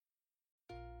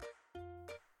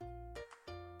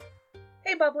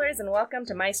Hey Bubblers, and welcome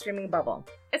to My Streaming Bubble.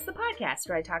 It's the podcast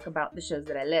where I talk about the shows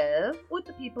that I love with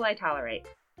the people I tolerate.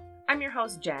 I'm your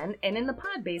host, Jen, and in the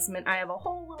pod basement I have a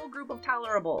whole little group of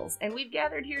tolerables, and we've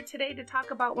gathered here today to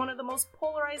talk about one of the most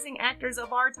polarizing actors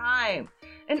of our time.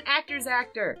 An actor's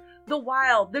actor. The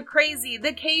wild, the crazy,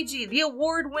 the cagey, the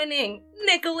award-winning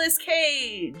Nicolas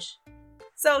Cage.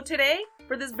 So today,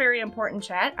 for this very important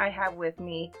chat, I have with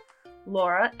me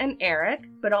Laura and Eric,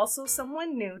 but also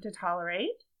someone new to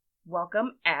tolerate.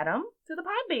 Welcome, Adam, to the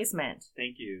pod basement.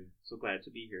 Thank you. So glad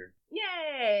to be here.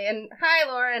 Yay! And hi,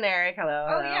 Laura and Eric. Hello.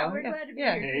 Oh, hello. yeah, we're glad to be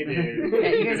Hey, here. dude. Yeah,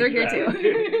 you guys are here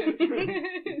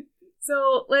too.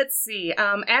 So, let's see.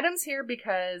 Adam's here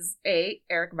because, A,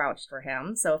 Eric vouched for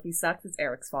him, so if he sucks, it's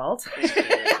Eric's fault. I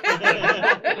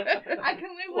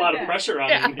can live A with lot that. of pressure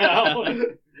on me now.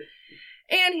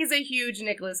 And he's a huge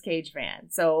Nicolas Cage fan.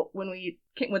 So when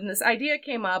this idea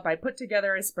came up, I put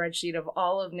together a spreadsheet of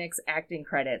all of Nick's acting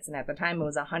credits, and at the time it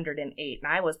was 108, and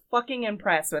I was fucking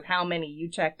impressed with how many you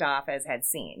checked off as had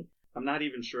seen. I'm not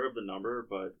even sure of the number,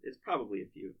 but it's probably a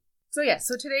few. So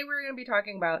today we're going to be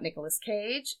talking about Nicolas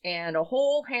Cage and a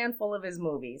whole handful of his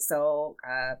movies. So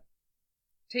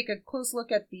take a close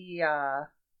look at the, I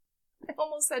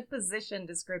almost said position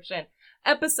description,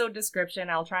 episode description.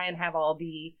 I'll try and have all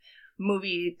the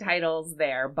movie titles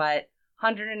there, but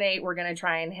 108, we're going to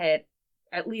try and hit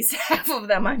at least half of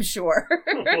them, I'm sure.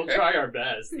 We'll try our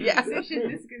best. Yeah.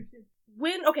 Position description.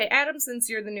 Okay, Adam, since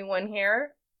you're the new one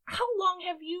here, how long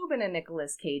have you been a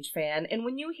Nicolas Cage fan? And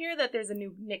when you hear that there's a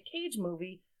new Nick Cage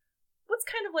movie, what's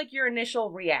kind of like your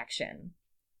initial reaction?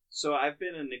 So I've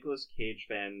been a Nicolas Cage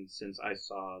fan since I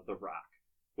saw The Rock,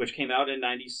 which came out in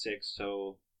 96,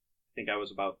 so I think I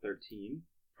was about 13.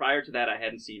 Prior to that, I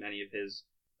hadn't seen any of his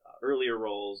earlier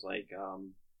roles like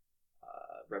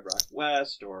Red Rock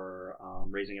West or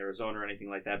Raising Arizona or anything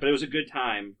like that. But it was a good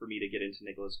time for me to get into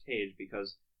Nicolas Cage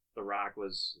because The Rock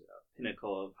was a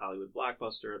pinnacle of Hollywood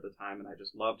blockbuster at the time, and I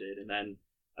just loved it. And then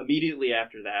immediately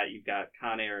after that, you've got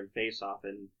Con Air and Face Off,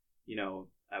 and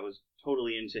I was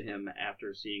totally into him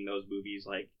after seeing those movies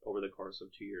like over the course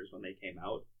of 2 years when they came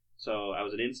out. So I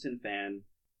was an instant fan,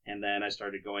 and then I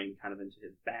started going kind of into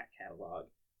his back catalog.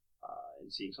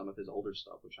 And seeing some of his older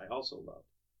stuff, which I also loved.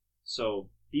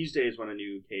 So these days, when a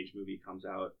new Cage movie comes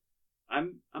out,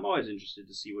 I'm always interested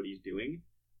to see what he's doing.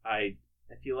 I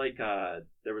feel like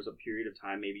there was a period of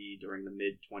time, maybe during the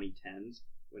mid 2010s,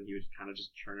 when he was kind of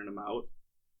just churning them out.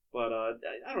 But I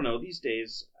don't know. These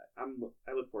days, I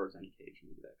look forward to any Cage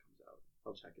movie that comes out.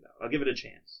 I'll check it out. I'll give it a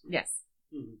chance. Yes.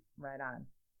 Mm-hmm. Right on.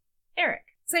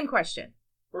 Eric, same question.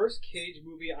 First Cage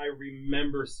movie I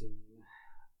remember seeing,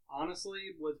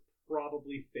 honestly, was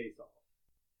probably Face Off.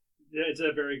 It's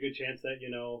a very good chance that,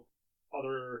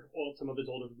 some of his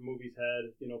older movies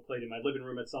had, played in my living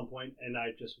room at some point, and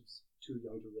I just was too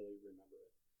young to really remember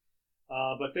it.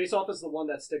 But Face Off is the one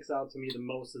that sticks out to me the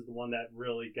most, is the one that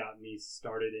really got me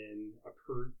started in,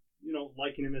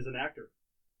 liking him as an actor.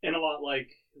 And a lot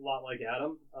like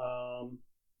Adam,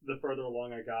 the further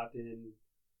along I got in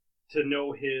to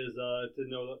know his to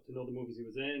know the movies he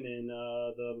was in, and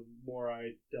the more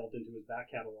I delved into his back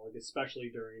catalog, especially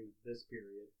during this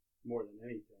period, more than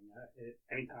anything,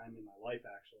 any time in my life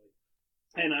actually.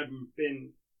 And I've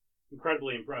been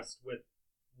incredibly impressed with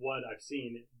what I've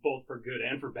seen, both for good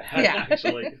and for bad,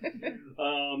 actually.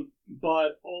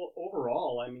 But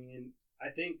overall, I mean,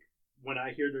 I think when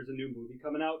I hear there's a new movie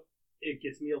coming out, it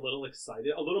gets me a little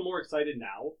more excited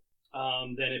now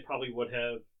than it probably would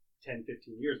have 10,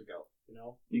 15 years ago,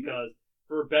 because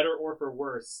for better or for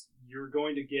worse, you're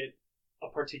going to get a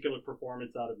particular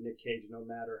performance out of Nick Cage no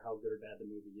matter how good or bad the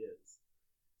movie is.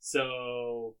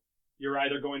 So you're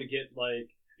either going to get like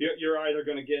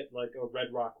a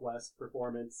Red Rock West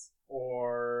performance,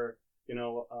 or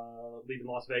Leaving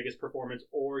Las Vegas performance,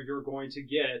 or you're going to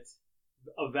get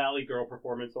a Valley Girl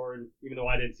performance, or even though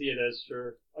I didn't see it, as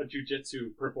sure a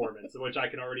jiu-jitsu performance, which I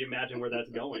can already imagine where that's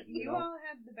going. You all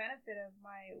had the benefit of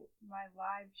my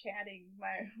live chatting,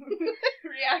 my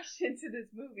reaction to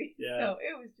this movie. Yeah. So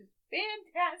it was just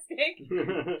fantastic.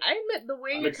 I admit the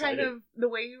way I'm the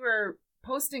way you were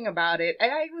posting about it,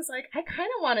 I was like, I kind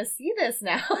of want to see this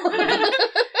now. Yeah,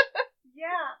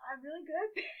 I'm really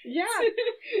good. Yeah.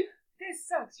 This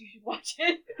sucks. You should watch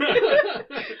it.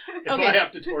 If Okay. I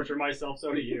have to torture myself,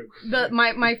 so do you.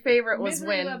 My favorite was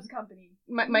Misery when loves company.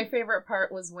 my favorite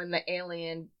part was when the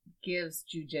alien gives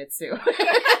jujitsu. I was like,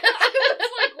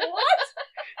 what?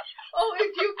 Oh,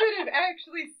 if you could have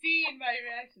actually seen my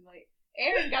reaction, like,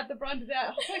 Aaron got the brunt of that. I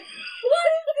was like, what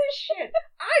is this shit?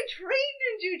 I trained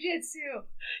in jujitsu.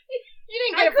 You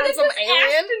didn't get it from some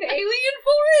alien. Asked an alien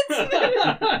for it.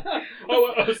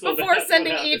 So before that's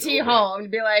sending what happened. E.T. home,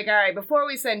 be like, all right, before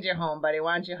we send you home, buddy,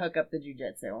 why don't you hook up the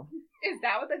jujitsu? Is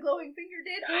that what the glowing finger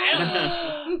did?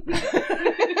 I don't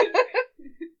know.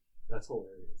 That's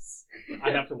hilarious.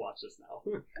 I have to watch this now.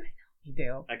 You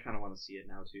do. I kind of want to see it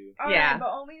now too. All Yeah. right, but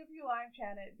only if you live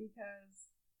chat it, because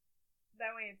that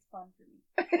way it's fun for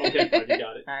me. Okay, fine, you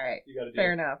got it. All right. You got to do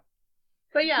Fair it. enough.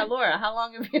 But yeah, Laura, how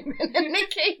long have you been a Nick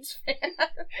Cage fan?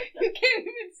 You can't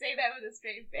even say that with a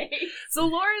straight face.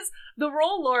 So the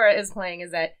role Laura is playing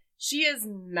is that she is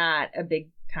not a big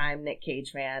time Nick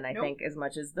Cage fan, I Nope. think, as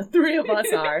much as the three of us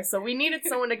are. So we needed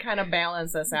someone to kind of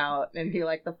balance us out and be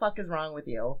like, the fuck is wrong with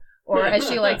you? Or as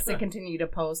she likes to continue to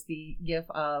post the gif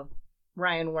of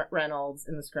Ryan Reynolds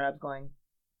in the Scrubs going,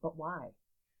 but why?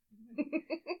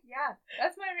 Yeah,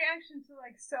 that's my reaction to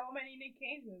like so many Nick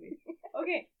Cage movies.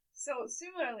 Okay, so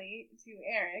similarly to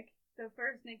Eric, the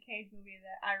first Nick Cage movie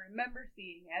that I remember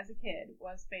seeing as a kid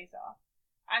was Face Off.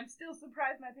 I'm still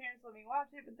surprised my parents let me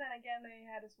watch it, but then again, they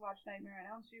had us watch Nightmare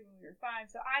on Elm Street when we were 5,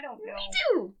 so I don't know. Me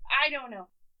too! I don't know.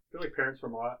 I feel like parents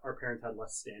from our parents had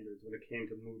less standards when it came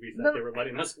to movies that they were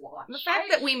letting us watch. The fact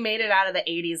that we made it out of the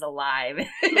 80s alive.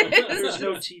 There's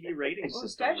no TV rating Well,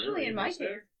 system. especially really, in my is there?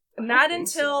 case. Not think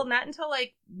so. until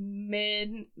like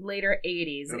later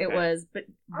 80s. It Okay. was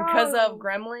because Oh. of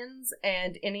Gremlins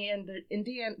and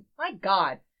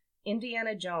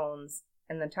Indiana Jones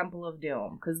and the Temple of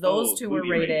Doom, because those two were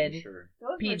movie rating, rated Sure. Those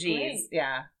were PGs. great.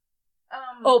 Yeah.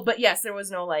 Oh, But yes, there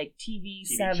was no like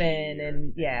TV7 or and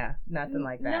anything. yeah, nothing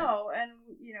like that. No, and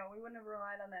we wouldn't have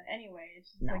relied on that anyway.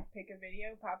 It's just No. like pick a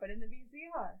video, pop it in the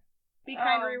VCR. Be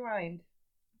kind, Um, rewind.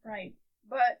 Right.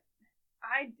 But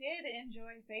I did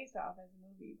enjoy Face Off as a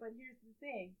movie, but here's the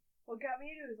thing. What got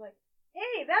me into it was like,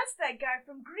 hey, that's that guy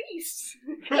from Grease.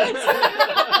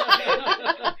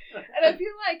 And I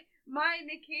feel like my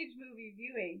Nick Cage movie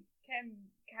viewing can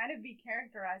kind of be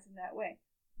characterized in that way.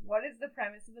 What is the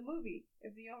premise of the movie?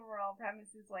 If the overall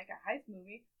premise is like a heist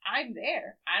movie, I'm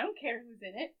there. I don't care who's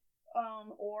in it,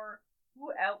 or who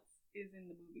else is in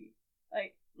the movie.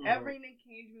 Like, every Nick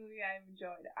Cage movie I've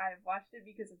enjoyed, I've watched it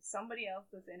because of somebody else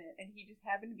that's in it, and he just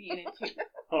happened to be in it too.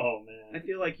 Oh, man. I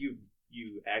feel like you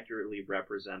accurately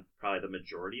represent probably the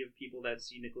majority of people that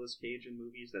see Nicolas Cage in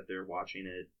movies, that they're watching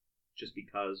it just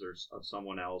because or of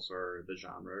someone else or the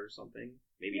genre or something.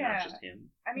 Maybe Yeah. not just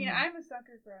him. I mean, Mhm. I'm a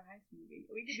sucker for a heist movie.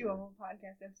 We could do a Sure. whole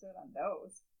podcast episode on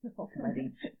those. Oh,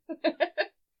 buddy.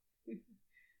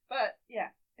 But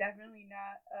yeah, definitely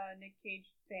not a Nick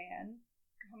Cage fan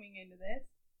coming into this.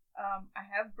 I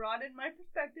have broadened my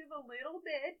perspective a little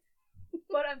bit,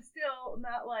 but I'm still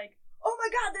not like, oh my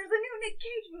god, there's a new Nick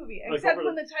Cage movie. Like Except over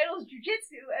when the title's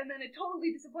Jujitsu, and then it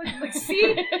totally disappoints me. Like,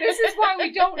 see, this is why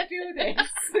we don't do this.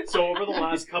 So over the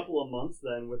last couple of months,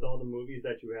 then, with all the movies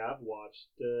that you have watched,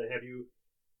 have you,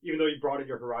 even though you broadened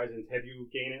your horizons, have you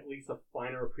gained at least a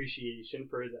finer appreciation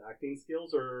for his acting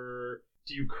skills, or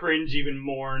do you cringe even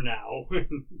more now?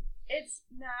 It's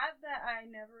not that I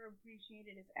never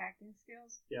appreciated his acting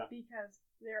skills. Yeah. Because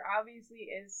there obviously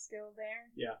is skill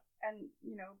there. Yeah. And,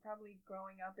 probably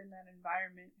growing up in that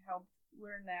environment helped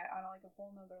learn that on like a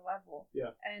whole nother level.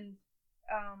 Yeah. And,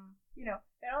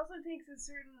 it also takes a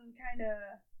certain kind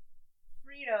of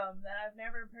freedom that I've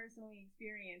never personally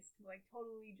experienced to like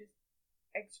totally just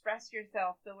express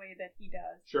yourself the way that he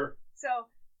does. Sure. So,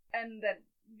 and that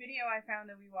video I found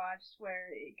that we watched where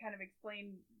it kind of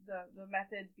explained the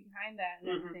methods behind that and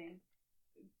Mhm. everything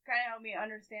kind of helped me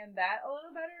understand that a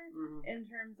little better Mhm. in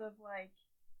terms of like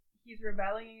he's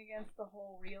rebelling against the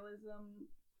whole realism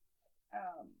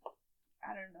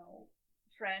I don't know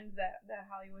trend that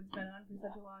Hollywood's been on for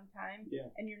such a long time. Yeah.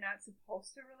 And you're not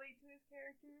supposed to relate to his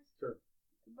characters. Sure.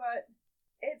 But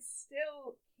it's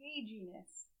still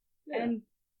caginess. Yeah. And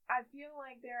I feel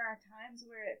like there are times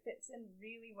where it fits in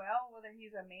really well, whether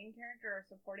he's a main character or a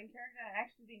supporting character. I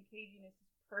actually think caginess is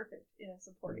perfect in a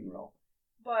supporting role.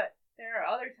 But there are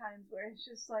other times where it's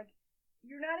just like,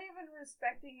 you're not even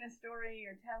respecting the story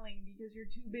you're telling because you're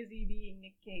too busy being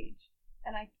Nick Cage.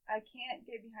 And I can't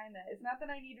get behind that. It's not that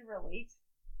I need to relate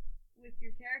with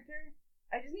your character.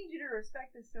 I just need you to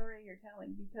respect the story you're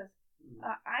telling because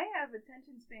I have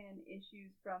attention span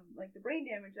issues from like the brain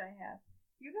damage I have.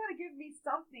 You gotta give me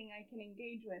something I can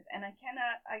engage with, and if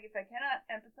I cannot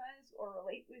empathize or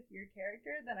relate with your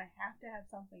character, then I have to have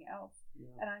something else.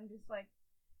 Yeah. And I'm just like,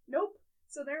 nope.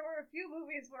 So there were a few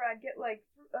movies where I'd get like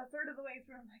a third of the way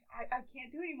through, I'm like, I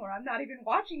can't do anymore. I'm not even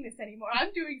watching this anymore.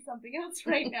 I'm doing something else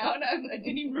right now, and I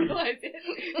didn't even realize it.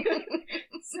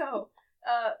 So,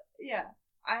 yeah,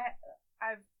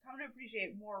 I've come to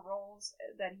appreciate more roles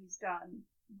that he's done,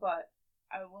 but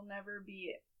I will never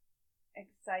be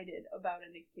excited about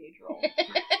a Nick Cage role.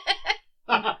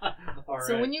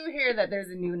 So right. when you hear that there's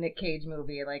a new Nick Cage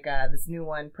movie, like this new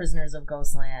one, Prisoners of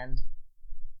Ghostland,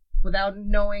 without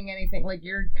knowing anything, like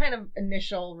your kind of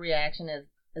initial reaction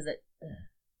is it?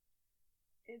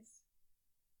 It's,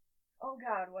 oh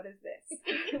God, what is this?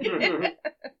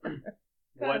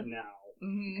 What now?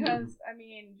 Because, I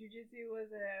mean, Jiu-Jitsu was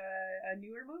a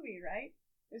newer movie, right?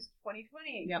 It was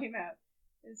 2020 it came out.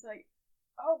 It's like,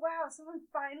 oh wow, someone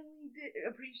finally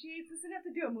appreciates this enough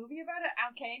to do a movie about it?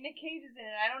 Okay, Nick Cage is in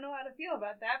it. I don't know how to feel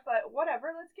about that, but whatever,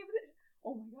 let's give it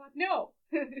oh my God, no.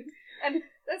 And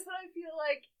that's what I feel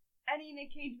like any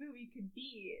Nick Cage movie could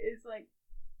be, is like,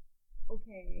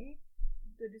 okay,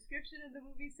 the description of the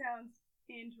movie sounds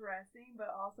interesting, but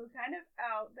also kind of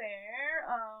out there.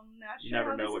 Not You sure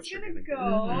never how know this what is you're gonna gonna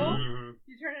go. get.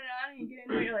 You turn it on and you get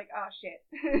into it, you're like, oh shit.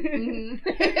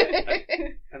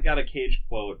 I've got a Cage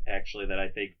quote, actually, that I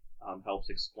think helps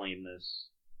explain this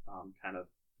kind of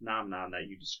phenomenon that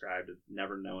you described of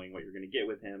never knowing what you're going to get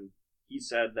with him. He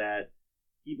said that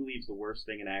he believes the worst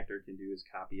thing an actor can do is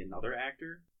copy another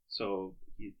actor. So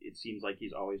it seems like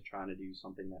he's always trying to do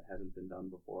something that hasn't been done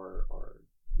before or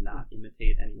not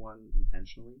imitate anyone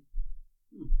intentionally.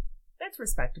 That's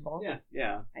respectable.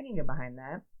 Yeah. I can get behind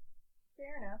that.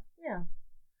 Fair enough. Yeah.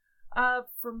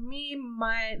 For me,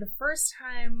 the first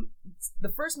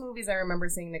movies I remember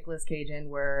seeing Nicolas Cage in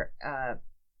were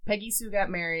Peggy Sue Got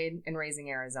Married and Raising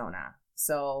Arizona.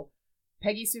 So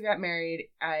Peggy Sue Got Married,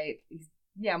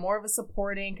 more of a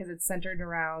supporting because it's centered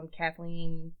around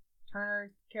Kathleen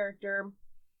Turner's character,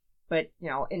 but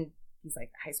and he's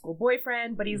like a high school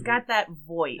boyfriend, but he's got that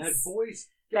voice. That voice.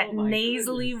 That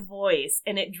nasally voice,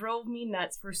 and it drove me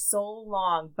nuts for so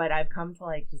long, but I've come to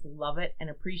like just love it and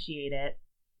appreciate it.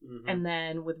 Mm-hmm. And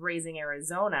then with Raising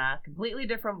Arizona, completely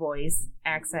different voice,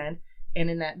 accent, and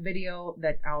in that video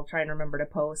that I'll try and remember to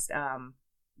post,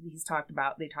 they talk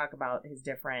about his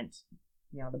different,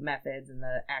 the methods and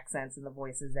the accents and the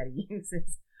voices that he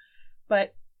uses.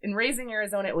 But in Raising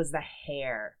Arizona, it was the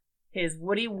hair. His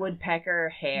Woody Woodpecker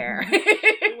hair.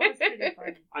 It was pretty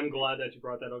funny. I'm glad that you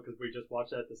brought that up because we just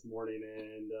watched that this morning,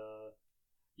 and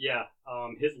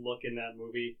his look in that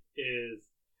movie is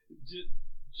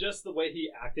just the way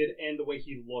he acted and the way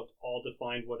he looked all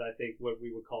defined what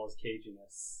we would call his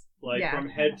caginess, from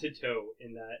head to toe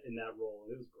in that role.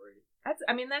 It was great.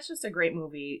 That's just a great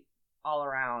movie all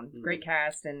around. Mm-hmm. Great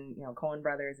cast and Coen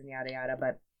Brothers and yada yada,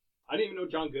 but. I didn't even know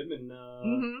John Goodman,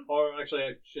 or actually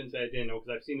I shouldn't say I didn't know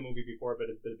because I've seen the movie before, but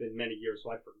it's been many years,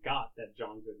 so I forgot that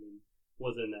John Goodman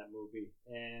was in that movie.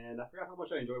 And I forgot how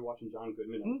much I enjoyed watching John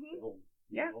Goodman on film.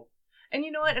 Yeah. And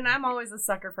you know what? And I'm always a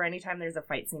sucker for any time there's a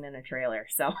fight scene in a trailer,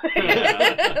 so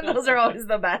those are always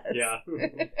the best. Yeah.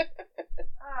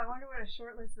 I wonder what a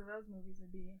short list of those movies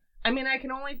would be. I mean,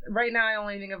 right now I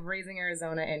only think of Raising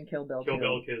Arizona and Kill Bill 2. Kill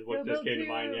Bill is what just came to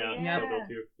mind, yeah. Kill Bill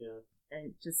 2, yeah.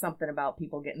 And just something about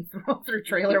people getting thrown through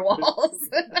trailer walls. Well,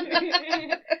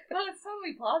 it's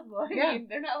totally plausible. I mean,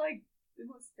 they're not like the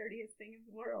most sturdiest thing in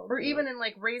the world. Or even in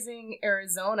like Raising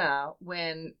Arizona,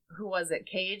 when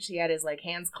Cage? He had his like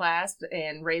hands clasped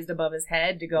and raised above his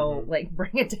head to go like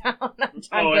bring it down on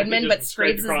John Goodman, but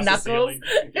scrapes his knuckles.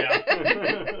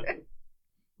 Yeah.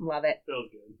 Love it. Feels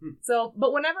good. So,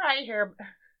 but whenever I hear,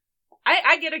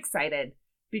 I get excited.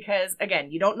 Because,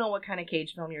 again, you don't know what kind of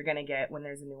Cage film you're going to get when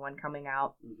there's a new one coming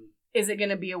out. Mm-hmm. Is it going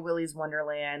to be a Willy's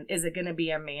Wonderland? Is it going to be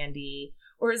a Mandy?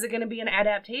 Or is it going to be an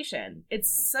adaptation?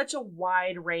 It's such a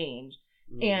wide range.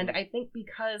 Mm-hmm. And I think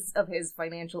because of his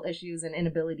financial issues and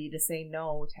inability to say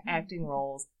no to acting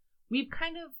roles, we've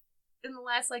kind of, in the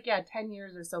last, 10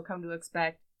 years or so, come to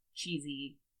expect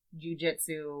cheesy,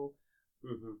 jiu-jitsu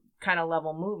kind of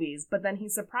level movies. But then he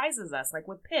surprises us, like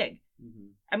with Pig.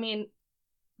 Mm-hmm. I mean,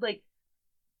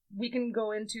 we can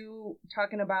go into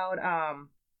talking about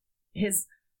his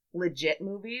legit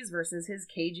movies versus his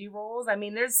cagey roles. I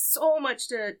mean, there's so much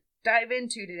to dive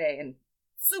into today and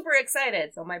super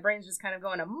excited. So my brain's just kind of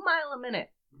going a mile a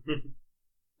minute.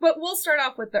 But we'll start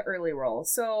off with the early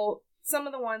roles. So some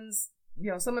of the ones,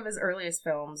 some of his earliest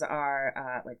films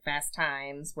are like Fast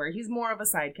Times, where he's more of a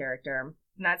side character,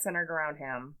 not centered around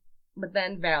him. But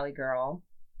then Valley Girl.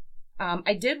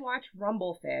 I did watch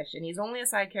Rumblefish, and he's only a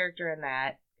side character in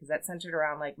that. Because that's centered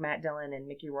around, like, Matt Dillon and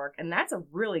Mickey Rourke. And that's a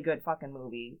really good fucking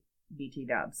movie, BT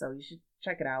Dub. So you should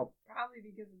check it out. Probably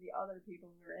because of the other people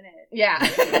who are in it. Yeah.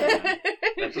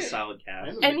 That's a solid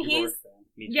cast. And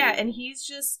he's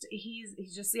just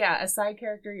a side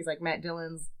character. He's like Matt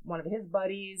Dillon's one of his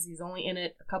buddies. He's only in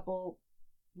it a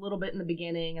little bit in the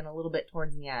beginning and a little bit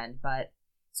towards the end. But,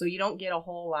 so you don't get a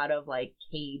whole lot of, like,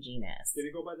 caginess. Did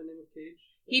he go by the name of Cage?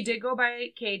 He did go by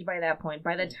Cage by that point.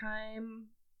 By the time...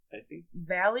 I think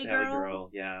Valley Girl,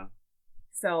 yeah.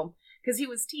 So, because he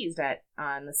was teased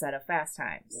on the set of Fast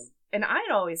Times. Yep. And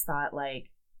I'd always thought,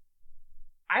 like,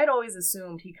 I'd always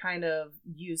assumed he kind of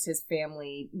used his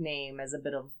family name as a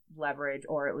bit of leverage,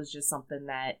 or it was just something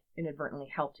that inadvertently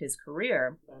helped his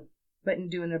career. Right. But in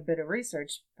doing a bit of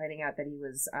research, finding out that he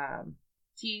was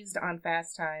teased on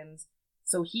Fast Times,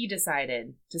 so he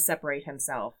decided to separate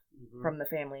himself from the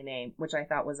family name, which I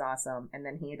thought was awesome. And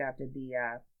then he adopted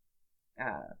the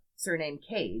surname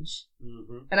Cage.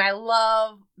 And I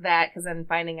love that, because then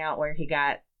finding out where he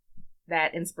got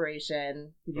that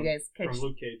inspiration. Did you guys catch? From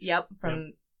Luke Cage. Yep,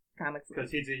 from comics.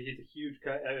 Because he's a huge.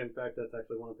 In fact, that's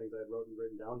actually one of the things I had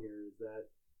written down here is that,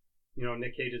 you know,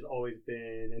 Nick Cage has always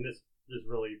been, and this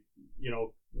really, you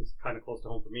know, was kind of close to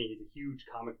home for me. He's a huge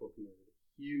comic book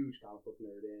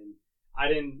nerd, and I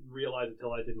didn't realize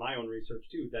until I did my own research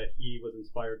too that he was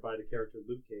inspired by the character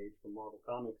Luke Cage from Marvel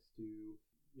Comics to,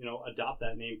 you know, adopt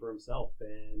that name for himself,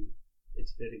 and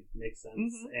it's fitting, makes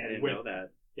sense. And I didn't know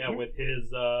that. Yeah, with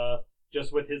his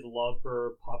just with his love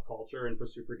for pop culture and for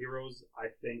superheroes,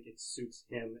 I think it suits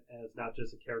him as not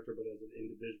just a character but as an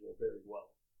individual very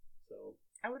well. So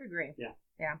I would agree. Yeah.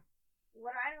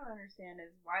 What I don't understand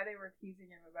is why they were teasing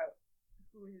him about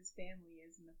who his family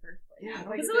is in the first place. Yeah,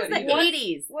 Like, Because it was the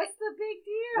 80s. what's the big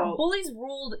deal? Well, Bullies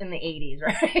ruled in the 80s,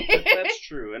 right? That's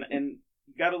true, and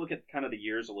you got to look at kind of the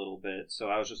years a little bit. So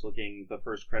I was just looking, the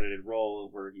first credited role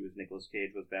where he was Nicolas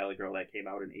Cage was Valley Girl, that came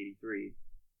out in '83.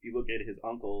 If you look at his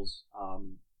uncle's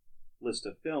list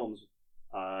of films,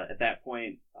 at that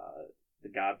point, The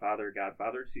Godfather,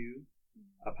 Godfather 2,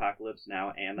 Apocalypse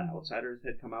Now, and The Outsiders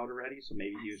had come out already. So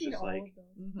maybe he was just like,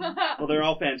 well, they're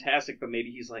all fantastic, but maybe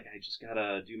he's like, I just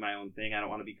gotta do my own thing. I don't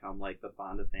want to become like the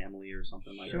Fonda family or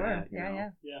something like that. You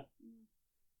know? yeah.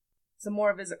 Some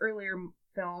more of his earlier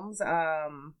films.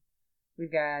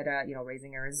 We've got,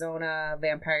 Raising Arizona,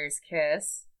 Vampire's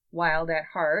Kiss, Wild at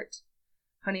Heart,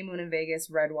 Honeymoon in Vegas,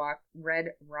 Red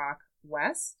Rock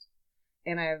West.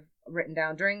 And I've written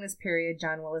down, during this period,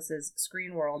 John Willis's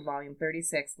Screen World, Volume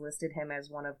 36, listed him as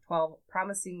one of 12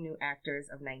 promising new actors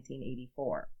of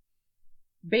 1984.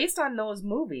 Based on those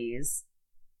movies,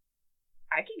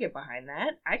 I could get behind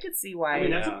that. I could see why. I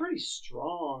mean, that's a pretty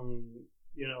strong,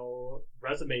 you know,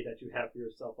 resume that you have for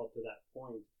yourself up to that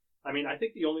point. I mean, I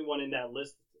think the only one in that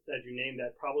list that you named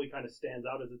that probably kind of stands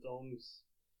out as its own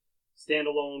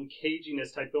standalone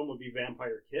caginess type film would be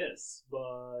Vampire Kiss.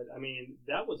 But, I mean,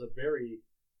 that was a very,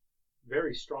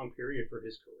 very strong period for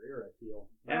his career, I feel.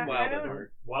 And Wild at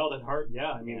Heart. Wild at Heart,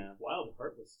 yeah. I mean, Wild at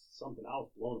Heart was something I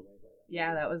was blown away by.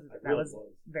 Yeah, that was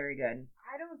very good.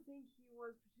 I don't think he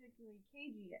was particularly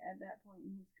cagey at that point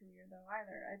in his career, though,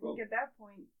 either. I think at that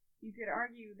point, you could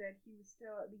argue that he was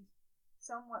still at least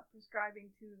somewhat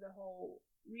prescribing to the whole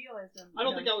realism. I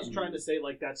don't think I was trying to say,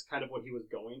 like, that's kind of what he was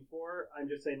going for. I'm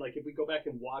just saying, like, if we go back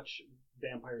and watch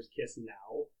Vampire's Kiss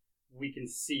now, we can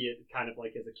see it kind of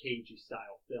like as a cagey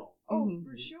style film. Oh,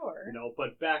 for sure. You know,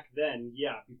 but back then,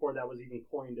 yeah, before that was even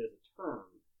coined as a term,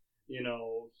 you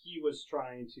know, he was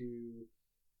trying to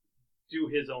do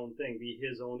his own thing, be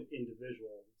his own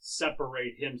individual,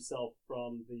 separate himself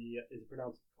from the, is it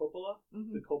pronounced Coppola?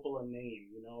 The Coppola name,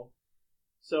 you know?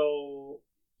 So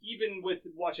even with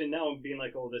watching now and being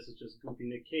like, oh, this is just goofy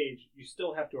Nick Cage, you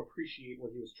still have to appreciate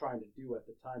what he was trying to do at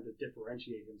the time to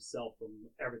differentiate himself from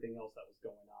everything else that was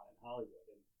going on in Hollywood.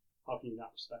 And how can you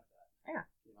not respect that? Yeah.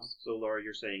 You know? So, Laura,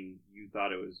 you're saying you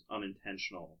thought it was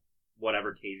unintentional.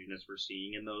 Whatever caginess we're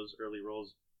seeing in those early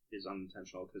roles is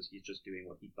unintentional because he's just doing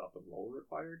what he thought the role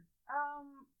required?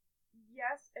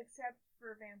 Yes, except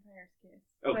for Vampire's Kiss.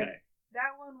 Okay. Like,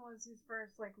 that one was his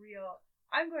first, like, real,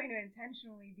 I'm going to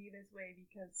intentionally be this way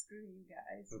because screw you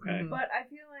guys. Okay. But I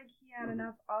feel like he had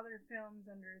enough other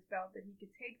films under his belt that he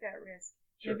could take that risk.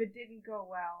 Sure. If it didn't go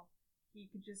well,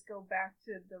 he could just go back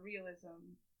to the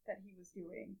realism that he was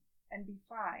doing and be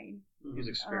fine. He was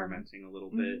experimenting a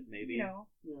little bit, maybe. You know,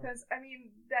 because, I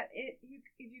mean, if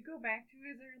you go back to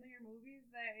his earlier movies,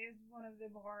 that is one of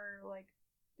the more, like,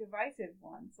 divisive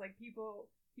ones. Like, people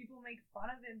make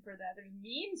fun of him for that. There's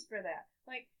memes for that.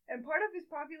 Like, and part of his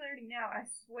popularity now, I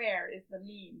swear, is the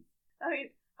memes. I mean,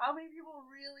 how many people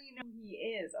really know who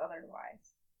he is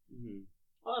otherwise?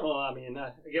 I don't know. I mean,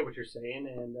 I get what you're saying,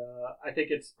 and I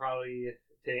think it's probably,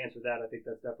 to answer that, I think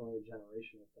that's definitely a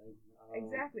generational thing.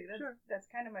 Exactly.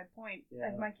 That's kind of my point. Yeah.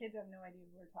 Like, my kids have no idea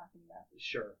what we're talking about.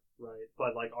 Sure, right.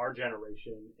 But, like, our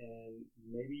generation, and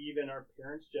maybe even our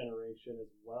parents' generation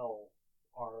as well,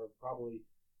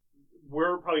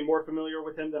 we're probably more familiar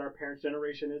with him than our parents'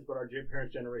 generation is, but our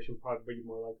parents' generation would probably be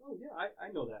more like, oh, yeah,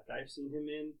 I know that guy. I've seen him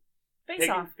in Face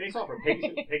Off or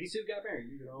Peggy Sue Got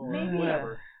Married, you know, or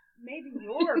whatever. Maybe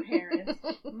your parents.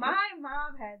 My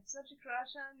mom had such a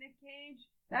crush on Nick Cage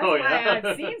That's Oh, why yeah.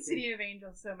 I've seen City of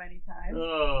Angels so many times.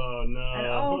 Oh no! And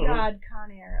oh god,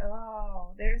 Con Air.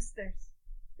 Oh, there's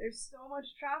so much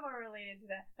trauma related to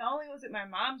that. Not only was it my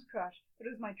mom's crush, but it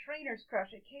was my trainer's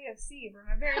crush at KFC for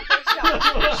my very first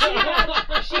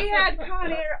job. she had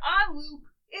Con Air on loop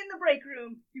in the break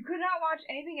room. You could not watch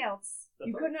anything else.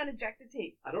 You could not eject the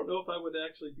tape. I don't know if I would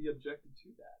actually be objected to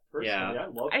that. Personally, Yeah. I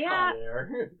love Yeah. Con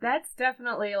Air. That's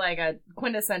definitely like a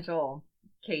quintessential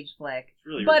Cage flick. It's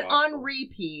really But rewatchable. on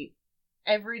repeat,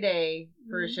 every day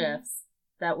for Mhm. shifts,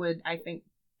 that would, I think,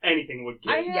 Anything would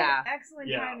I get. had Yeah. excellent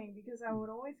Yeah. timing because I would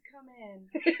always come in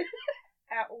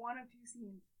at one of two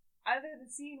scenes. Either the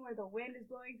scene where the wind is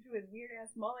blowing through his weird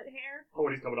ass mullet hair, Oh,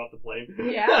 when he's coming off the plane.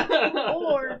 Yeah.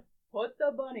 or put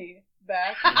the bunny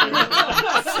back.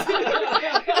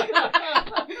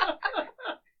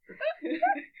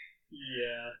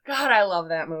 Yeah. God, I love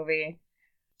that movie.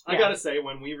 I Yeah. gotta say,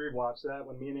 when we rewatched that,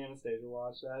 when me and Anastasia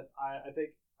watched that, I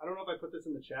think, I don't know if I put this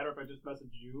in the chat or if I just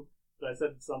messaged you, but I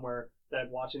said somewhere that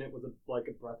watching it was like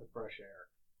a breath of fresh air.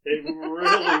 It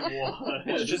really was.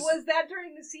 It's just- Was that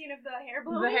during the scene of the hair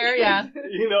blowing? The hair, yeah.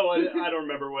 You know what? I don't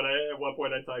remember at what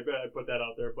point I put that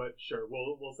out there, but sure,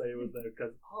 we'll say it was there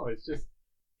because it's just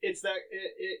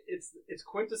it's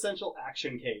quintessential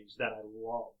action Cage that I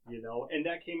love, and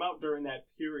that came out during that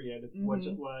period, which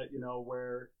Mhm.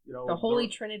 where The holy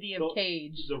trinity of the-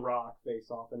 Cage. the Rock face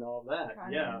off and all that,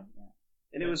 Con yeah. Air,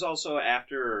 And it was also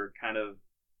after kind of,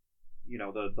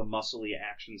 the muscly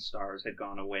action stars had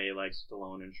gone away, like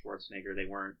Stallone and Schwarzenegger. They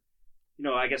weren't,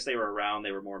 I guess they were around.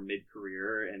 They were more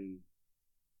mid-career, and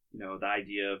the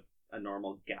idea of a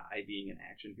normal guy being an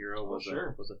action hero was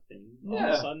a thing all of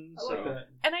Yeah, a sudden. I like that.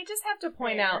 And I just have to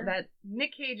point Fair. out that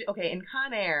Nick Cage, okay, in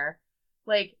Con Air,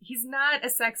 like, he's not a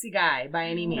sexy guy by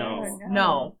any means.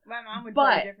 No. My mom would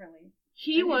But- tell you differently.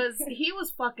 He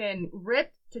was fucking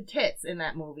ripped to tits in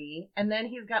that movie, and then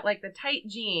he's got like the tight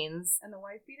jeans. And the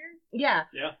wife beater? Yeah.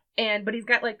 Yeah. But he's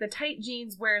got like the tight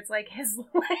jeans where it's like his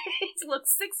legs look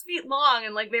 6 feet long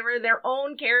and like they were their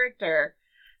own character.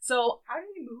 So How did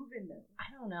he move in those? I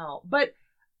don't know. But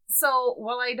so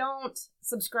while I don't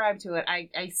subscribe to it,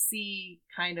 I see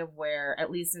kind of where, at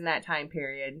least in that time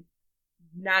period,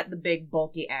 not the big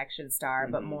bulky action star,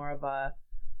 but Mhm. more of a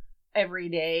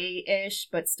everyday-ish,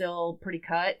 but still pretty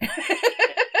cut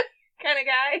kind of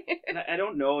guy. And I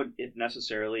don't know if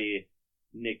necessarily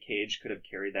Nick Cage could have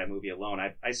carried that movie alone.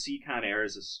 I see Con Air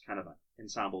as this kind of an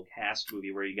ensemble cast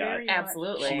movie where you got Very much.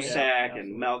 Absolutely. Cusack Yeah,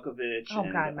 and absolutely. Malkovich Oh,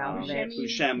 and God, Malkovich.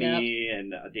 Buscemi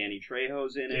and Danny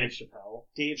Trejo's in Dave it. Chappelle.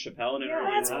 Dave Chappelle in it. Yeah,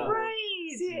 early That's on.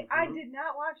 right. See, I did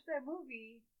not watch that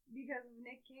movie because of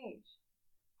Nick Cage.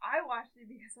 I watched it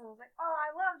because I was like, oh, I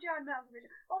love John Malkovich.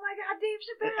 Oh my god, Dave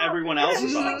Chappelle. Everyone else And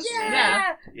is I was like, awesome.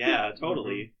 yeah. Yeah,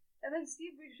 totally. And then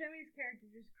Steve Buscemi's character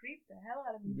just creeped the hell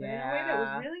out of me, but in a way that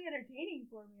was really entertaining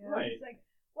for me. And I was Right. just like,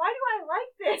 why do I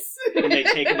like this? When they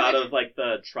take him out of like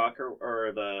the truck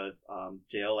or the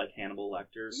jail, like Hannibal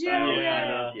Lecter style. Yeah.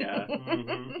 Kind of. Yeah.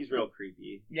 Mhm. He's real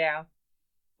creepy. Yeah.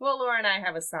 Well, Laura and I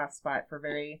have a soft spot for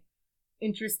very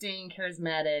interesting,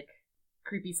 charismatic,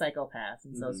 creepy psychopaths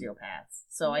and Mhm. sociopaths.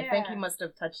 So I think he Yeah. must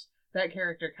have touched that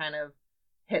character, kind of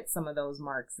hit some of those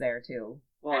marks there too.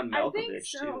 Well, and I think Malkovich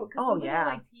so. too. 'Cause Oh, the little, yeah.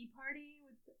 like, tea party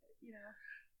with,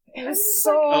 It I'm was just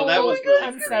so like, oh, that was really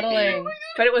unsettling,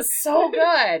 but it was so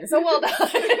good, so well done.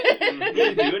 He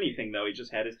didn't do anything though. He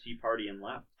just had his tea party and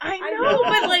left. I I know, know.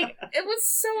 but like it was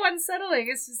so unsettling.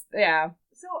 It's just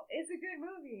So it's a good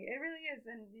movie. It really is,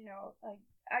 and like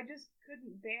I just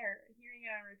couldn't bear hearing it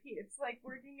on repeat. It's like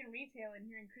working in retail and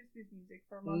hearing Christmas music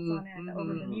for months on end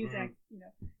over the music,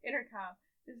 intercom.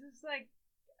 It's just like,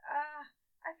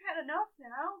 I've had enough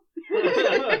now.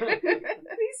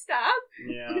 Please stop.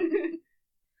 Yeah.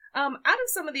 Out of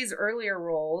some of these earlier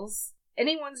roles,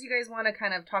 any ones you guys want to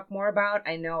kind of talk more about?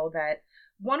 I know that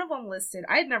one of them listed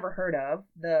I had never heard of,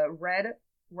 the Red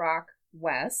Rock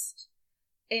West,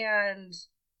 and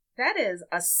that is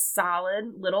a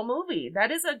solid little movie.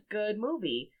 That is a good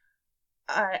movie.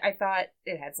 I thought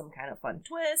it had some kind of fun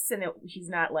twists, and he's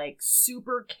not like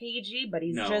super cagey, but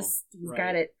he's right.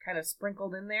 got it kind of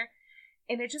sprinkled in there.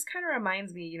 And it just kind of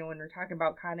reminds me, when we're talking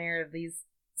about Con Air, of these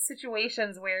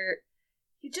situations where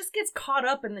he just gets caught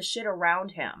up in the shit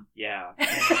around him. Yeah.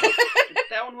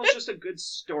 That one was just a good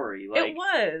story. Like, it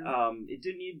was. It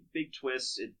didn't need big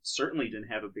twists. It certainly didn't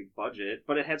have a big budget,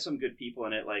 but it had some good people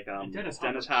in it. Like And Dennis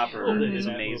killed Hopper it is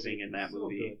in that amazing movie. in that So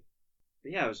movie. good.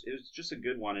 But yeah, it was just a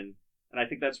good one, and I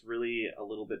think that's really a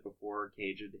little bit before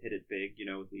Cage had hit it big,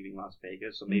 with Leaving Las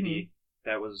Vegas. So maybe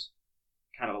that was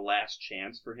kind of a last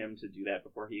chance for him to do that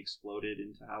before he exploded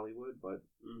into Hollywood, but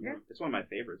it's one of my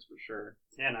favorites for sure.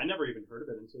 And I never even heard of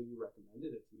it until you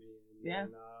recommended it to me.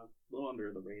 And, a little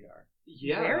under the radar.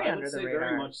 Yeah, very I under would the say radar.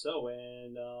 very much so.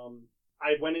 And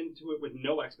I went into it with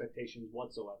no expectations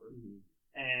whatsoever.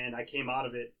 And I came out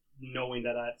of it knowing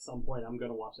that at some point I'm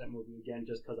going to watch that movie again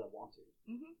just because I want to.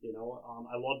 You know,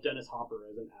 I love Dennis Hopper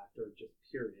as an actor, just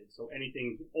period. So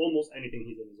almost anything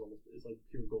he's in is like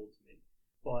pure gold to me.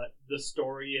 But the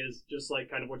story is just like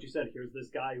kind of what you said. Here's this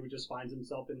guy who just finds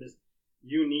himself in this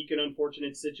unique and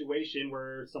unfortunate situation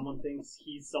where someone thinks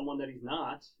he's someone that he's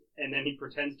not, and then he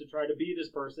pretends to try to be this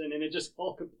person, and it just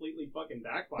all completely fucking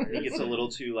backfires. He gets a little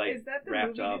too like Is that the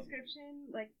wrapped movie up. description,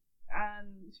 like on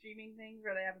streaming things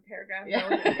where they have a paragraph? Yeah.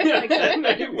 Like,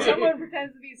 someone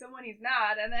pretends to be someone he's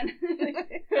not, and then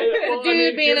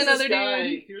Dude being another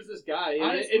dude. Here's this guy, and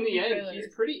Honest in the movie end, trailers. he's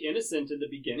pretty innocent in the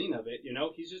beginning of it. You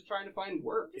know, he's just trying to find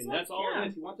work, and that's all it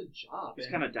is. He wants a job. He's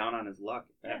kind of down on his luck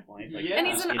at that point. Like, Yeah. And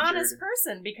he's an injured. honest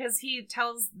person because he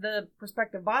tells the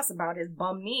prospective boss about his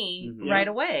bum knee Mhm. right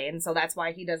away, and so that's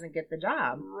why he doesn't get the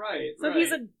job. Right. So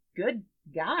he's a good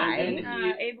guy. And then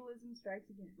ableism strikes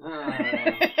again.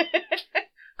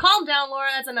 Calm down, Laura.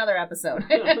 That's another episode.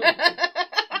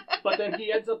 But then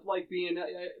he ends up like being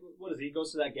what is he? He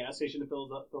goes to that gas station to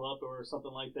fill up or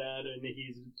something like that, and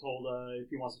he's told if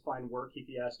he wants to find work, he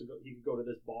could go to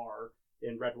this bar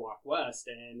in Red Rock West,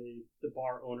 and the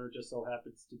bar owner just so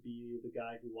happens to be the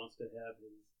guy who wants to have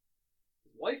his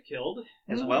wife killed,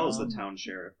 as well as the town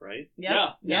sheriff, right?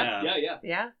 Yeah.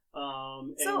 Yeah.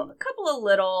 So a couple of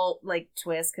little like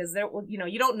twists because there,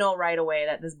 you don't know right away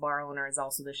that this bar owner is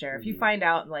also the sheriff. You find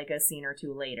out in like a scene or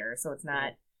two later, so it's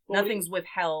not nothing's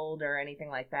withheld or anything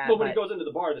like that. But when he goes into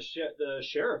the bar, the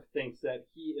sheriff thinks that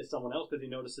he is someone else because he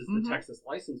notices the Mhm. Texas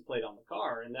license plate on the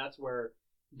car, and that's where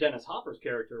Dennis Hopper's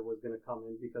character was going to come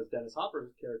in because Dennis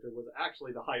Hopper's character was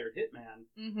actually the hired hitman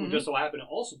who just so happened to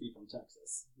also be from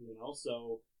Texas.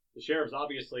 So the sheriff's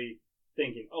obviously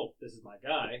thinking, "Oh, this is my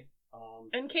guy."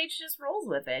 And Cage just rolls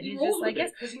with it. He He's rolls just like, with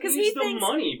it, yes, 'cause he because needs the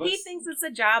money, but he thinks it's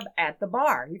a job at the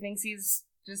bar. He thinks he's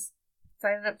just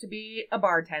signing up to be a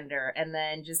bartender, and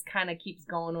then just kind of keeps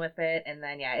going with it. And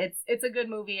then it's a good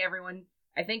movie.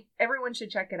 I think everyone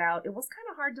should check it out. It was kind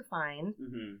of hard to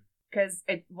find because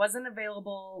it wasn't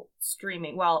available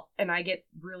streaming. Well, and I get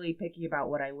really picky about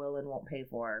what I will and won't pay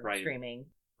for streaming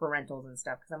for rentals and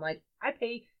stuff because I'm like, I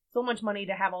pay so much money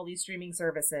to have all these streaming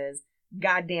services.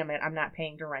 God damn it, I'm not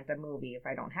paying to rent a movie if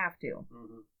I don't have to.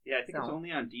 Yeah, I think it's only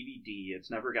on DVD.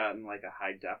 It's never gotten like a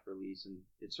high def release, and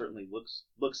it certainly looks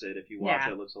it. If you watch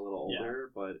it, it looks a little older,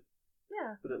 but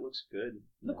it looks good.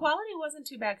 The quality wasn't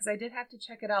too bad because I did have to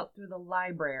check it out through the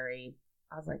library.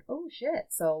 I was like, oh shit.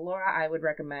 So Laura, I would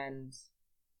recommend.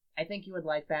 I think you would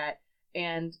like that,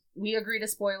 and we agree to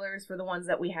spoilers for the ones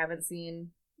that we haven't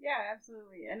seen. Yeah,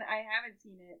 absolutely. And I haven't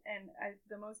seen it. And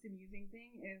the most amusing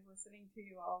thing is listening to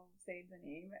you all say the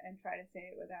name and try to say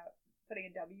it without putting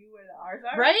a W where the R's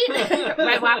are. Right?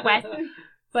 Red Rock West.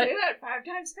 But say that 5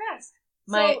 times fast.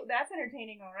 So that's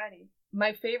entertaining already.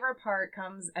 My favorite part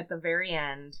comes at the very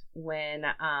end when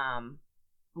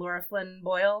Laura Flynn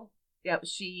Boyle,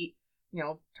 she,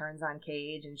 turns on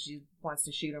Cage and she wants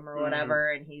to shoot him or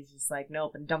whatever, and he's just like,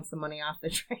 nope, and dumps the money off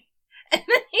the train. And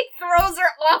then he throws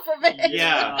her off of it.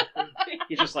 Yeah.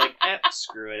 He's just like,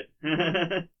 screw it.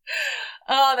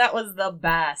 Oh, that was the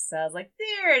best. I was like,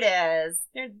 there it is.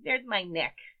 There's my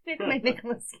Nick. There's my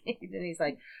Nicolas Cage. And he's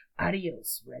like,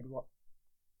 adios, Red Rock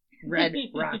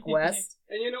West.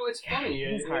 And it's funny.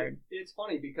 It's hard. It's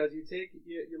funny because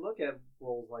you look at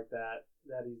roles like that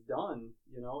he's done,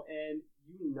 and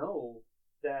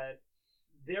that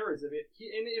there is a bit. He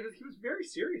was very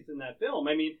serious in that film.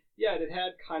 I mean, it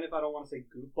had kind of, I don't want to say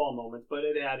goofball moments, but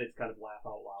it had its kind of laugh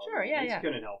out loud. Sure, yeah, He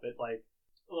couldn't help it. Like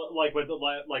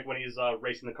when he's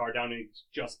racing the car down and he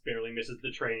just barely misses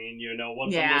the train. Some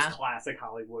of those classic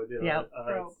Hollywood.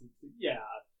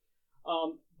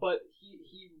 But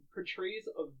he portrays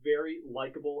a very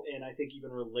likable and I think even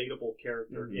relatable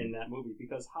character in that movie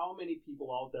because how many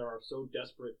people out there are so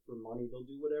desperate for money they'll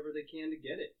do whatever they can to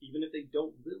get it, even if they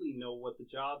don't really know what the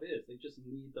job is. They just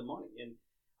need the money, and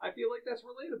I feel like that's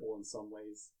relatable in some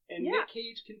ways. And Nick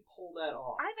Cage can pull that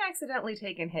off. I've accidentally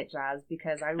taken hit jobs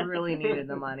because I really needed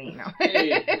the money. No.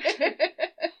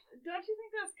 Don't you think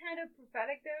that's kind of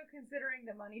prophetic, though, considering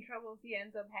the money troubles he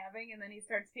ends up having, and then he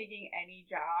starts taking any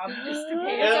job just to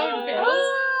pay his own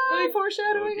bills?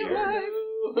 Foreshadowing of life.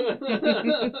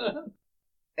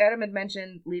 Adam had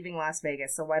mentioned leaving Las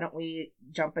Vegas, so why don't we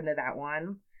jump into that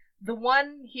one? The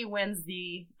one he wins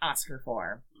the Oscar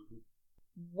for.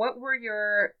 What were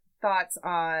your thoughts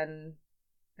on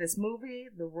this movie,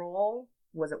 the role,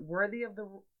 Was it worthy of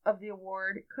the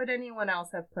award? Could anyone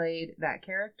else have played that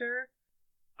character?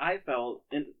 I felt,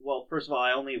 well, first of all,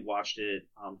 I only watched it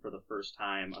for the first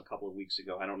time a couple of weeks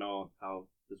ago. I don't know how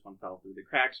this one fell through the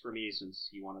cracks for me since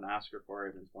he won an Oscar for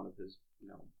it and it's one of his,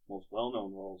 most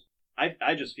well-known roles.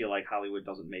 I just feel like Hollywood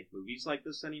doesn't make movies like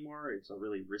this anymore. It's a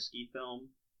really risky film.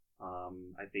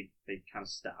 I think they kind of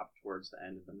stopped towards the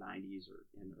end of the 90s or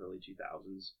in the early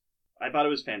 2000s. I thought it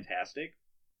was fantastic.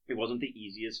 It wasn't the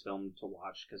easiest film to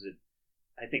watch because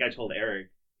I think I told Eric,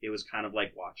 it was kind of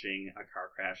like watching a car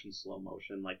crash in slow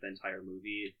motion, like the entire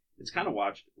movie. It's kind of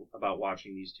about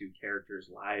watching these two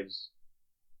characters' lives,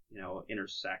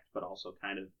 intersect, but also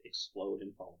kind of explode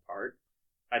and fall apart.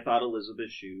 I thought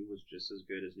Elizabeth Shue was just as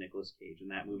good as Nicolas Cage in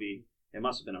that movie. It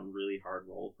must have been a really hard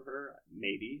role for her.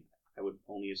 Maybe. I would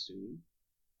only assume.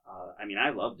 I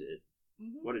loved it.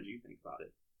 Mm-hmm. What did you think about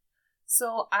it?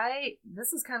 So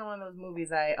this is kind of one of those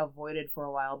movies I avoided for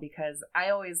a while because I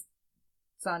always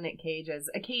saw Nick Cage as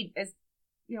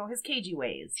his cagey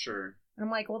ways. Sure. And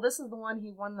I'm like, well, this is the one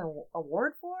he won the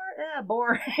award for?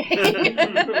 Boring.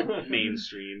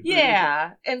 Mainstream.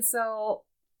 Yeah. And so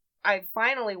I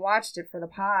finally watched it for the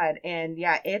pod, and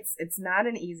yeah, it's not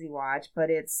an easy watch, but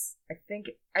I think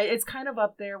it's kind of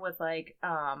up there with like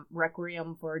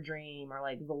Requiem for a Dream or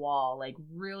like The Wall, like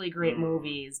really great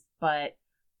movies, but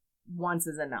once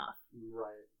is enough.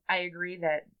 Right. I agree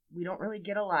that we don't really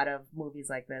get a lot of movies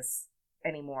like this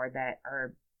anymore that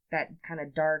are that kind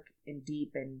of dark and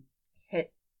deep and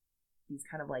hit these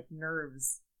kind of like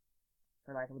nerves,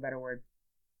 for lack of a better word.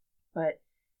 But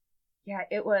yeah,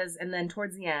 it was. And then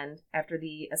towards the end, after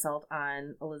the assault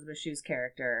on Elizabeth Shue's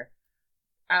character,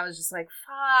 I was just like,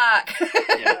 fuck.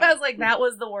 Yeah. I was like, that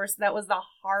was the worst. That was the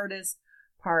hardest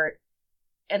part.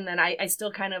 And then I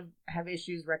still kind of have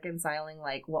issues reconciling,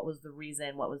 like, what was the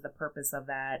reason, what was the purpose of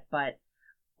that. But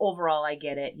overall, I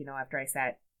get it, after I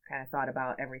kind of thought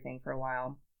about everything for a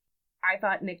while. I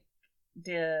thought Nick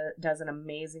does an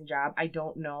amazing job. I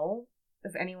don't know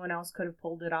if anyone else could have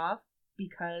pulled it off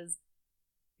because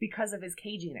of his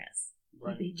caginess.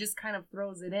 Right. He just kind of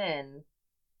throws it in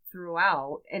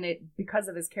throughout, and because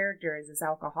of his character as this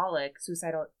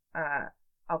suicidal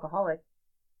alcoholic,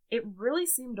 it really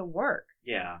seemed to work.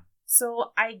 Yeah.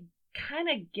 So I kind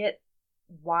of get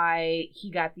why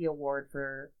he got the award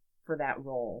for that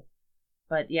role.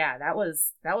 But yeah, that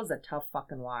was a tough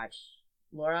fucking watch.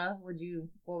 Laura,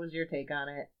 what was your take on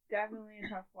it? Definitely a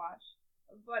tough watch.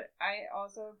 But I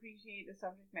also appreciate the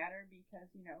subject matter because,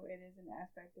 it is an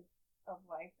aspect of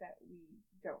life that we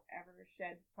don't ever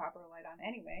shed proper light on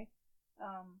anyway.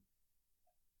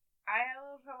 I had a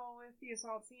little trouble with the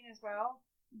assault scene as well,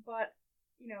 but,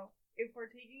 if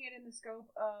we're taking it in the scope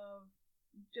of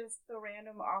just the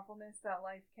random awfulness that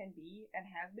life can be and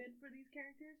has been for these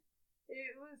characters,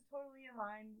 it was totally in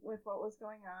line with what was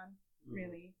going on,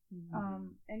 really.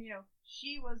 Mm-hmm. And,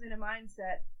 she was in a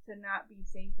mindset to not be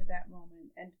safe at that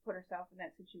moment and to put herself in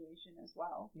that situation as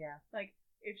well. Yeah. Like,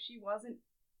 if she wasn't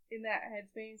in that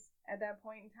headspace at that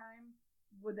point in time,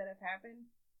 would that have happened?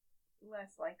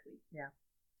 Less likely. Yeah.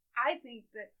 I think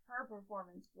that her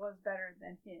performance was better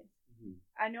than his. Mm-hmm.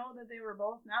 I know that they were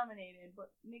both nominated,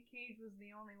 but Nick Cage was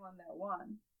the only one that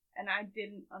won, and I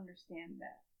didn't understand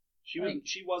that.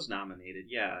 She was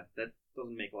nominated, yeah. That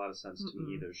doesn't make a lot of sense to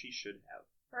me either. She should have.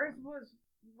 Hers was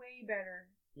way better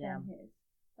than his.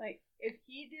 Like, if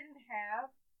he didn't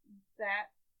have that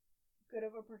good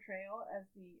of a portrayal as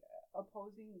the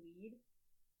opposing lead,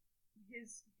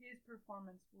 his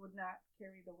performance would not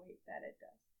carry the weight that it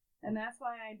does. And that's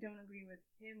why I don't agree with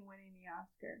him winning the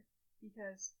Oscar,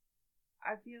 because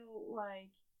I feel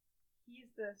like he's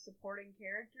the supporting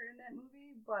character in that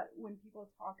movie, but when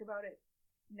people talk about it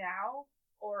now,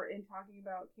 or in talking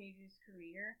about Cage's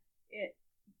career,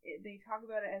 they talk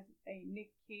about it as a Nick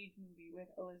Cage movie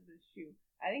with Elizabeth Shue.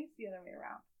 I think it's the other way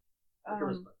around. I can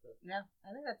respect that. Yeah,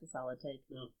 I think that's a solid take.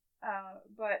 Yeah.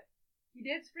 But he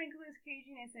did sprinkle his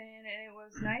caginess in, and it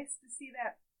was nice to see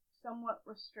that somewhat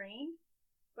restrained.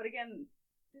 But again,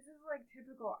 this is like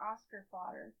typical Oscar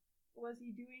fodder. Was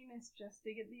he doing this just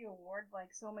to get the award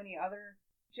like so many other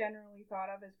generally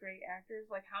thought of as great actors?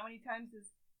 Like, how many times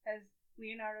has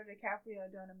Leonardo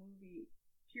DiCaprio done a movie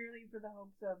purely for the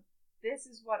hopes of, this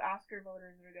is what Oscar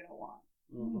voters are going to want?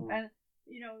 Mm-hmm. And,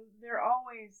 there are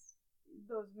always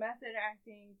those method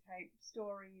acting type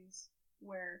stories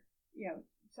where,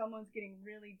 someone's getting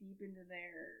really deep into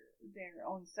their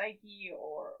own psyche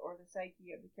or the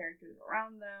psyche of the characters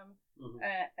around them,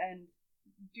 and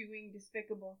doing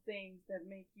despicable things that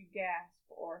make you gasp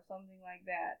or something like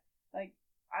that. Like,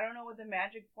 I don't know what the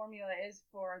magic formula is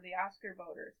for the Oscar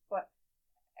voters, but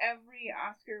every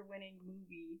Oscar-winning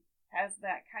movie has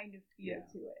that kind of feel Yeah.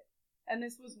 to it. And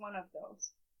this was one of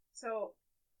those. So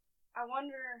I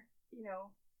wonder,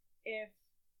 if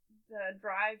the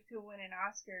drive to win an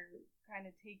Oscar kind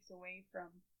of takes away from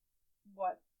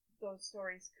what those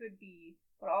stories could be,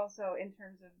 but also in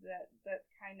terms of that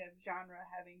kind of genre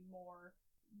having more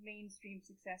mainstream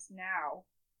success now,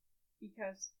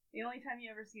 because the only time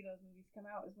you ever see those movies come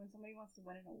out is when somebody wants to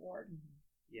win an award.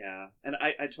 Yeah, and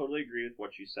I totally agree with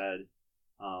what you said.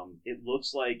 It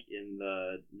looks like in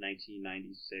the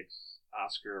 1996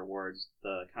 Oscar Awards,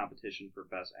 the competition for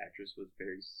Best Actress was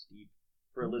very steep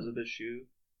for Elizabeth Shue.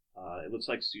 It looks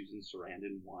like Susan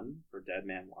Sarandon won for Dead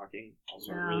Man Walking,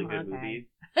 also a really good movie.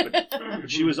 But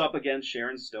she was up against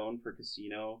Sharon Stone for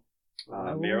Casino,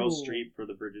 Meryl Streep for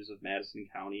The Bridges of Madison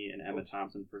County, and Emma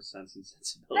Thompson for Sense and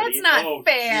Sensibility. That's not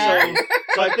fair.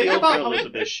 So I Think feel about for how many-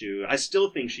 Elizabeth Shue. I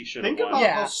still think she should have Think won. about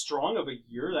how strong of a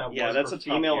year that was that's for a tough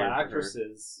female year for her.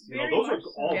 actresses. Very Those are much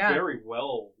so. all Yeah. very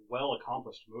well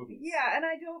accomplished movies. Yeah, and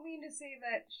I don't mean to say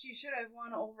that she should have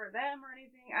won over them or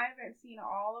anything. I haven't seen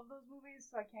all of those movies,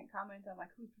 so I can't comment on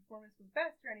whose performance was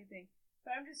best or anything.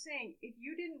 But I'm just saying, if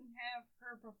you didn't have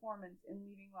her performance in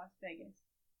Leaving Las Vegas,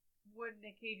 would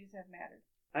Nick Cage's have mattered?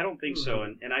 I don't think so,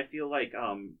 and I feel like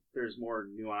there's more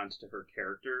nuance to her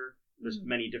character. There's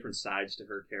many different sides to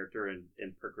her character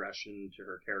and progression to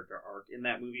her character arc in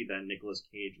that movie than Nicolas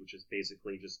Cage, which is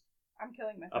basically just I'm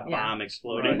killing a myself. bomb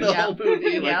exploding Right. the whole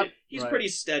movie. Like Yep. he's Right. pretty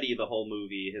steady the whole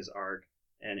movie, his arc,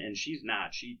 and she's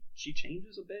not. She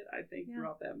changes a bit, I think, Yeah.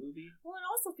 throughout that movie. Well, it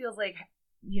also feels like,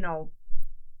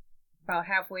 about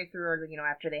halfway through, or,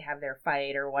 after they have their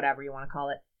fight or whatever you want to call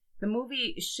it, the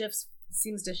movie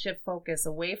seems to shift focus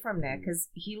away from Nick because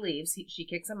he leaves. She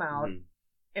kicks him out,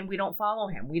 and we don't follow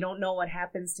him. We don't know what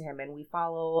happens to him, and we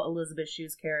follow Elizabeth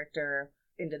Shue's character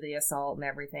into the assault and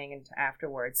everything and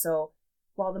afterwards. So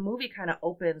while the movie kind of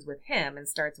opens with him and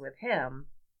starts with him,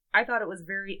 I thought it was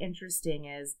very interesting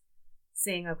as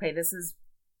seeing, okay, this is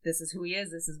who he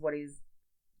is, this is what he's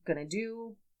gonna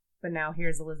do, but now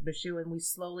here's Elizabeth Shue, and we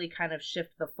slowly kind of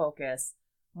shift the focus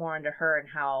more onto her and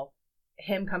how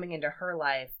him coming into her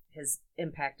life has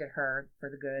impacted her for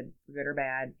the good or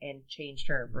bad, and changed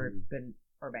her for good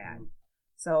or bad.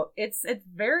 So it's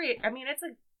very,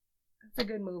 it's a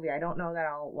good movie. I don't know that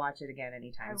I'll watch it again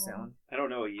anytime soon. I don't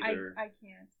know either. I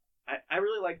can't. I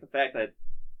really like the fact that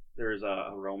there's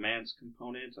a romance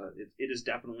component. It is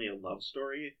definitely a love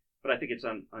story, but I think it's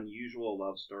an unusual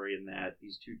love story in that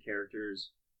these two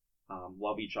characters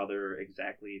love each other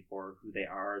exactly for who they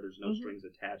are. There's no strings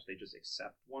attached. They just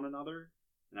accept one another.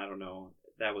 And I don't know,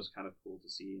 that was kind of cool to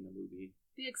see in the movie.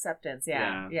 The acceptance,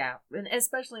 yeah. And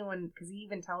especially because he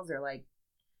even tells her, like,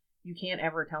 you can't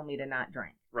ever tell me to not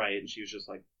drink. Right, and she was just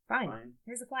like, Fine.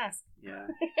 Here's a flask. Yeah.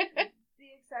 The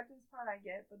acceptance part I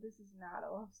get, but this is not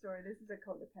a love story. This is a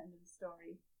codependent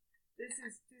story. This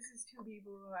is two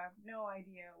people who have no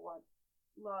idea what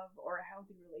love or a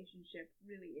healthy relationship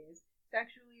really is.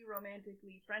 Sexually,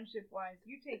 romantically, friendship-wise,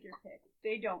 you take your pick.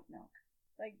 They don't know.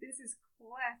 Like, this is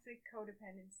classic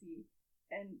codependency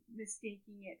and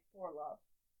mistaking it for love.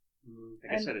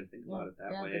 I guess I didn't think about it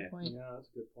that way. Good point. Yeah,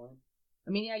 that's a good point.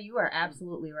 You are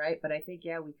absolutely right, but I think,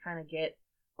 we kind of get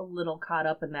a little caught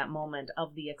up in that moment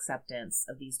of the acceptance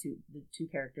of the two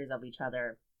characters of each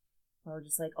other. We're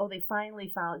just like, oh, they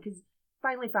finally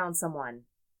found someone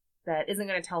that isn't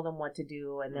going to tell them what to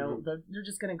do, and they're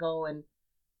just going to go and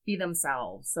be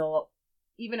themselves. So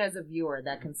even as a viewer,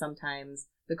 that can sometimes,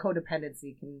 the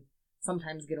codependency can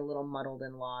sometimes get a little muddled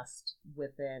and lost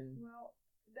within. Well,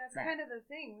 that's kind of the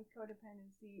thing with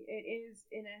codependency. It is,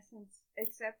 in essence,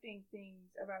 accepting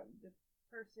things about the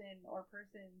person or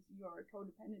persons you're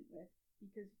codependent with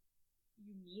because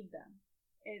you need them.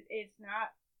 It's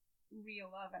not real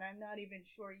love, and I'm not even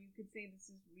sure you could say this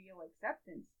is real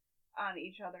acceptance on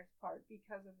each other's part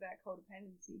because of that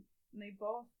codependency. And they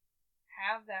both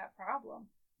have that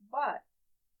problem. But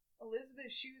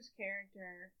Elizabeth Shue's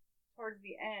character, towards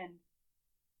the end,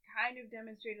 kind of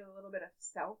demonstrated a little bit of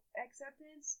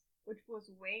self-acceptance, which was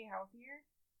way healthier.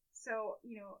 So,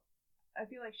 I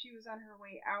feel like she was on her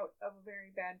way out of a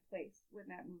very bad place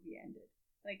when that movie ended.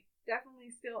 Like,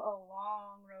 definitely still a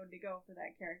long road to go for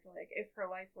that character, like, if her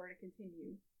life were to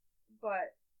continue.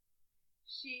 But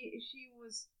she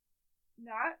was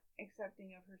not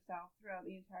accepting of herself throughout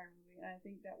the entire movie, and I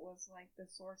think that was, like,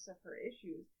 the source of her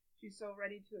issues. She's so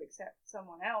ready to accept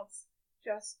someone else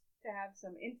just to have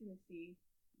some intimacy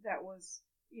that was,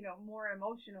 more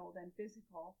emotional than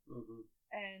physical.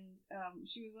 And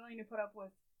she was willing to put up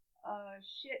with a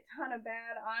shit ton of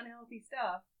bad, unhealthy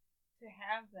stuff to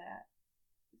have that.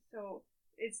 So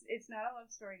it's not a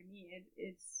love story to me.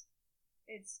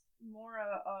 It's more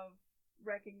of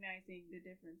recognizing the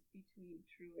difference between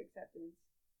true acceptance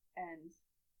and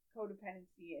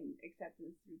codependency and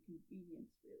acceptance through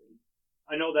convenience, really.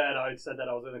 I know that I said that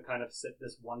I was going to kind of sit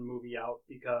this one movie out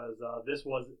because this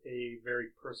was a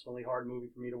very personally hard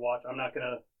movie for me to watch. I'm not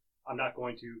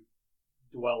going to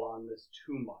dwell on this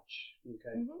too much,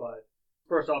 okay? Mm-hmm. But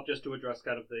first off, just to address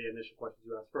kind of the initial questions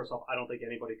you asked. First off, I don't think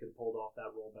anybody could have pulled off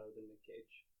that role better than Nick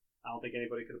Cage. I don't think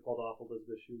anybody could have pulled off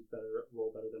Elizabeth Shue's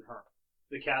role better than her.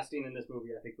 The casting in this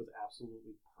movie, I think, was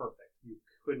absolutely perfect. You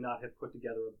could not have put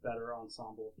together a better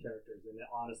ensemble of characters. And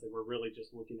honestly, we're really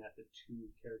just looking at the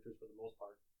two characters for the most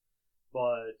part.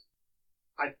 But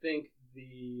I think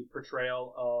the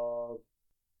portrayal of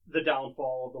the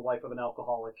downfall of the life of an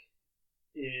alcoholic,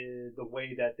 is the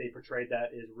way that they portrayed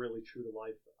that is really true to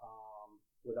life.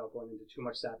 Without going into too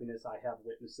much sappiness, I have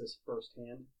witnessed this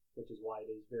firsthand, which is why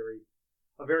it is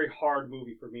a very hard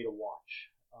movie for me to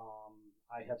watch.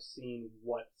 I have seen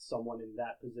what someone in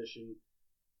that position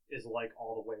is like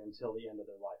all the way until the end of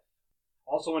their life.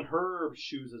 Also in her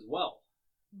shoes as well.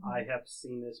 Mm-hmm. I have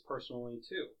seen this personally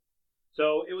too.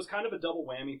 So it was kind of a double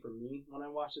whammy for me when I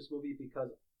watched this movie because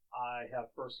I have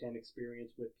firsthand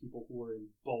experience with people who were in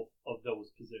both of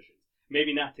those positions.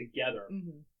 Maybe not together,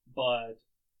 but,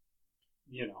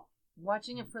 you know.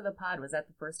 Watching it for the pod, was that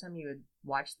the first time you had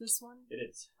watched this one? It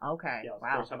is. Okay. Yeah, it was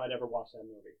wow. the first time I'd ever watched that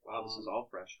movie. Wow, this is all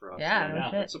fresh for us. Yeah, no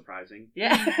shit. That's surprising.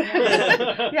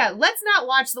 Yeah. Yeah, let's not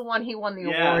watch the one he won the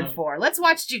award for. Let's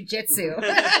watch Jiu-Jitsu.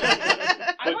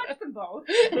 I watched them both.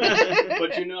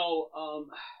 But you know,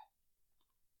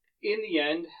 in the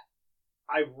end,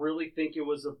 I really think it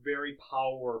was a very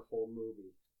powerful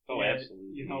movie. Oh, and, absolutely.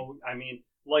 You know, I mean,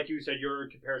 like you said, your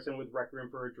comparison with Requiem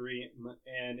for a Dream,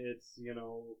 and it's, you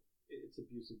know, it's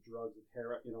abusive drugs with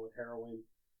heroin.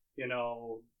 You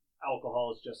know,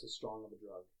 alcohol is just as strong of a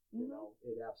drug. You know,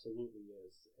 it absolutely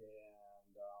is.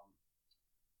 And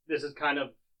this is kind of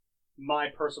my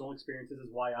personal experiences is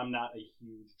why I'm not a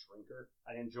huge drinker.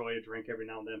 I enjoy a drink every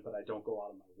now and then, but I don't go out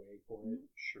of my way for it.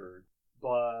 Sure.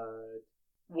 But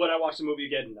would I watch the movie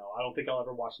again? No, I don't think I'll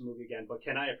ever watch the movie again. But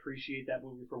can I appreciate that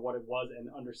movie for what it was and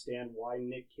understand why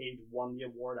Nick Cage won the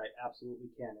award? I absolutely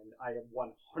can. And I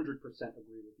 100%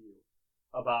 agree with you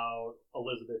about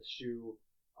Elizabeth Shue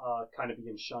kind of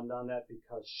being shunned on that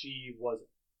because she was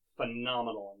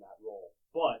phenomenal in that role.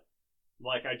 But,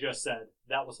 like I just said,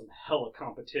 that was some hella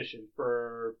competition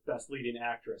for Best Leading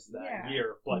Actress that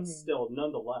year. But still,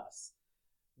 nonetheless,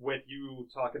 with you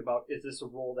talking about, is this a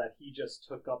role that he just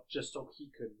took up just so he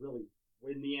could really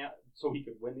win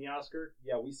the Oscar?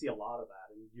 Yeah, we see a lot of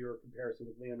that. And your comparison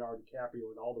with Leonardo DiCaprio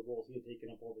and all the roles he had taken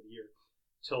up over the year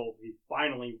till he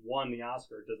finally won the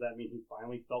Oscar. Does that mean he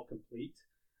finally felt complete?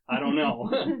 I don't know.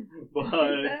 But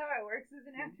is that how it works as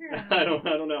an actor? I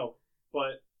don't know.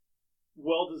 But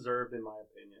well deserved in my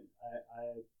opinion.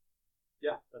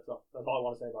 Yeah, that's all I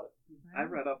want to say about it. I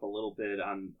read up a little bit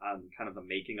on kind of the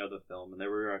making of the film, and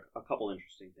there were a couple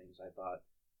interesting things I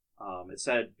thought. It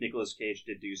said Nicolas Cage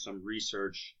did do some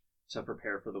research to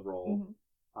prepare for the role,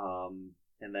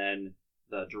 and then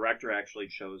the director actually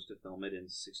chose to film it in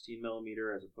 16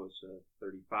 millimeter as opposed to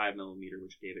 35 millimeter,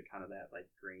 which gave it kind of that like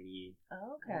grainy,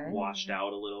 washed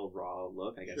out a little raw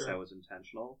look. I guess that was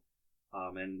intentional.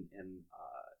 And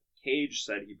Cage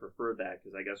said he preferred that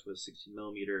because I guess with 16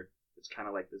 millimeter, it's kind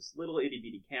of like this little itty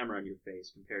bitty camera in your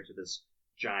face compared to this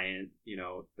giant,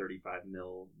 35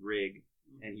 mil rig.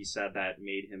 And he said that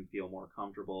made him feel more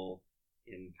comfortable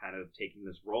in kind of taking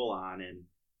this role on and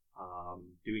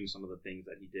doing some of the things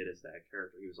that he did as that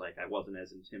character. He was like, I wasn't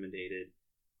as intimidated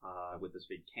with this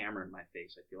big camera in my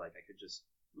face. I feel like I could just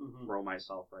throw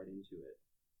myself right into it.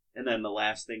 And then the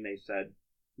last thing they said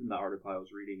in the article I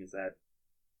was reading is that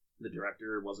the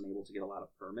director wasn't able to get a lot of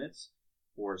permits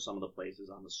for some of the places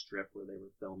on the strip where they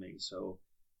were filming. So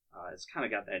it's kind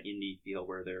of got that indie feel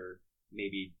where they're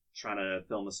maybe trying to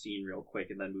film a scene real quick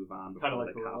and then move on before kind of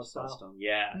like the cops style. bust them.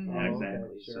 Yeah,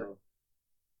 exactly. Okay, sure.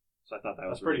 So I thought that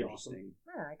was pretty really awesome. interesting.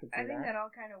 Yeah, I could see I think that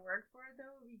all kind of worked for it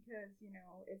though, because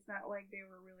it's not like they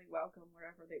were really welcome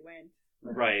wherever they went.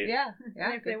 Right. Yeah.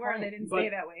 And if they were, they didn't stay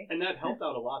that way. And that helped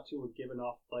out a lot too with giving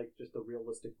off like just the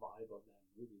realistic vibe of that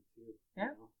movie too.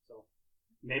 Yeah. So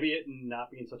maybe it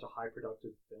not being such a high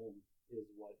productive film is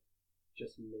what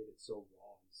just made it so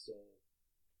raw and so,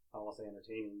 I don't want to say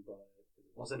entertaining, but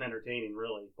it wasn't entertaining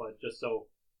really, but just so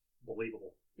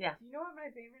believable. Yeah. You know what my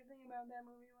favorite thing about that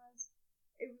movie was?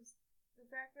 It was the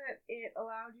fact that it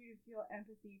allowed you to feel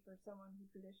empathy for someone who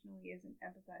traditionally isn't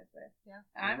empathized with. Yeah.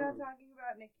 And I'm not talking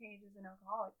about Nick Cage as an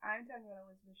alcoholic. I'm talking about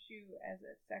Elizabeth Shue as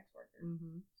a sex worker.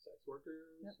 Sex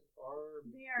workers are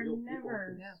They are real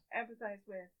never people. empathized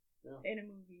with in a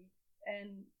movie.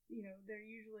 and they're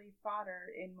usually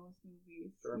fodder in most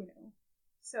movies. Sure.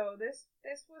 So this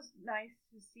was nice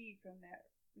to see from that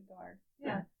regard.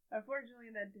 Yeah. Unfortunately,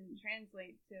 that didn't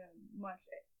translate to much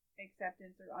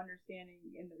acceptance or understanding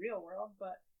in the real world,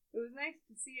 but it was nice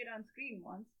to see it on screen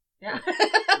once. Yeah.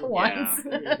 Once.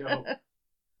 There you go.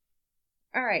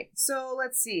 All right, so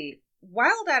let's see.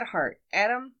 Wild at Heart.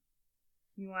 Adam,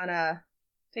 you want to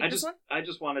take this one? I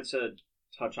just wanted to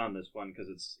touch on this one because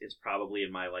it's probably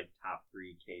in my top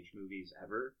 3 Cage movies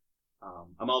ever.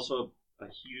 I'm also a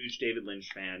huge David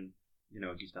Lynch fan.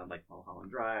 He's done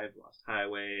Mulholland Drive, Lost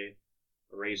Highway,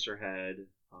 Eraserhead,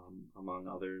 among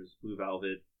others, Blue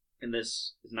Velvet. And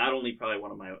this is not only probably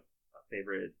one of my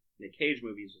favorite Nick Cage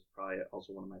movies, it's probably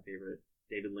also one of my favorite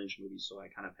David Lynch movies. So I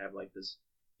kind of have this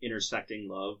intersecting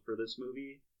love for this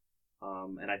movie.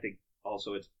 And I think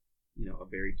also it's a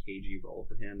very cagey role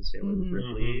for him, Sailor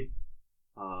Ripley.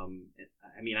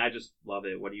 I just love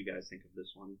it. What do you guys think of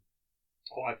this one?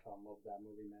 Oh, I fell in love with that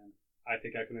movie, man. I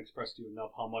think I can express to you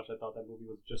enough how much I thought that movie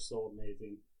was just so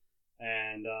amazing.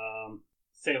 And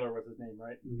Sailor was his name,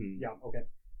 right? Mm-hmm. Yeah, okay.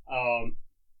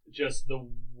 Just the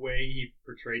way he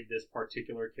portrayed this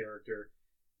particular character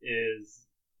is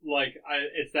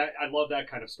I love that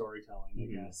kind of storytelling, I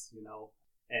guess,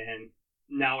 And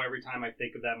now every time I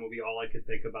think of that movie, all I could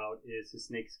think about is his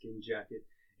snakeskin jacket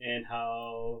and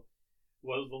how,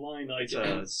 what was the line? It's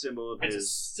a symbol of it's a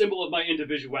symbol of my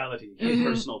individuality. his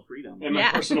personal freedom. And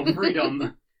my personal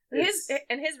freedom. His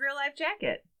real life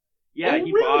jacket. Yeah, Oh,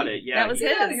 he really? bought it. Yeah, That was he,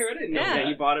 his. I didn't know Yeah. Yeah, that.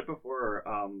 he bought it before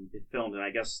it filmed, and I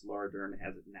guess Laura Dern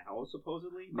has it now,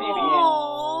 supposedly. Maybe.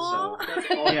 Aww. So,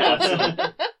 That's awesome.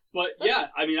 yeah, But yeah,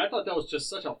 I thought that was just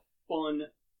such a fun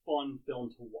film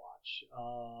to watch.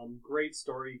 Great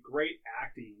story, great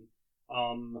acting.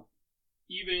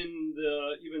 Even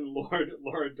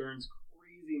Laura Dern's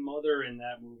crazy mother in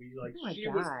that movie, Oh my she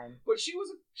God. was crazy, but she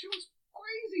was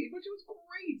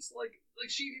great.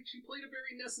 She played a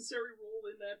very necessary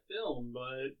role in that film,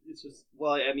 but it's just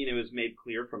well, it was made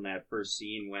clear from that first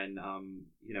scene when,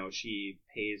 she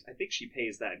pays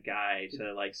that guy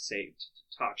to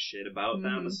talk shit about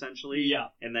them, essentially. Yeah.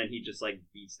 And then he just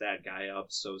beats that guy up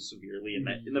so severely in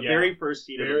the Yeah. very first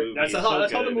scene of the movie. That's It's how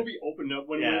so the good. movie opened up.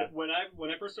 When Yeah.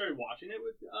 I first started watching it,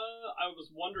 I was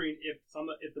wondering if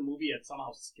the movie had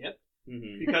somehow skipped.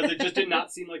 Mhm. Because it just did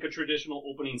not seem like a traditional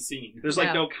opening scene. There's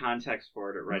Yeah. no context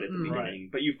for it right at the Mm-mm. beginning,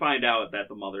 but you find out that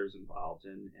the mother's involved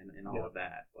and all Yeah. of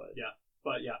that. But Yeah.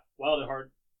 But yeah, Wild at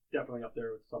Heart, definitely up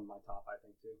there with some of my top, I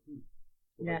think, too.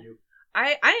 What about you?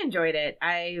 I enjoyed it.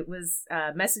 I was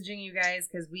messaging you guys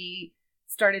because we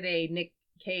started a Nick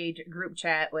Cage group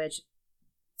chat, which,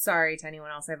 sorry to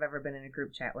anyone else I've ever been in a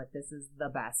group chat with, this is the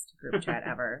best group chat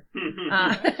ever.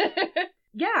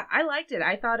 Yeah, I liked it.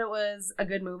 I thought it was a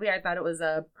good movie. I thought it was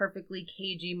a perfectly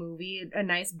cagey movie, a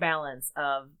nice balance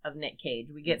of Nick Cage.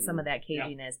 We get some of that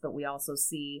caginess, but we also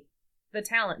see the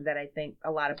talent that I think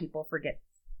a lot of people forget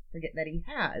that he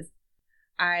has.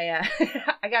 I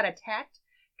got attacked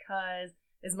because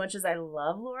as much as I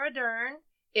love Laura Dern,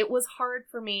 it was hard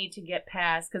for me to get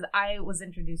past because I was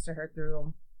introduced to her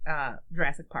through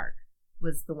Jurassic Park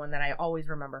was the one that I always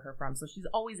remember her from. So she's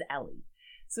always Ellie.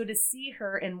 So to see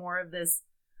her in more of this,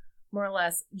 more or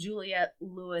less, Juliette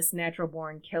Lewis, Natural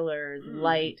Born Killers,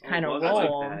 light kind of well, I like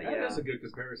role. that. That is a good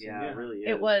comparison. yeah, it really is.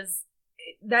 It was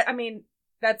that. I mean,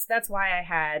 that's why I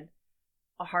had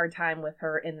a hard time with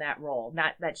her in that role.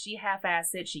 Not that she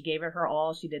half-assed it; she gave it her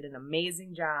all. She did an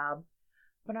amazing job.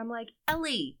 But I'm like,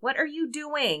 Ellie, what are you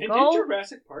doing? And Go. did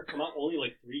Jurassic Park come out only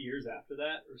 3 years after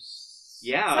that? Or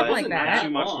Yeah, Something it like wasn't that. too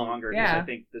much long. longer. Yeah. I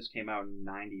think this came out in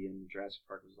 90 and Jurassic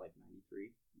Park was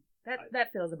 93.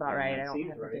 That feels about right. I That don't seems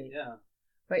have the right, date. yeah.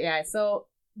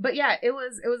 But yeah, it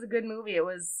was a good movie. It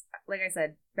was, like I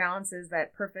said, balances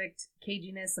that perfect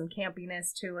caginess, some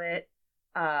campiness to it.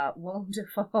 Willem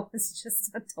Dafoe is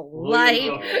just a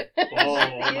delight. Oh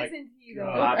my Isn't he though?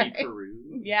 God. Bobby Right.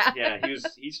 Peru. Yeah. Yeah,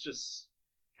 he's just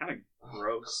kind of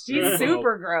gross. He's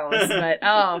super gross, but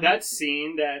oh, That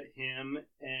scene that him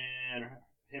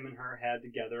and her had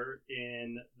together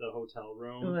in the hotel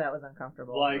room. ooh, that was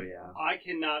uncomfortable. Like, Oh, yeah. I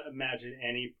cannot imagine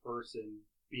any person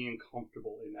being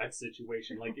comfortable in that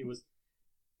situation. Like, it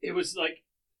was like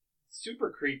super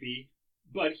creepy,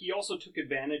 but he also took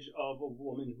advantage of a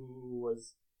woman who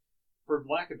was, for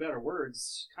lack of better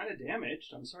words, kind of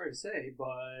damaged, I'm sorry to say,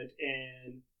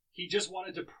 and he just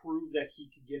wanted to prove that he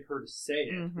could get her to say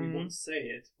it. Mhm. We won't say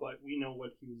it, but we know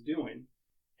what he was doing.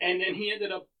 And then he ended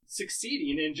up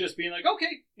succeeding in just being like,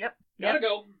 okay, Yep. gotta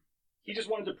go. He just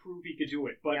wanted to prove he could do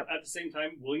it. But Yep. at the same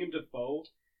time, William Dafoe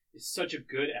is such a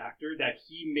good actor that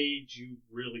he made you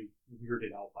really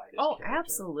weirded out by this character.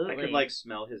 Absolutely. I could like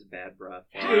smell his bad breath.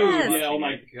 Yes. Dude, yeah, oh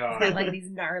my He's god. got like these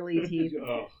gnarly teeth.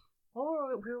 Ugh.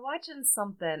 Oh, we were watching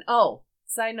something. Oh,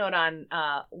 side note on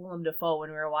Willem Dafoe when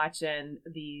we were watching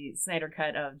the Snyder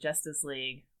Cut of Justice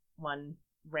League one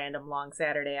random long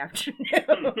Saturday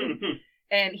afternoon.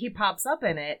 And he pops up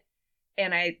in it.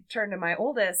 And I turned to my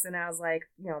oldest and I was like,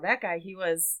 that guy, he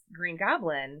was Green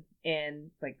Goblin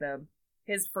in like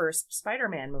his first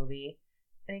Spider-Man movie.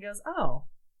 And he goes, oh,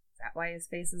 is that why his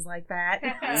face is like that?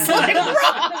 It's like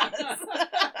Ross!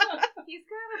 He's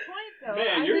got a point, though.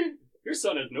 Man, your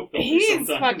son has no filter He's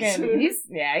sometimes. he's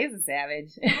a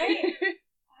savage.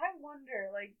 I wonder,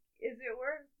 like, is it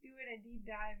worth doing a deep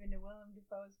dive into Willem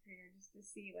Dafoe's career just to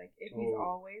see, like, if he's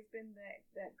always been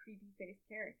that creepy faced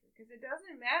character? Because it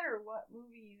doesn't matter what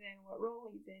movie he's in, what role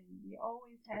he's in, he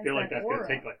always has that aura. I feel like that's going to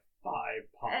take, like, 5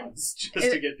 pods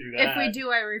just to get through that. If we do,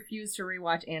 I refuse to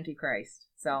rewatch Antichrist.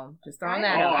 So, just throwing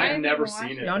that Oh, out. I've never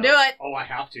seen it. Don't do it. Oh, I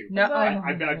have to. No.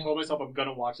 I've told myself I'm going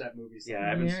to watch that movie. Yeah,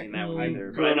 I haven't seen that one either.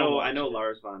 I'm But I gonna know watch it.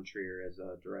 Lars von Trier as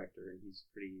a director, and he's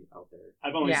pretty out there.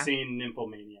 I've only Yeah. seen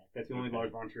Nymphomaniac. That's the only Lars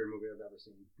von Trier movie I've ever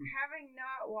seen. Having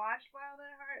not watched Wild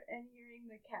at Heart and hearing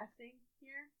the casting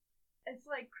here, it's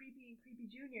like Creepy and Creepy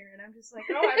Jr. And I'm just like,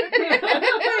 oh, I bet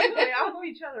they play off of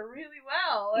each other really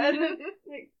well. And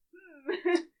like,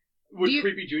 Would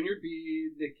Creepy Jr.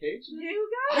 be Nick Cage? you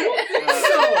got I it. don't think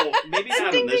so. Maybe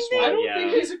not in this one. I don't yeah.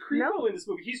 think he's a creepo No. in this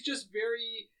movie. He's just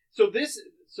very... So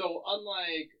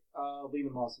unlike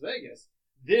Leaving Las Vegas,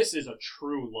 this is a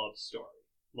true love story.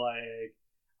 Like,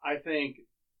 I think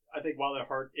Wild at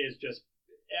Heart is just,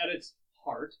 at its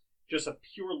heart, just a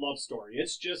pure love story.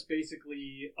 It's just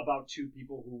basically about two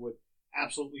people who would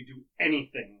absolutely do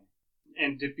anything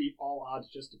and defeat all odds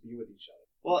just to be with each other.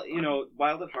 Well,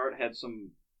 Wild at Heart had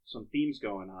some themes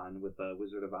going on with the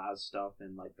Wizard of Oz stuff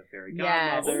and like the fairy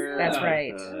Yes, godmother. that's and,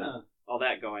 right. all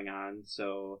that going on.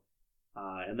 So,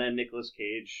 and then Nicolas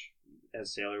Cage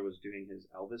as Sailor was doing his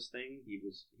Elvis thing.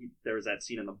 There was that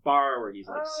scene in the bar where he's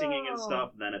like singing and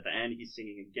stuff. And then at the end he's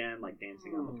singing again, like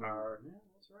dancing on the car. Yeah,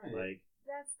 that's right. Like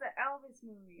That's the Elvis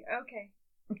movie. Okay.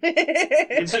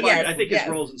 inspired. I think yes. his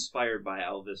role's inspired by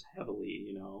Elvis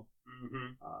heavily.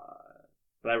 Mm-hmm.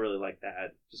 But I really like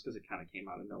that just because it kind of came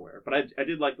out of nowhere. But I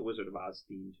did like the Wizard of Oz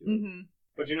theme too. Mm-hmm.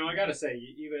 But I gotta say,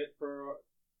 even for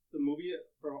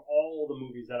all the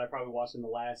movies that I probably watched in the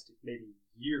last maybe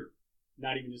year,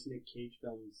 not even just Nick Cage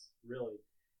films, really,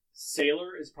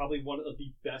 Sailor is probably one of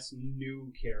the best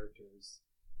new characters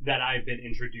that I've been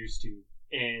introduced to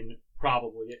in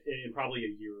probably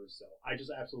a year or so. I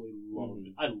just absolutely loved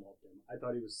him. I loved him. I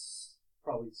thought he was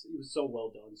so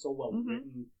well done, so well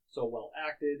written, so well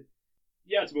acted.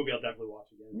 Yeah, it's a movie I'll definitely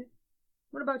watch again.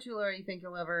 What about you, Laura? You think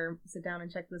you'll ever sit down and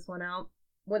check this one out?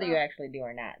 Whether you actually do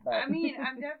or not. But I mean,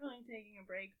 I'm definitely taking a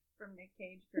break from Nick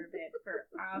Cage for a bit for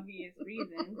obvious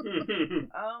reasons.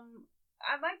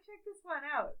 I might check this one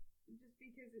out just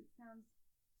because it sounds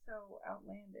so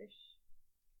outlandish.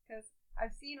 Because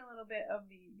I've seen a little bit of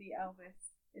the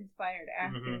Elvis-inspired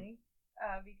acting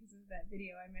because of that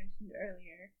video I mentioned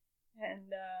earlier. And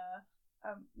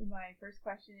my first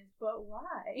question is, but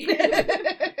why?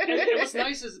 And what's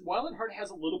nice is Wild at Heart has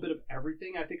a little bit of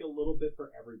everything. I think a little bit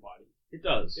for everybody. It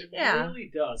does. It Yeah.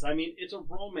 really does. I mean, it's a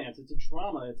romance, it's a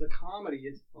drama, it's a comedy.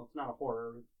 It's not a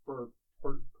horror per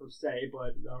se,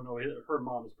 but I don't know. Her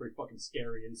mom is pretty fucking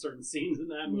scary in certain scenes in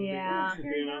that movie. Yeah.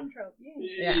 Scary mom trope,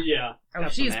 yeah. Yeah. oh,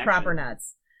 got she's some proper action.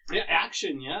 nuts. Yeah,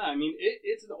 action. Yeah. I mean,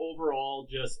 it's an overall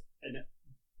just an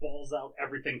balls out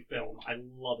everything film. I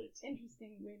love it.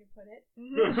 Interesting way to put it.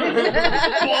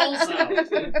 Balls out.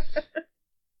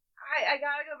 I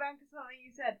gotta go back to something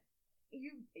you said.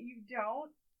 You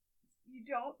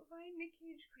don't find Nick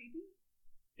Cage creepy?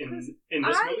 In this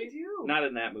I movie? do. Not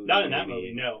in that movie. Not in that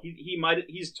movie, no.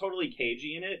 He's totally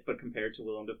cagey in it, but compared to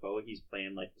Willem Dafoe, he's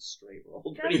playing like the straight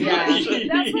role pretty That's much.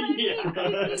 That's what I mean. Yeah,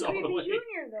 Creepy totally.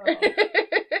 Jr. though.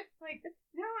 Like,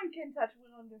 no one can touch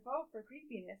Willem Dafoe for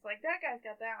creepiness. Like, that guy's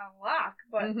got that on lock,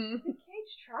 but Nick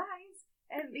Cage tries,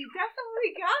 and he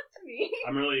definitely got to me.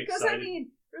 I'm really Because, excited. I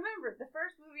mean, remember, the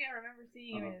first movie I remember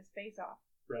seeing him in is Face Off.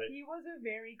 Right. He was a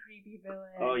very creepy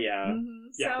villain. Oh yeah.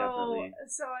 Yeah, definitely.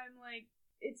 So I'm like,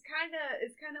 it's kind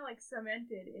of like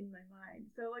cemented in my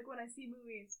mind. So like when I see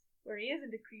movies where he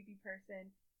isn't a creepy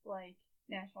person, like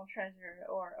National Treasure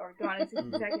or Gone in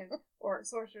 60 Seconds or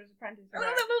Sorcerer's Apprentice, I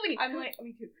love that movie. I'm like,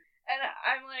 me too. And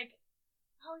I'm like,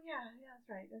 oh yeah, that's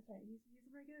right. He's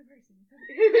a regular person.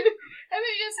 And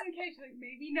then Justin Cage, like,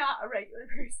 maybe not a regular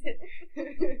person.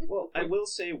 Well, I will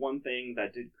say one thing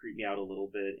that did creep me out a little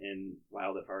bit in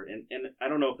Wild at Heart, and I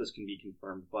don't know if this can be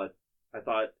confirmed, but I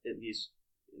thought, at least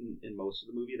in most of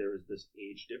the movie, there was this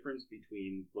age difference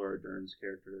between Laura Dern's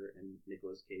character and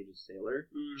Nicolas Cage's Sailor.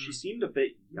 She seemed a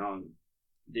bit young.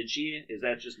 Did she? Is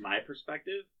that just my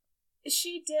perspective?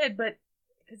 She did, but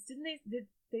because did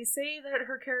they say that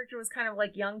her character was kind of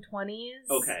like young 20s?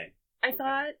 Okay. I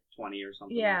thought 20 or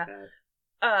something like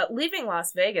that. Leaving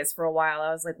Las Vegas for a while,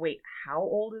 I was like, wait, how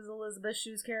old is Elizabeth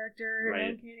Shue's character?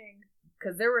 Right. No kidding.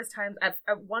 Because there was times at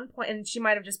one point, and she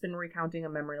might have just been recounting a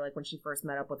memory, like when she first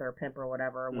met up with her pimp or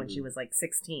whatever, when she was like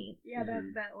 16. Yeah,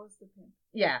 that was the pimp.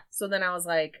 Yeah. So then I was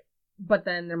like, but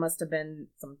then there must have been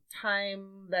some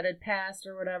time that had passed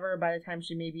or whatever by the time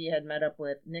she maybe had met up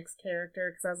with Nick's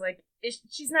character. Because I was like,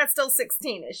 she's not still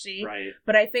 16, is she? Right.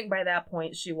 But I think by that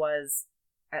point she was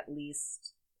at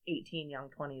least 18, young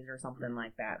 20s or something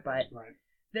like that. But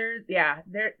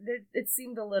it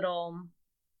seemed a little.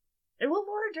 Well,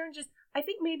 Laura Dern just, I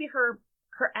think maybe her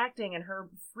acting and her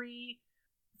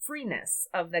freeness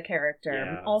of the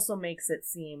character also makes it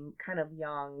seem kind of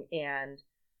young and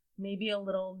maybe a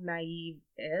little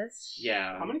naive-ish.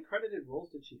 Yeah. How many credited roles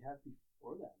did she have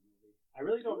before that movie? I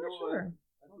really don't know. Sure.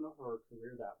 I don't know her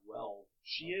career that well.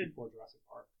 She had before Jurassic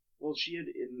Park. Well, she had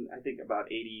in I think about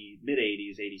mid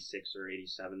 80s, 86 or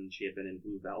 87. She had been in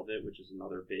Blue Velvet, which is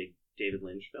another big David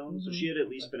Lynch film. So she had at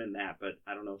least been in that, but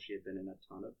I don't know if she had been in a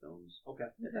ton of films.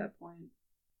 At that point.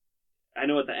 I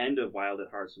know at the end of Wild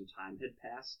at Heart, some time had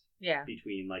passed. Yeah.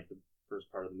 Between like the first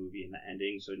part of the movie and the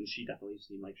ending, so she definitely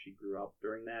seemed like she grew up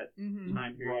during that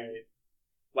time period. Right.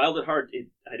 Wild at Heart,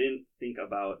 I didn't think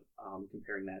about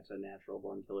comparing that to Natural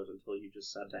Born Killers until you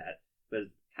just said that, but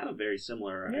it's kind of very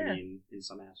similar. Yeah. I mean, in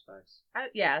some aspects. I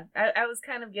was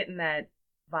kind of getting that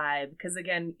vibe because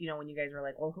again, when you guys were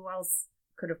like, well, who else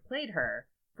could have played her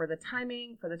for the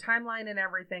timing, for the timeline, and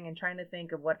everything, and trying to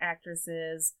think of what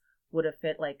actresses would have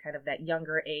fit like kind of that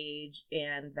younger age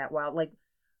and that wild like.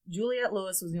 Juliette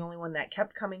Lewis was the only one that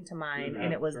kept coming to mind,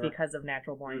 and it was because of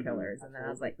Natural Born Killers. And then I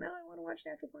was like, no, I want to watch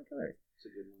Natural Born Killers. It's a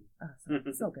good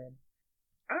one. So good.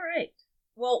 All right.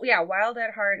 Well, yeah, Wild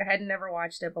at Heart. I had never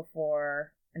watched it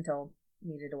before until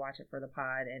needed to watch it for the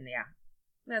pod, and yeah,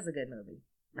 that's a good movie.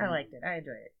 I liked it. I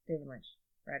enjoyed it. David Lynch.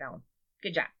 Right on.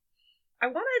 Good job. I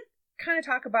want to kind of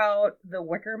talk about The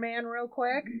Wicker Man real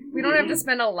quick. We don't have to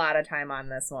spend a lot of time on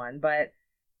this one, but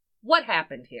what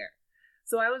happened here?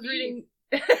 So I was reading...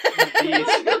 Not the bees,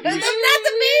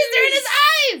 they're in his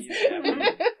eyes!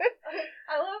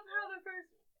 I love how the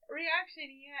first reaction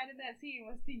he had in that scene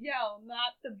was to yell,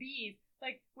 not the bees.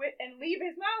 Like, and leave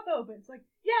his mouth open. It's like,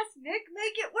 yes, Nick,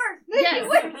 make it worse! Make it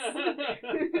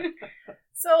worse!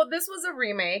 So this was a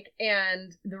remake,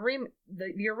 and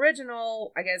the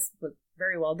original, I guess, was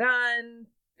very well done.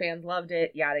 Fans loved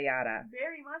it, yada yada.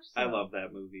 Very much so. I love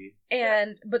that movie.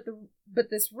 And but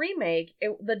this remake,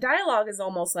 the dialogue is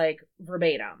almost like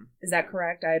verbatim. Is that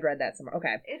correct? I had read that somewhere.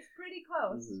 Okay, it's pretty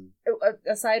close.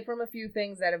 Aside from a few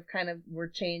things that have kind of were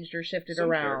changed or shifted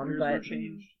Some around, but were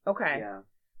changed. Okay, Yeah.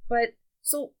 But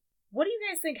so, what do you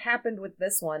guys think happened with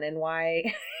this one, and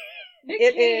why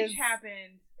Nick Cage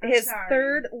happened? His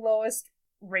third lowest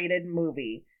rated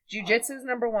movie. Jiu-Jitsu's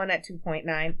number 1 at 2.9,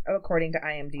 according to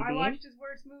IMDb. I watched his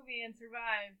worst movie and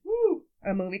survived. Woo!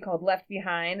 A movie called Left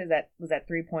Behind was at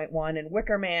 3.1, and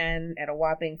Wicker Man at a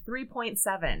whopping 3.7.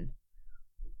 I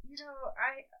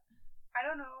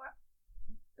don't know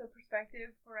the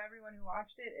perspective for everyone who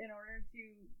watched it in order to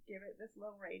give it this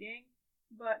low rating,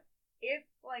 but if,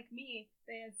 like me,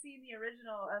 they had seen the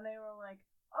original and they were like,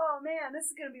 oh man, this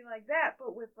is going to be like that,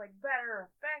 but with like better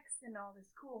effects and all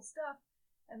this cool stuff,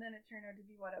 and then it turned out to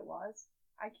be what it was,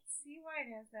 I can see why it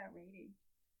has that rating.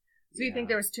 So you think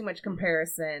there was too much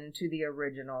comparison to the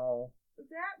original?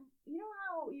 That,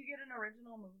 how you get an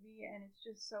original movie and it's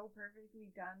just so perfectly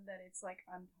done that it's like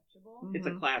untouchable? It's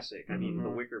a classic. I mean, The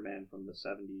Wicker Man from the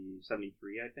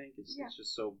 73, I think. It's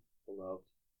just so beloved.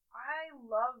 I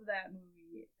love that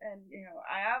movie, and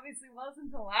I obviously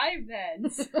wasn't alive then,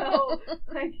 so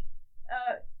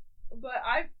but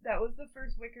that was the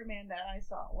first Wicker Man that I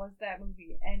saw, was that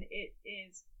movie, and it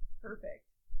is perfect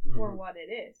for what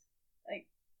it is. Like,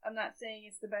 I'm not saying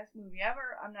it's the best movie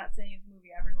ever, I'm not saying it's a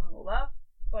movie everyone will love,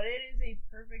 but it is a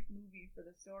perfect movie for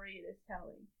the story it is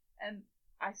telling, and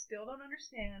I still don't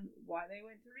understand why they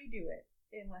went to redo it,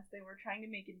 unless they were trying to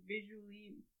make it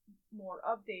visually more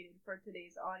updated for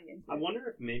today's audience. I wonder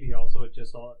if maybe also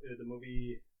the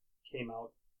movie came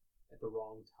out at the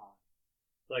wrong time.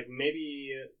 Like,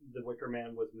 maybe The Wicker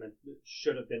Man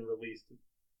should have been released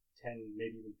 10,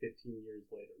 maybe even 15 years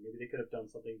later. Maybe they could have done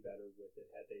something better with it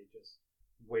had they just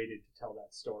waited to tell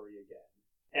that story again.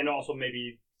 And also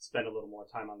maybe spend a little more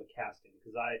time on the casting,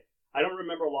 because I don't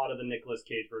remember a lot of the Nicolas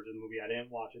Cage version of the movie. I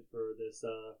didn't watch it for this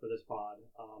pod.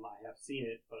 I have seen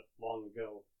it, but long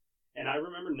ago, and I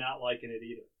remember not liking it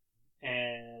either.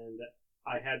 And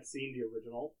I had seen the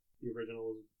original. The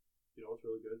original is, it's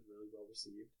really good, really well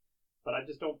received. But I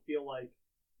just don't feel like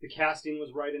the casting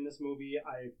was right in this movie.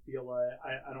 I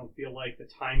don't feel like the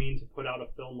timing to put out a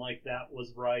film like that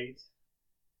was right.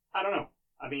 I don't know.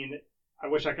 I mean, I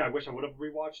wish I would have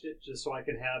rewatched it just so I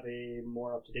could have a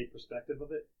more up-to-date perspective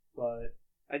of it. But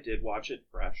I did watch it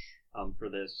fresh for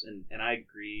this, and I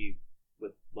agree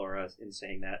with Laura in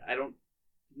saying that I don't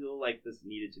feel like this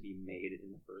needed to be made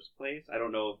in the first place. I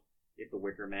don't know if The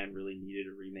Wicker Man really needed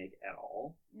a remake at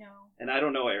all. No. And I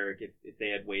don't know, Eric, if they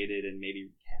had waited and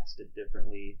maybe cast it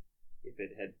differently, if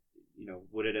it had,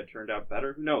 would it have turned out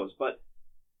better? Who knows? But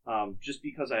just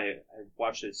because I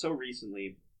watched it so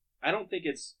recently, I don't think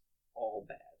it's all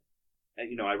bad.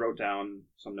 And, I wrote down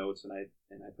some notes and I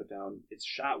put down it's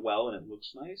shot well and it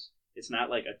looks nice. It's not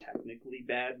like a technically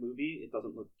bad movie. It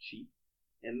doesn't look cheap.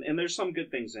 And there's some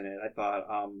good things in it. I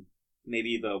thought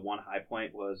maybe the one high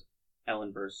point was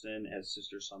Ellen Burstyn as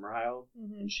Sister Summerhild.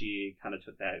 Mm-hmm. And she kind of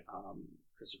took that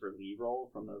Christopher Lee role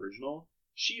from the original.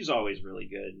 She's always really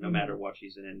good, no matter what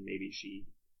she's in. And maybe she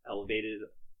elevated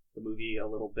the movie a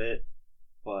little bit.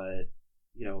 But,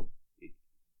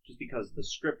 just because the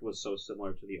script was so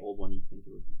similar to the old one, you'd think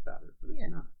it would be better, but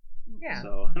it's not. Yeah.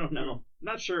 So, I don't know. I'm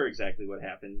not sure exactly what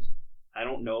happened. I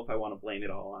don't know if I want to blame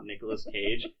it all on Nicolas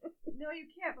Cage. No, you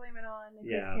can't blame it on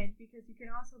Nicolas Cage because you can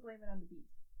also blame it on the bees.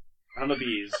 On the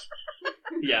bees.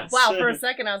 Yes. Wow, for a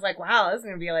second I was like, wow, this is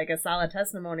going to be like a solid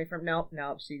testimony from... Nope,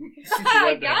 she's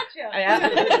I gotcha.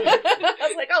 I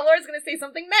was like, oh, Laura's going to say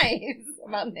something nice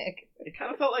about Nick. It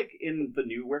kind of felt like in the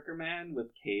new Wicker Man with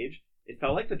Cage, it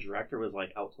felt like the director was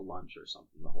like out to lunch or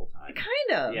something the whole time.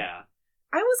 Kind of. Yeah.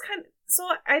 I was kind of... So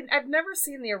I've never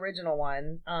seen the original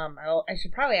one. I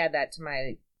should probably add that to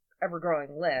my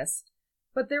ever-growing list.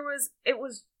 But it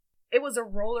was a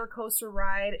roller coaster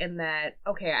ride in that,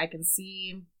 okay, I can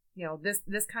see,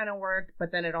 this kind of worked,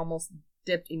 but then it almost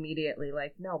dipped immediately.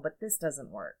 Like, no, but this doesn't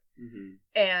work. Mm-hmm.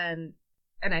 And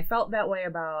I felt that way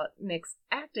about Nick's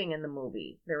acting in the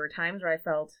movie. There were times where I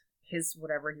felt his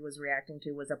whatever he was reacting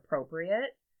to was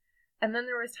appropriate, and then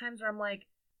there was times where I'm like,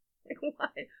 why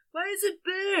is it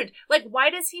burnt? Like, why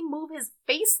does he move his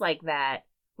face like that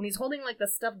when he's holding like the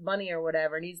stuffed bunny or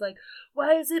whatever, and he's like,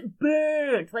 why is it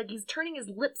burnt? Like, he's turning his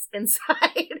lips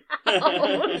inside out.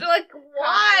 Like,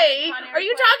 why are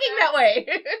you talking that way?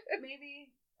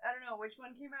 Maybe, I don't know, which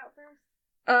one came out first?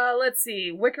 Let's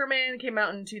see. Wicker Man came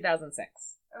out in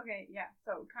 2006. Okay, yeah.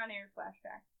 So Con Air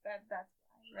flashback. That's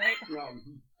fine, right?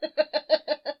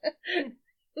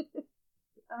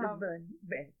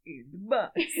 Back in the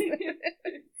bus.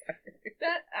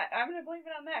 I'm gonna blame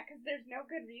it on that because there's no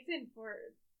good reason for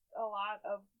a lot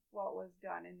of what was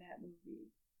done in that movie.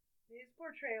 His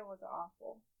portrayal was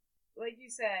awful. Like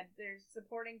you said, there's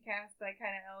supporting cast that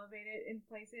kind of elevated in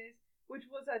places, which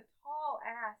was a tall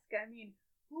ask. I mean,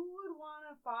 who would want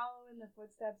to follow in the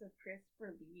footsteps of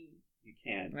Christopher Lee? You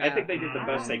can. I think they did the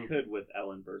best they could with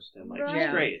Ellen Burstyn. Like, Right.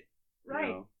 she's great.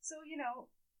 Right. So,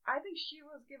 I think she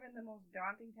was given the most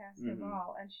daunting task of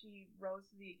all, and she rose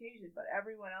to the occasion, but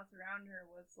everyone else around her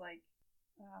was like,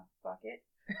 fuck it.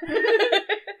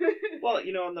 Well,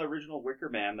 in the original Wicker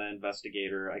Man, the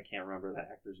investigator, I can't remember the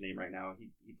actor's name right now,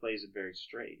 he plays it very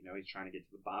straight. He's trying to get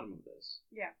to the bottom of this.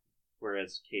 Yeah.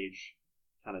 Whereas Cage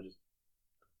kind of just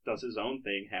does his own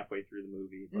thing halfway through the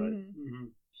movie. But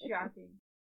Shocking.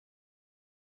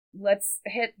 Let's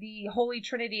hit the Holy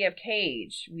Trinity of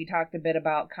Cage. We talked a bit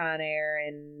about Con Air,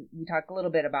 and we talked a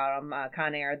little bit about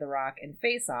Con Air, The Rock, and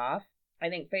Face Off. I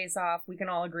think Face Off, we can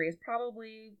all agree, is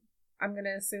probably, I'm going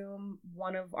to assume,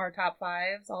 one of our top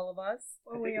fives, all of us.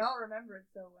 Well, we all remember it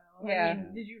so well. Yeah. I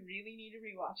mean, did you really need to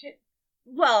rewatch it?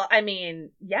 Well, I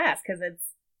mean, yes, because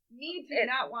it's... Need to,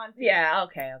 not want to. Yeah,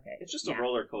 okay. It's just a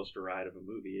roller coaster ride of a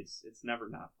movie. It's never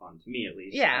not fun, to me at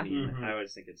least. Yeah. I mean, I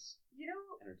always think it's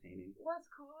entertaining. What's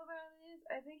cool about it is,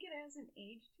 I think it hasn't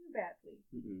aged too badly.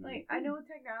 Mm-hmm. Like, I know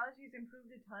technology's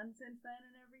improved a ton since then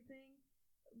and everything,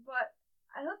 but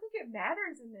I don't think it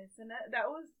matters in this, and that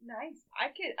was nice.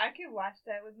 I could watch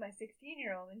that with my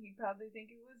 16-year-old, and he'd probably think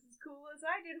it was as cool as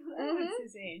I did when I was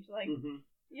his age. Like,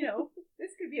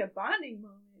 this could be a bonding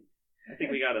moment. I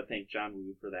think we got to thank John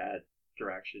Woo for that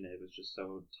direction. It was just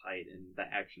so tight, and the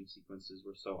action sequences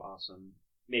were so awesome.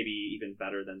 Maybe even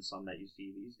better than some that you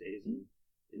see these days in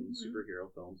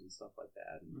superhero films and stuff like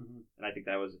that. And I think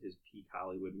that was his peak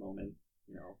Hollywood moment.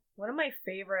 One of my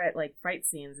favorite fight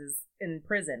scenes is in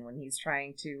prison when Nick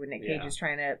Cage is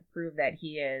trying to prove that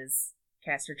he is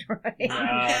Castor Troy.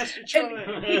 Castor Troy.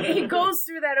 And he goes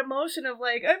through that emotion of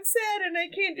like, I'm sad and I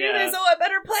can't do Yeah. this, I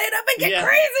better play it up and get Yeah.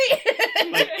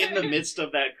 crazy. Like, in the midst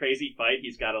of that crazy fight,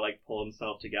 he's got to, like, pull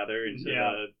himself together and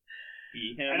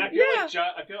be him. And I feel Yeah.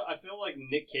 like I feel like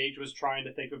Nick Cage was trying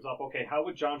to think to himself, okay, how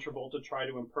would John Travolta try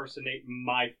to impersonate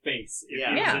my face if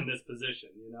he was Yeah. in this position?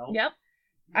 You know? Yep.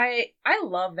 I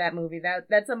love that movie.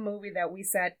 That's a movie that we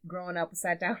sat down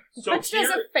So watched as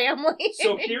a family.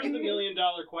 So here's the $1 million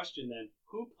question then: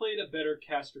 who played a better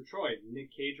Castor Troy,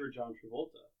 Nick Cage or John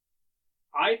Travolta?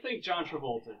 I think John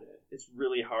Travolta did. It's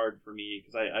really hard for me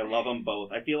because I love them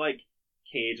both. I feel like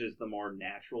Cage is the more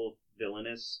natural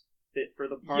villainous fit for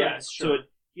the part. Yes, So sure.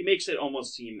 he makes it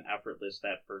almost seem effortless,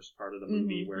 that first part of the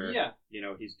movie where, Yeah. you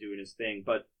know, he's doing his thing.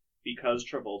 But because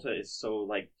Travolta is so,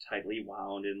 like, tightly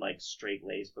wound and, like,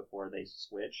 straight-laced before they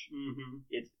switch, Mm-hmm.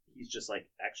 he's just, like,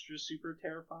 extra super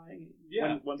terrifying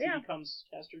Yeah. once he becomes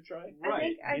Castor Troy. I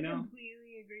think I you know?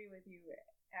 completely agree with you,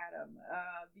 Adam,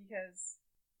 because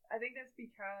I think that's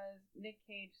because Nick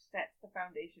Cage sets the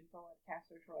foundation for what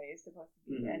Castor Troy is supposed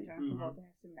to be, and John Travolta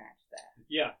has to match that.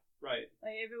 Yeah, right.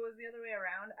 Like, if it was the other way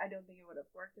around, I don't think it would have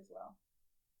worked as well.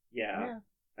 Yeah,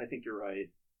 I think you're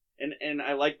right. And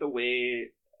I like the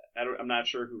way, I'm not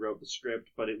sure who wrote the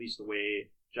script, but at least the way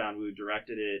John Woo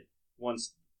directed it,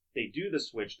 once they do the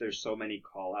switch, there's so many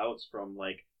call-outs from,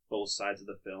 like, both sides of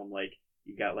the film. Like,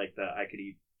 you got, like, I could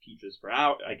eat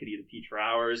I could eat a peach for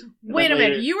hours. Wait a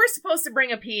minute, you were supposed to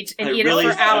bring a peach and eat really,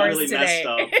 it for hours I really today. messed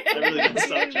up. I really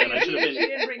messed up, Jen. I should have You been...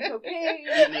 didn't bring cocaine.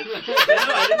 No,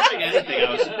 I didn't bring anything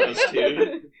I was supposed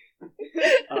to.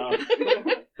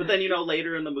 But then, you know,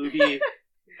 later in the movie,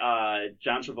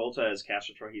 John Travolta as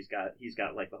Castor Troy, he's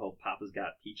got like the whole Papa's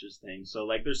Got Peaches thing. So,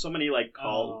 like, there's so many like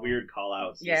weird call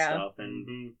outs and stuff,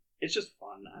 and it's just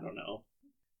fun. I don't know.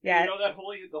 Yeah, you know, the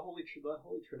holy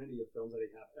trinity of films that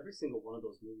he have. Every single one of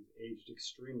those movies aged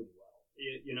extremely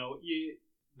well.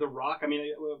 The Rock. I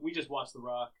mean, we just watched The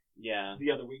Rock. Yeah. The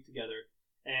other week together,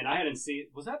 and I hadn't seen.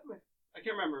 I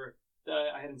can't remember.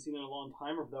 I hadn't seen it in a long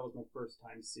time, or if that was my first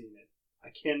time seeing it. I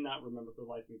cannot remember for the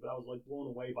life of me, but I was like blown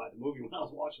away by the movie when I was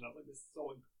watching. I was like, this is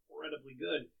so incredibly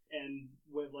good. And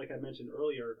when, like I mentioned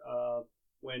earlier,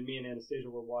 when me and Anastasia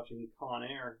were watching Con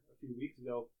Air a few weeks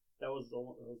ago, that was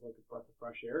like a breath of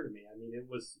fresh air to me. I mean, it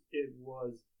was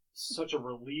such a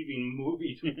relieving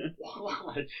movie to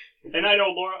watch. And I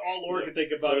know all Laura can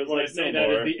think about is when I say that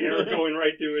is the air going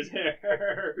right through his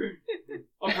hair.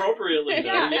 Appropriately,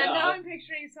 though. Yeah, Yeah. and now I'm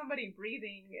picturing somebody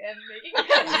breathing and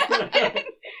making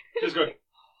Just going.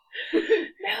 No,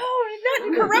 not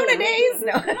in Corona days.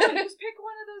 No. No, just pick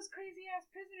one of those crazy ass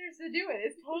prisoners to do it.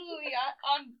 It's totally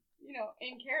on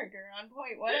in character, on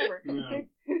point, whatever. Yeah.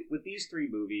 With these three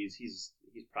movies, he's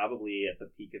probably at the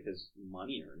peak of his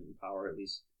money earning power, at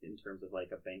least in terms of like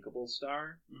a bankable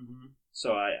star. Mm-hmm.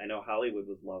 So I know Hollywood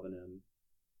was loving him.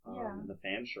 Yeah. And the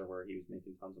fans sure were. He was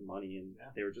making tons of money, and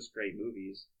they were just great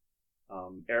movies.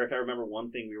 Eric, I remember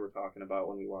one thing we were talking about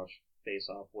when we watched Face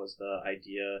Off was the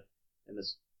idea, and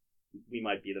this, we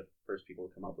might be the first people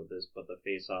to come up with this, but the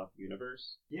Face Off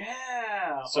universe.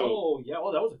 Yeah. So, that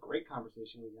was a great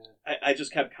conversation we had. I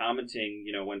just kept commenting,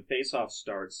 when Face Off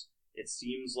starts, it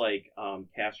seems like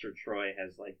Castor Troy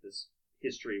has like this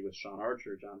history with Sean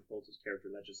Archer, John Travolta's character,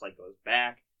 that just like goes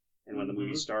back. And when the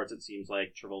movie starts, it seems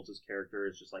like Travolta's character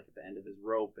is just like at the end of his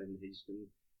rope, and he's been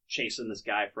chasing this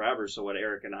guy forever. So what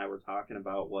Eric and I were talking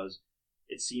about was,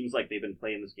 it seems like they've been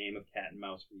playing this game of cat and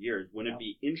mouse for years. Wouldn't it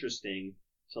be interesting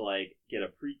to like get a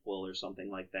prequel or something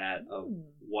like that of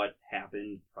what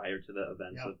happened prior to the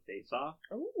events of Face Off?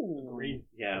 Ooh. Agreed.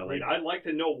 Yeah. Agreed. I'd like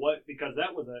to know because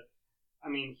that was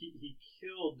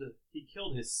he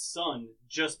killed his son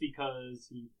just because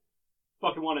he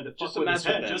fucking wanted to fuck with his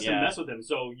head, just to mess with him.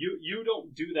 So you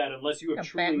don't do that unless you have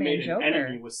truly made an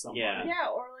enemy with someone. Yeah,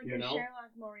 or like a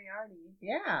Sherlock Moriarty.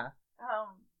 Yeah.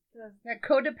 That That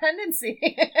codependency.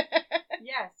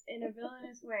 yes, in a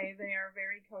villainous way, they are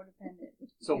very codependent.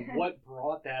 So what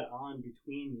brought that on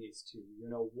between these two?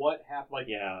 What happened?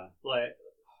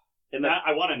 And that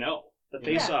I want to know. The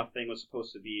face-off thing was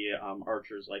supposed to be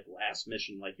Archer's like last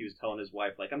mission. Like he was telling his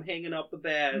wife, like, I'm hanging up the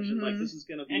badge, and like this is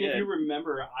gonna be. And if you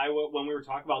remember, when we were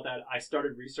talking about that, I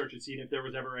started researching, seeing if there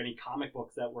was ever any comic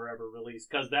books that were ever released,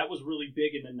 because that was really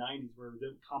big in the '90s, where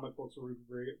the comic books were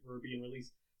being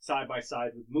released side by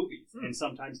side with movies, and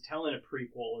sometimes telling a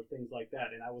prequel or things like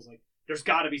that. And I was like, there's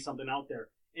got to be something out there.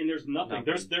 And there's nothing.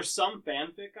 There's some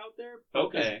fanfic out there,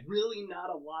 but there's really not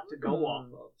a lot to go off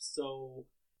of. So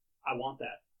I want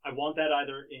that. I want that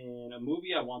either in a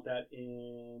movie. I want that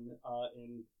in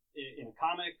a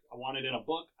comic. I want it in a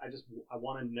book. I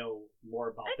want to know more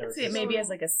about. I can see it maybe as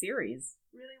like a series.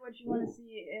 Really, what you want to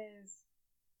see is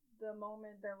the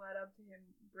moment that led up to him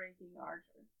breaking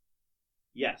Archer.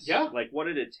 Yes. Yeah. Like, what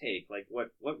did it take? Like,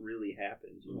 what really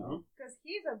happened, you know? Because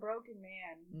he's a broken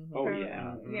man. Mhm. Oh, From-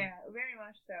 yeah. Yeah, very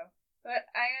much so. But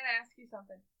I gotta ask you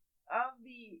something. Of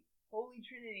the Holy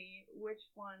Trinity, which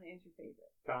one is your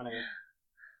favorite? Con Air.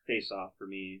 Face Off for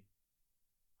me.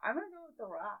 I'm gonna go with The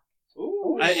Rock.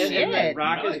 Ooh, shit.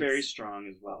 Rock is Nice. very strong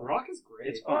as well. Rock is great.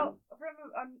 It's fun. Well,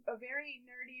 from a very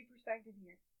nerdy perspective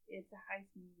here, it's a heist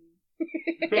movie.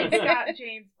 It's got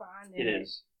James Bond in It it.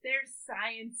 is. There's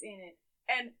science in it.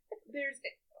 And there's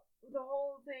the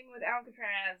whole thing with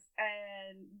Alcatraz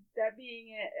and that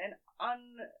being an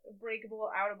unbreakable,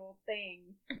 outable thing.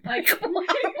 Like,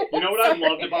 You know what I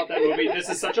loved about that movie? This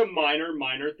is such a minor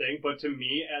thing, but to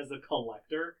me, as a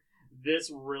collector,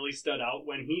 this really stood out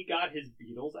when he got his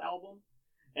Beatles album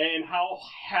and how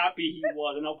happy he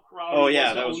was and how proud Oh, he yeah,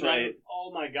 was. that to was own right.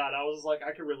 Oh my god, I was like,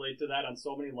 I could relate to that on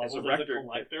so many levels as a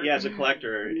collector. Yeah, as a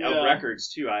collector. Yeah. Of records,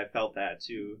 too, I felt that,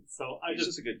 too. So He's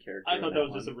just a good character. I thought in that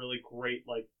was one. just a really great,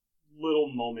 like,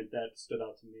 little moment that stood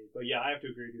out to me. But yeah, I have to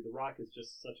agree with you. The Rock is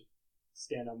just such a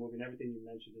standout movie, and everything you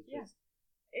mentioned is Yeah. just...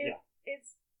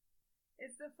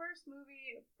 It's the first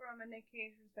movie from a Nick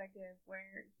Cage perspective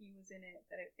where he was in it,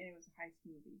 and it was a heist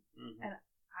movie. Mhm. And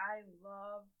I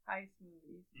love heist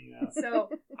movies. Yeah.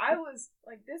 So I was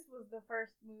like, this was the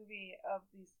first movie of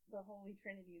the Holy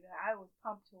Trinity that I was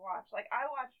pumped to watch. Like, I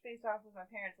watched Face Off with my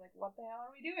parents. Like, what the hell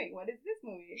are we doing? What is this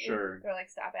movie? Sure. And they're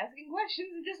like, stop asking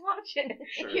questions and just watch it.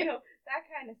 Sure. You know, that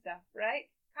kind of stuff, right?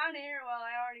 Con Air. Well,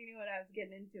 I already knew what I was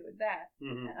getting into with that.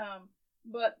 Mhm.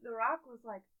 But The Rock was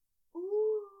like,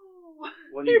 ooh,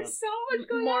 Well, you there's so much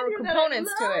going More on here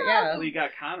components that I to it, love. yeah. Well, you got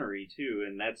Connery, too,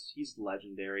 and he's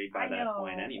legendary by I that know.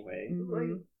 point anyway.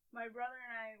 Mhm. My brother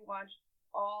and I watched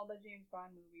all the James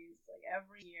Bond movies like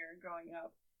every year growing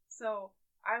up. So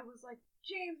I was like,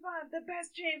 James Bond, the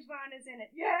best James Bond is in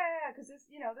it. Yeah, because this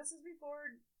is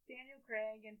before Daniel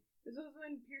Craig, and this was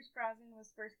when Pierce Brosnan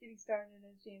was first getting started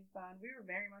as James Bond. We were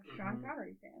very much Sean Mhm.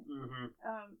 Connery fans. Mhm.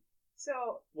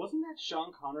 So Wasn't that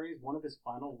Sean Connery's one of his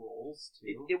final roles,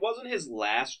 too? It wasn't his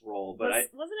last role, but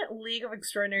Wasn't it League of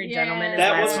Extraordinary Yeah. Gentlemen? his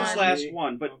that last was one? his last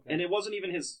one. But Okay. and it wasn't even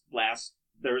his last.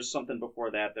 There was something before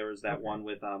that. There was that Okay. one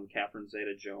with Catherine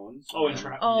Zeta-Jones. Oh,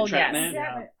 Entrapment. Oh, Entrapment.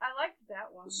 yes. I liked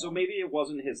that one. So though. maybe it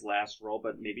wasn't his last role,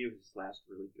 but maybe it was his last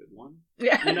really good one.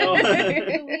 Yeah. You know?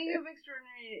 The League of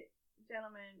Extraordinary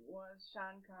Gentlemen was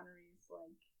Sean Connery's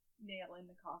like nail in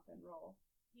the coffin role.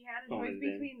 He had a Oh, choice is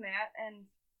it? between that and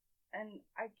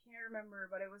I can't remember,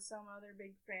 but it was some other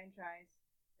big franchise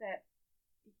that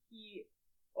he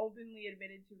openly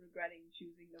admitted to regretting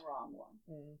choosing the wrong one.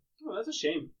 Mm. Oh, that's a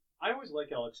shame. I always like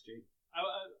LXG. I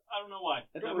don't know why.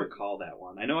 I don't recall that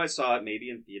one. I know I saw it maybe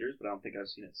in theaters, but I don't think I've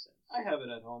seen it since. I have it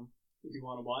at home. If you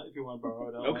want to borrow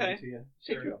it, I'll Okay. lend it to you.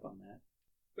 Take Sure. you up on that.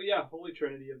 But yeah, Holy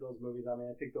Trinity of those movies. I mean,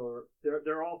 I think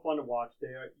they're all fun to watch.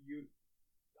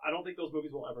 I don't think those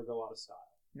movies will ever go out of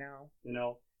style. No. You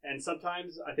know, and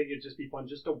sometimes I think it'd just be fun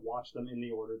just to watch them in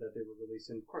the order that they were released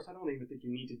in. Of course, I don't even think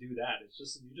you need to do that. It's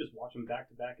just you just watch them back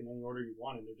to back in any order you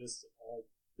want, and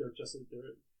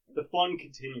the fun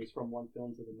continues from one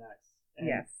film to the next. And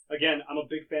Yes. again, I'm a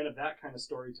big fan of that kind of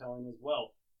storytelling as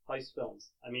well. Heist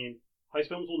films. I mean, heist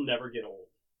films will never get old.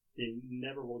 They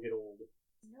never will get old.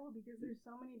 No, because there's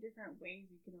so many different ways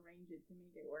you can arrange it to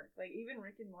make it work. Like, even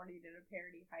Rick and Morty did a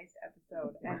parody heist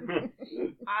episode, and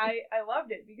I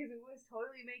loved it because it was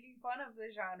totally making fun of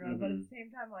the genre, but at the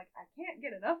same time, like, I can't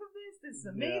get enough of this. This is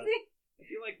amazing. I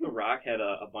feel like The Rock had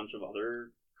a bunch of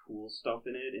other cool stuff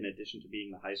in it, in addition to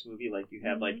being the heist movie. Like, you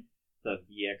had, like, the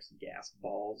VX gas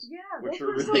balls, Yeah, which those were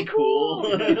were really so cool.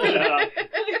 Yeah.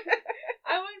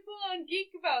 I went full on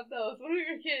geek about those when we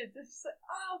were kids. It's just like,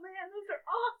 oh man, those are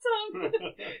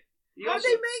awesome. You How'd also-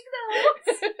 they make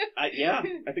those? Yeah,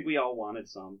 I think we all wanted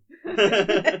some.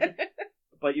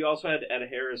 But you also had Ed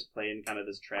Harris playing kind of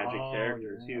this tragic Oh,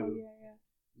 character, yeah. too. Oh,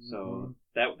 yeah. So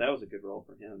that was a good role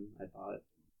for him, I thought.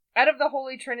 Out of the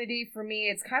Holy Trinity, for me,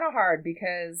 it's kind of hard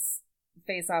because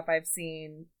Face Off I've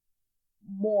seen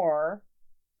more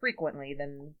frequently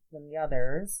than the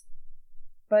others.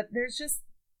 But there's just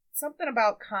something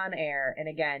about Con Air, and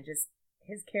again, just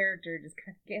his character just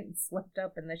kind of getting swept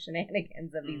up in the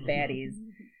shenanigans of these baddies,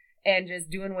 and just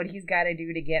doing what he's got to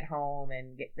do to get home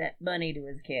and get that money to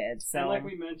his kids. So, And like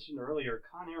we mentioned earlier,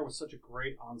 Con Air was such a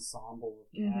great ensemble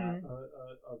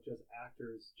of just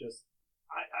actors. Just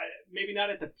I maybe not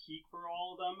at the peak for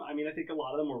all of them. I mean, I think a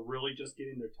lot of them were really just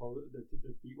getting their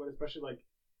feet wet. Especially like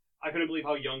I couldn't believe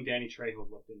how young Danny Trejo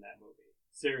looked in that movie.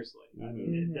 Seriously, I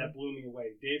mean that blew me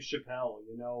away. Dave Chappelle,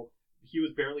 you know, he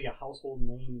was barely a household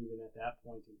name even at that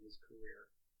point in his career.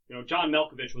 You know, John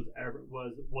Malkovich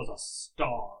was a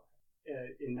star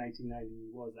in 1990,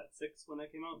 what was that, 6 when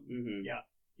that came out? Mm-hmm. Yeah,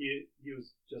 he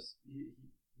was just he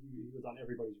was on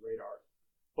everybody's radar.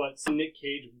 But seeing Nick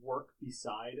Cage work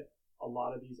beside a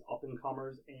lot of these up and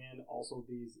comers and also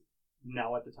these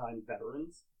now at the time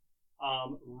veterans,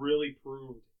 really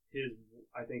proved his,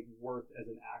 I think, worth as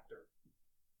an actor.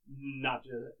 Not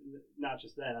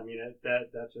just then. I mean,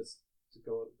 that just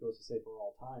goes to say for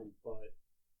all time. But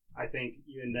I think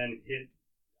even then,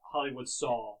 Hollywood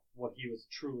saw what he was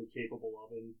truly capable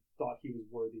of and thought he was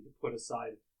worthy to put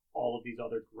aside all of these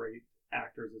other great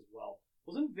actors as well.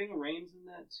 Wasn't Ving Rhames in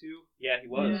that too? Yeah, he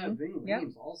was. Yeah, Ving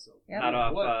Rhames also. Yep. Hot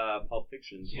off Pulp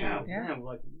Fiction. Yeah, Yeah. man,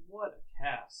 like what a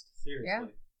cast. Seriously. Yeah.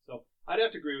 So I'd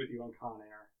have to agree with you on Con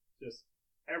Air. Just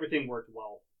everything worked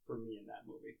well for me in that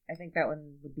movie. I think that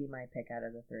one would be my pick out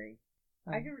of the 3.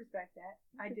 I can respect that.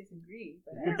 I disagree,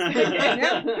 but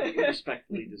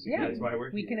Respectfully disagree. Yeah. That's why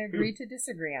we're We here. can agree to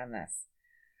disagree on this.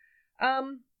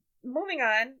 Moving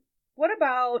on. What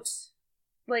about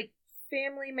like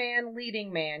family man,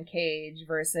 leading man Cage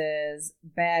versus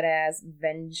badass,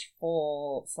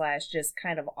 vengeful / just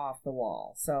kind of off the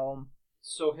wall? So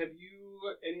have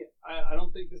you any? I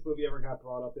don't think this movie ever got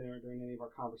brought up during any of our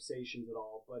conversations at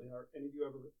all. But are any of you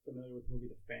ever familiar with the movie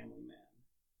The Family Man?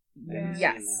 I haven't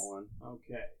yes. seen that one.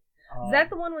 Okay. Is that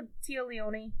the one with Tia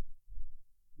Leone?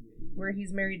 Where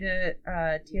he's married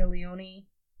to Tia Leone?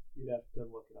 You'd have to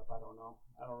look it up. I don't know.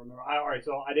 I don't remember. All right,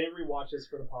 so I didn't rewatch this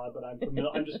for the pod, but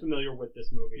I'm just familiar with this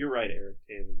movie. You're right, Eric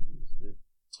Taylor, isn't it?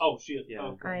 Oh, she is. Yeah.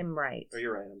 Okay. I'm right. Oh,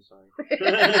 you're right. I'm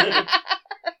sorry.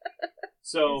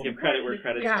 So Give credit where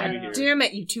credit's God due here. damn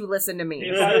it, you two listen to me.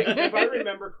 if I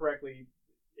remember correctly,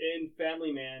 in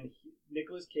Family Man,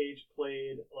 Nicolas Cage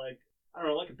played like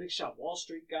a big shot Wall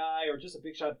Street guy or just a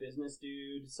big shot business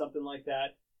dude, something like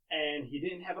that. And he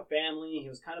didn't have a family. He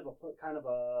was kind of a player, kind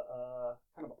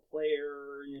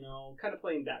of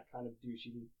playing that kind of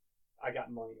douchey, I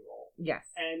got money role. Yes.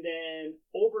 And then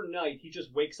overnight, he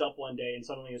just wakes up one day and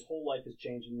suddenly his whole life has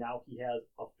changed, and now he has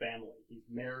a family. He's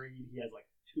married. He has like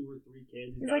 2 or 3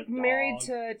 kids. He's got like a dog, married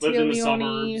to lives Tia in the Leone,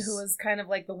 suburbs. who was kind of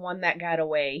like the one that got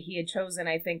away. He had chosen,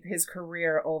 I think, his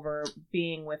career over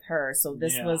being with her. So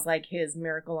this Yeah. was like his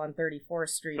Miracle on 34th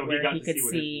Street, So where got he to could see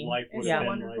what see. his life would It's Yeah. have a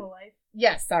been Wonderful like. Life.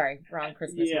 Yes, sorry, wrong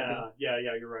Christmas movie. Yeah,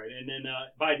 you're right. And then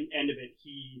by the end of it,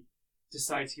 he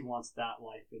decides he wants that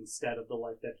life instead of the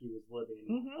life that he was living.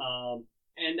 Mhm.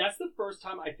 And that's the first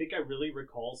time I think I really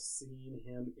recall seeing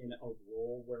him in a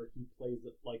role where he plays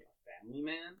like a family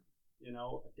man, a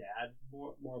dad,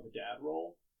 more of a dad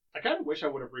role. I kind of wish I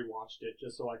would have rewatched it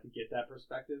just so I could get that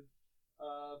perspective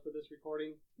for this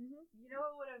recording. You know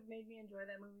what would have made me enjoy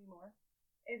that movie more?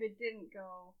 If it didn't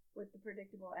go with the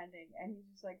predictable ending, and he's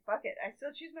just like, fuck it, I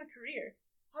still choose my career.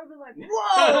 I'd be like,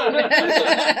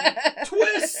 whoa!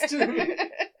 Twist!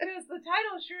 Because the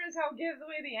title sure as hell gives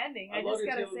away the ending. I love just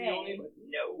your gotta Tia say. Leone, but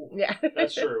no. Yeah.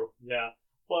 That's true, yeah.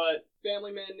 But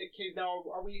Family Man, Nick Cage, now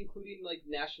are we including like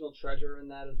National Treasure in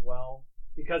that as well?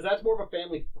 Because that's more of a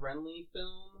family-friendly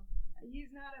film. He's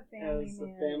not a family As a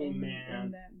man, family in, man.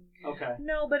 in that movie. Okay.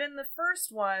 No, but in the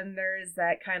first one, there is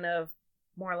that kind of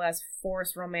more or less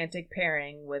forced romantic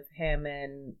pairing with him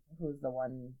and who's the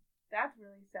one? That's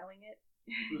really selling it.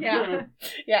 Yeah.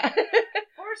 Yeah.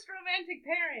 Forced romantic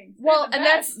pairings. Well, They're and the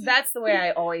best. that's the way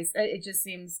I always. It just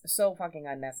seems so fucking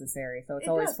unnecessary. So it's It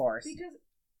always does, forced. Because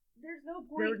there's no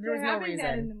point There's to no having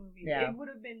that reason. in the movie. Yeah. It would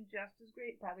have been just as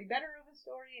great, probably better of a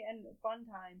story and a fun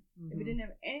time if it Mhm. didn't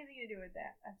have anything to do with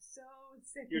that. I'm so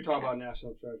sick. You're of talking that. about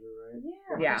National Treasure, right?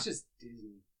 Yeah. Yeah. That's just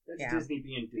Disney. That's Yeah. Disney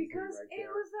being Disney Because right it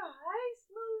there. was a heist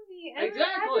movie. And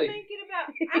Exactly. I'm thinking about,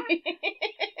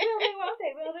 really well,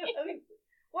 I mean,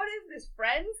 what is this,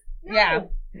 Friends? No. Yeah.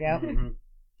 Yep. Mhm.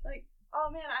 Like, oh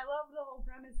man, I love the whole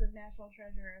premise of National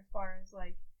Treasure as far as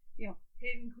like,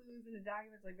 hidden clues in the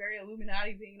documents, like very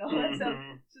Illuminati thing and all that stuff.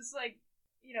 Mhm. It's just like,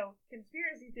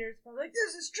 conspiracy theorists are like,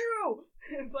 this is true!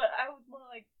 But I was more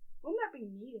like, wouldn't that be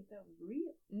neat if that was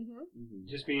real? Mm-hmm.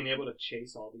 Just being able to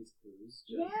chase all these clues.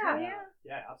 Just, Yeah.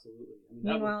 Yeah, absolutely. I mean,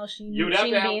 that would- Meanwhile, Sheen you'd have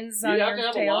to have, Beans you'd on have, your to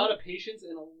have a tail. lot of patience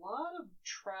and a lot of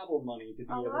travel money to be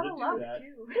A able lot to of do luck, that.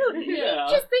 too. Dude, Yeah.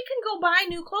 they can go buy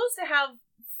new clothes to have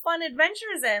fun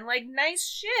adventures in, like nice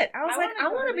shit. I was I like, wanna I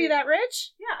go want to to be the- that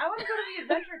rich. Yeah, I want to go to the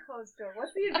adventure clothes store.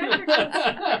 What's the adventure clothes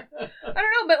store? I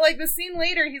don't know, but like the scene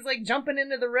later, he's like jumping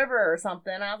into the river or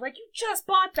something. I was like, you just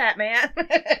bought that, man.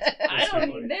 I don't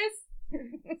funny. need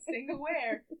this. Single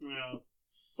wear. Yeah.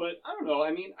 But I don't know.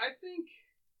 I mean, I think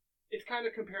it's kind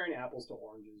of comparing apples to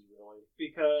oranges, really,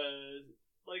 because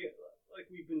like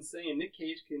we've been saying, Nick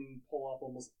Cage can pull off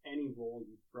almost any role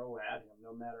you throw at him,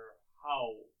 no matter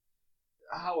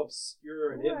how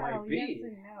obscure it might be. Yes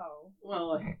and no.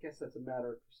 Well, I guess that's a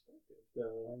matter of perspective,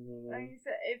 though. Like you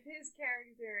said, if his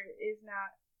character is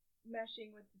not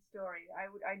meshing with the story,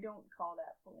 I don't call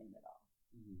that pulling it off.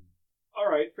 Mm-hmm. All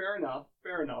right, fair enough.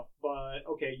 But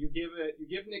okay, you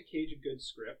give Nick Cage a good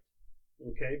script.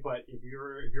 Okay, but if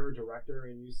you're a director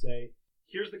and you say,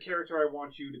 here's the character I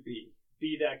want you to be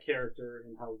that character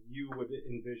and how you would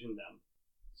envision them.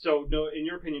 So, no, in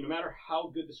your opinion, no matter how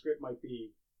good the script might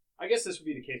be, I guess this would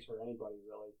be the case for anybody,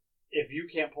 really. If you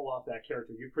can't pull off that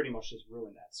character, you pretty much just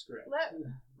ruined that script. Let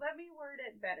me word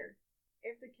it better.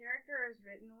 If the character is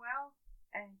written well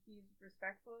and he's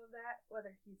respectful of that,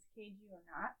 whether he's cagey or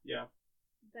not, yeah,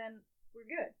 then we're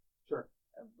good. Sure.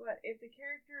 But if the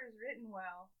character is written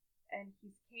well and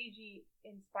he's cagey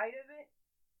in spite of it,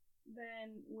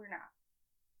 then we're not.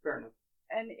 Fair enough.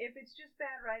 And if it's just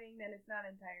bad writing, then it's not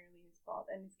entirely his fault.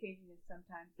 And his caginess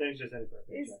sometimes... Then it's just any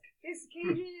perfect. His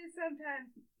caginess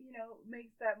sometimes,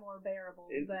 makes that more bearable.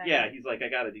 Yeah, he's like,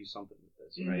 I gotta do something with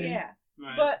this, right? Yeah.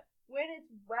 Right. But when it's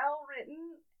well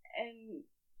written and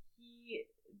he,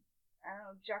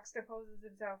 juxtaposes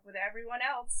himself with everyone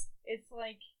else, it's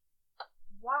like,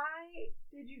 why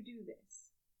did you do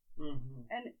this?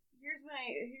 Mm-hmm. And here's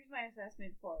my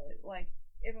assessment for it. Like,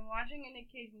 if I'm watching a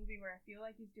Nick Cage movie where I feel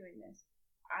like he's doing this,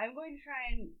 I'm going to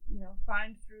try and,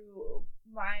 find through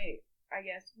my,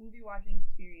 movie watching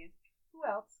experience, who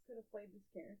else could have played this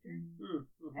character?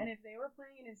 Mm-hmm. And if they were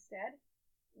playing it instead,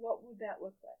 what would that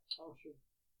look like? Oh, sure.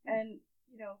 And,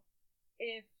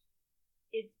 if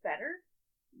it's better,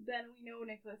 then we know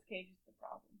Nicolas Cage is the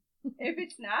problem. If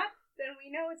it's not, then we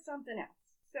know it's something else.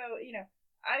 So,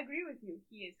 I agree with you.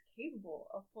 He is capable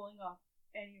of pulling off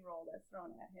any role that's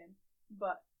thrown at him,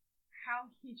 but how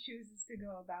he chooses to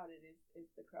go about it is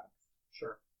the crux.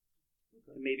 Sure.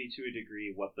 Maybe to a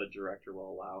degree what the director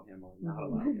will allow him or not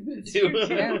allow him to It's do. true,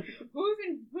 too.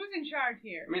 Who's in charge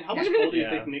here? I mean, how much pull do you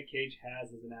think Nick Cage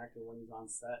has as an actor when he's on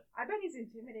set? I bet he's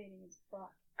intimidating as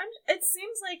fuck. It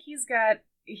seems like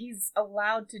he's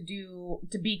allowed to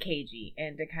be cagey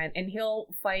and he'll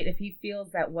fight if he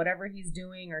feels that whatever he's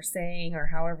doing or saying or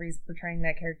however he's portraying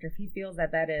that character, if he feels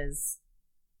that is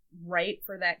right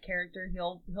for that character,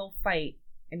 he'll fight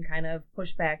and kind of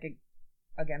push back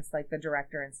against like the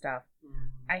director and stuff. Mm-hmm.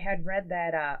 I had read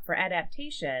that for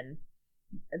Adaptation,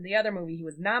 the other movie he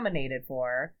was nominated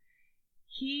for,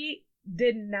 he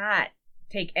did not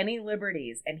take any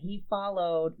liberties and he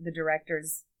followed the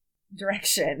director's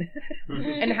direction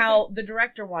and how the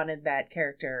director wanted that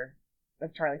character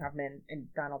of Charlie Kaufman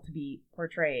and Donald to be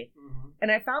portrayed. Mm-hmm.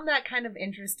 And I found that kind of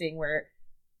interesting where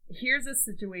here's a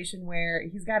situation where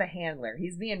he's got a handler.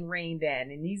 He's being reined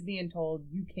in and he's being told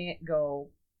you can't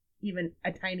go even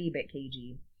a tiny bit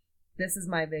cagey. This is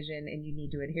my vision and you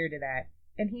need to adhere to that.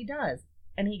 And he does.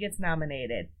 And he gets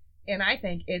nominated. And I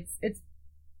think it's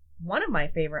one of my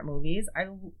favorite movies. I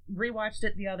rewatched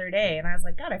it the other day and I was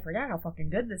like, God, I forgot how fucking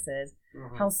good this is.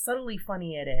 Mm-hmm. How subtly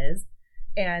funny it is.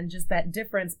 And just that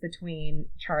difference between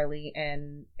Charlie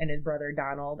and his brother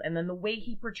Donald. And then the way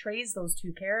he portrays those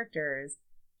two characters.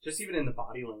 Just even in the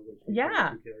body language.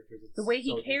 Yeah. The, characters, the way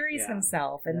he carries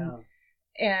himself.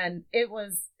 And it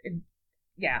was, that's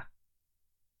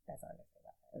all I gotta say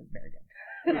about that. It was very good.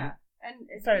 Yeah. And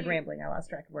I started rambling. I lost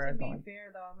track of where I was going. To be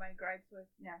fair, though, my gripes with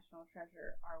National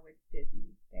Treasure are with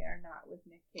Disney. They are not with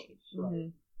Nick Cage.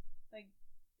 Mm-hmm. Like,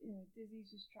 Disney's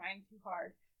just trying too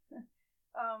hard.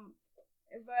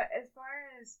 But as far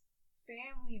as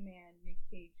Family Man Nick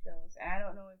Cage goes, I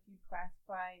don't know if you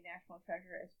classify National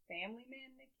Treasure as Family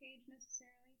Man Nick Cage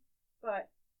necessarily, but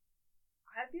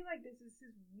I feel like this is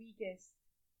his weakest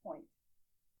point.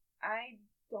 I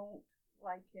don't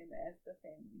like him as the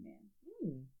Family Man.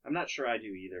 I'm not sure I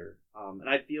do either. And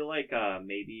I feel like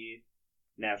maybe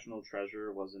National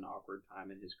Treasure was an awkward time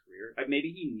in his career.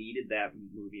 Maybe he needed that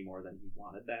movie more than he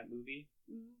wanted that movie.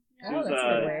 Mm-hmm. That's a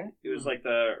good way. It was like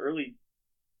the early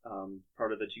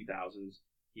part of the 2000s.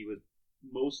 He was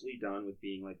mostly done with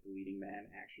being like the leading man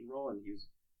action role, and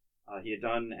he had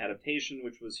done Adaptation,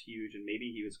 which was huge, and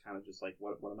maybe he was kind of just like,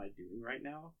 what am I doing right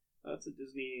now? It's a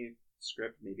Disney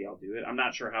script, maybe I'll do it. I'm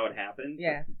not sure how it happened.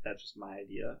 Yeah. That's just my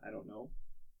idea. I don't know.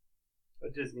 A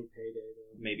Disney payday,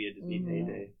 though. Maybe a Disney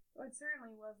payday. Well, it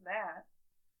certainly was that.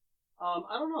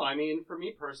 I don't know. I mean, for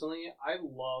me personally, I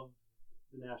love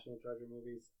the National Treasure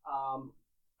movies.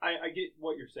 I get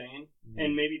what you're saying,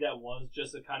 and maybe that was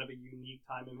just a kind of a unique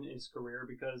time in his career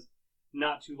because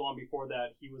not too long before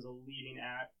that, he was a leading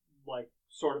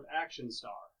sort of action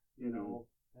star, you know,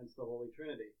 hence the Holy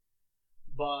Trinity.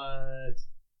 But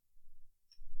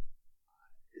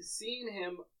seeing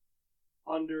him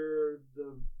under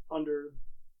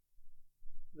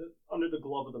Under the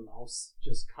Glove of the Mouse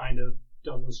just kind of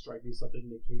doesn't strike me something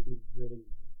Nick Cage would really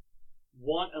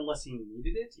want unless he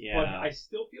needed it. Yeah. But I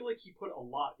still feel like he put a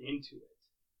lot into it.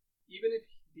 Even if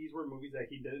these were movies that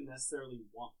he didn't necessarily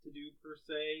want to do per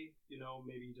se,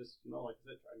 maybe just, like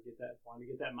I said, wanting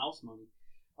to get that mouse money.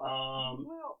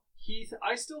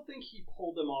 I still think he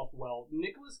pulled them off well.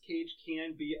 Nicolas Cage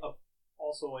can be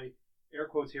also a, air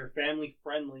quotes here,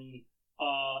 family-friendly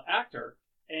actor,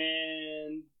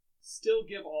 and still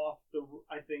give off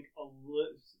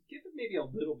give it maybe a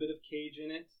little bit of Cage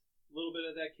in it, a little bit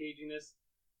of that caginess,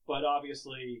 but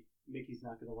obviously Mickey's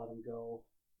not going to let him go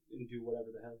and do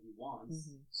whatever the hell he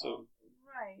wants. So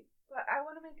right, but I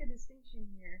want to make a distinction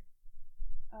here.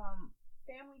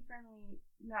 Family friendly,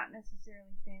 not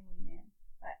necessarily family man.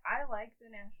 I like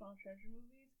the National Treasure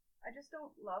movies. I just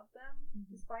don't love them,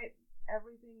 despite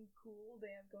everything cool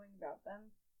they have going about them,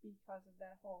 because of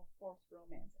that whole forced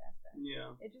romance aspect.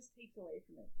 Yeah. It just takes away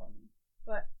from it for me.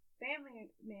 But Family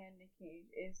Man Nick Cage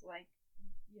is like,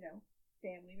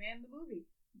 Family Man the movie.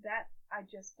 That I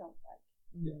just don't like.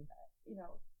 Yeah.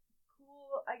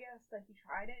 Cool, I guess, that he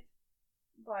tried it,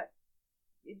 but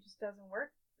it just doesn't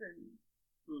work for me.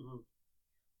 Mm-hmm.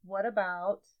 What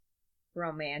about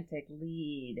romantic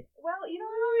lead? Well, I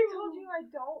already told you I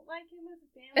don't like him as a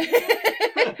family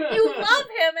man. You love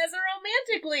him as a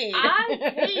romantic lead. I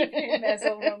hate him as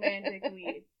a romantic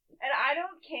lead. And I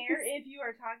don't care if you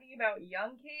are talking about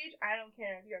young Cage. I don't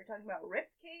care if you are talking about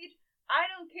ripped Cage. I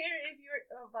don't care if you're...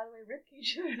 Oh, by the way, ripped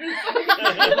Cage.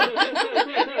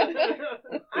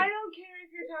 I don't care if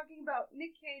you're talking about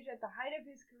Nick Cage at the height of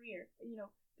his career.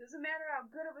 Doesn't matter how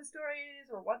good of a story it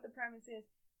is or what the premise is.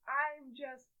 I'm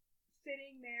just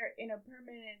sitting there in a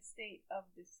permanent state of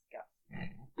disgust.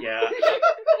 yeah,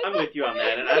 I'm with you on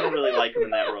that, and I don't really like him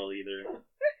in that role either.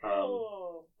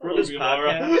 For this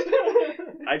podcast,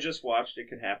 I just watched It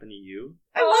Could Happen to You.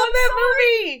 I love that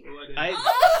movie!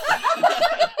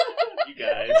 You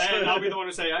guys. And I'll be the one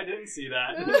to say I didn't see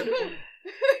that.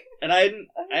 And I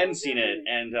hadn't seen it,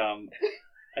 and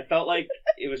I felt like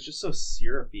it was just so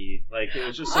syrupy. Like, it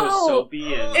was just so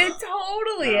soapy. And It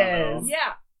totally is.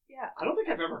 Yeah. I don't think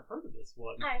I've ever heard of this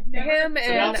one. I've never Him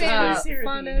and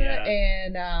Fonda, Yeah.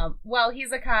 and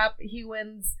he's a cop. He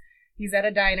wins. He's at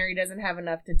a diner. He doesn't have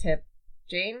enough to tip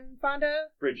Jane Fonda?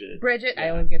 Bridget. I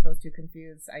Yeah. always get those two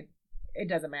confused. It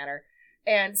doesn't matter.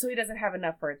 And so he doesn't have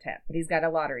enough for a tip, but he's got a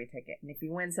lottery ticket. And if he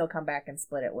wins, he'll come back and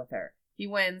split it with her. He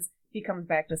wins, he comes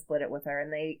back to split it with her,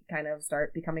 and they kind of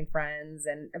start becoming friends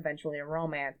and eventually a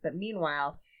romance. But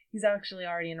meanwhile, he's actually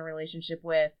already in a relationship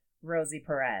with Rosie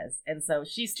Perez. And so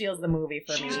she steals the movie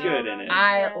for me. She's good in it.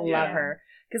 I love Yeah. her.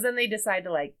 Because then they decide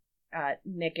to,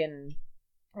 Nick and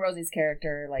Rosie's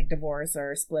character, divorce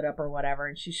or split up or whatever,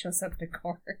 and she shows up to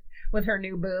court with her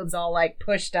new boobs all,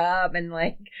 pushed up and,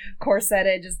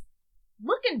 corseted, just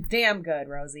looking damn good,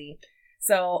 Rosie.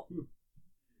 So,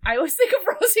 I always think of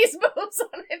Rosie's boobs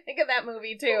when I think of that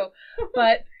movie, too.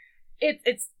 But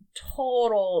it's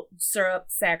total syrup,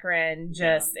 saccharin,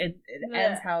 just, it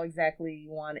ends how exactly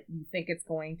you think it's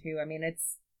going to. I mean,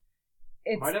 it's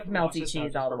melty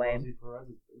cheese all the way.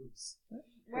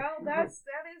 Well, that is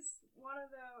one of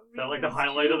the reasons that like the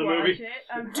highlight of the movie?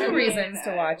 Two reasons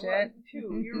to watch it.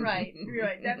 Two. You're right.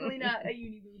 Definitely not a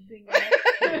uniboob thing.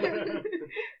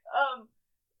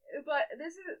 But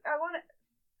this is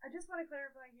I just want to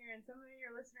clarify here, and some of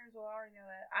your listeners will already know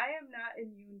that I am not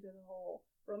immune to the whole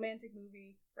romantic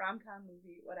movie, rom-com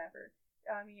movie, whatever.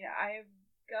 I mean, I have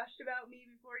gushed about Me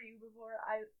Before You before.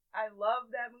 I love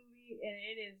that movie, and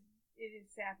it is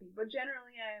sappy. But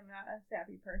generally, I am not a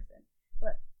sappy person.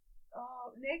 But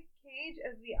Nick Cage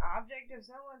as the object of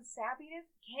someone's sappiness,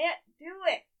 can't do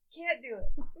it.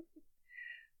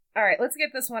 All right, let's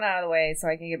get this one out of the way so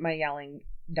I can get my yelling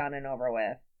done and over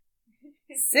with.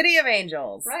 City of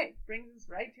Angels. Right. Brings us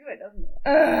right to it, doesn't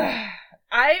it?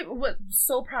 I was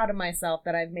so proud of myself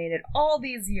that I've made it all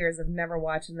these years of never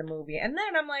watching the movie. And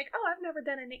then I'm like, I've never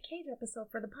done a Nick Cage episode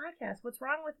for the podcast. What's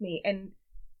wrong with me? And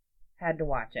had to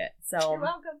watch it. So you're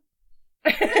welcome.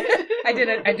 I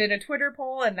did a Twitter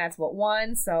poll, and that's what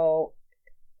won, so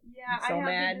yeah, I'm so I have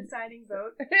mad. the deciding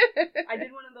vote. I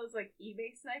did one of those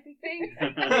eBay sniping things.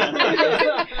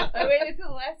 I waited till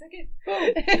the last second.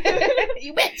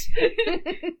 You bitch.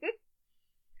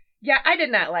 Yeah, I did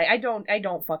not I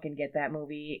don't fucking get that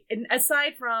movie. And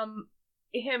aside from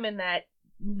him in that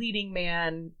leading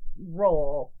man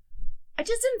role, I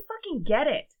just didn't fucking get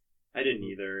it. I didn't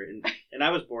either, and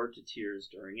I was bored to tears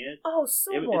during it. Oh,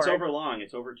 so bored. It's over long.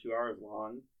 It's over 2 hours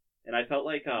long, and I felt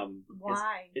like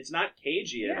why? It's not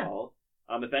cagey at all.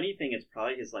 If anything, it's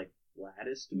probably his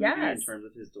flattest movie Yes. in terms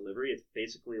of his delivery. It's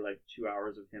basically like 2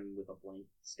 hours of him with a blank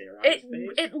stare on his face.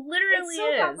 It literally It's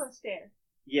so is. Papa stare.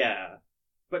 Yeah.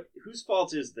 But whose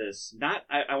fault is this? Not.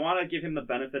 I want to give him the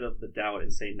benefit of the doubt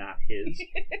and say not his.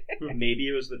 Maybe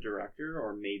it was the director,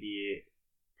 or maybe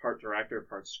part director,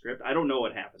 part script. I don't know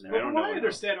what happened there. Well, I don't from know. what I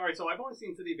understand, all right, so I've only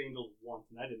seen City of Angels once,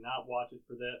 and I did not watch it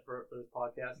for this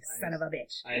podcast. Son of a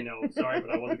bitch. I know, sorry,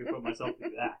 but I wasn't going to put myself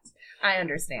through that. I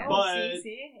understand. Oh, But-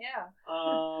 see, yeah.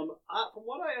 From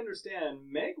what I understand,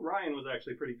 Meg Ryan was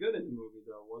actually pretty good in the movie,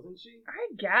 though, wasn't she? I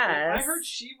guess. I heard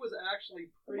she was actually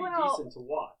pretty Well, decent to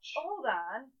watch. Hold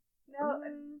on. No,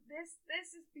 Mm. this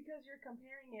is because you're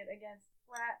comparing it against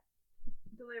flat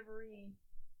delivery,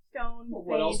 stone Well,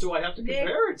 what else do I have to Nick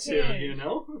compare it to, Cage. you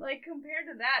know? Like, compared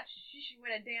to that, she should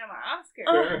win a damn Oscar.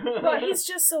 Oh, but he's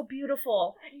just so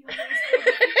beautiful.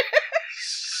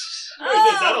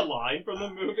 Wait, is that a line from the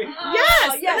movie?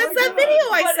 Yes, yeah, that's my that God. video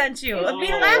I But sent you it's of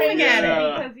me Oh, laughing at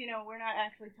yeah. it. Because, we're not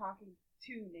actually talking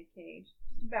to Nick Cage.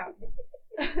 Just about him.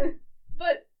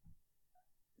 But,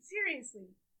 seriously,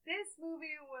 this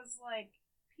movie was like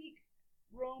peak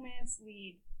romance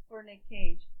lead for Nick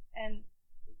Cage. And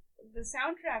the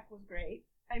soundtrack was great.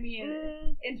 I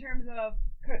mean, in terms of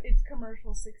its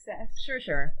commercial success.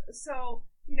 Sure. So,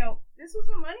 this was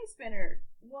a money spinner,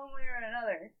 one way or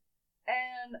another.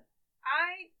 And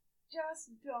I just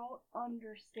don't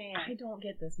understand. I don't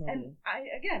get this movie. And I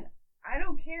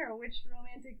don't care which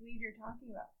romantic lead you're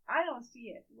talking about. I don't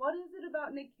see it. What is it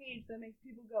about Nick Cage that makes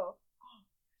people go, oh,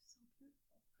 you're so beautiful?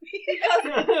 Because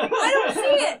I don't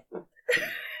see it.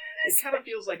 It kind of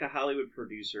feels like a Hollywood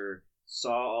producer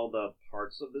saw all the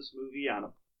parts of this movie on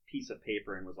a piece of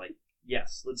paper and was like,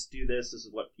 yes, let's do this. This is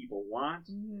what people want.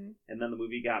 Mm-hmm. And then the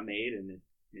movie got made, and it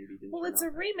maybe didn't. Well, turn it's out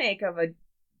a right. remake of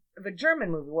a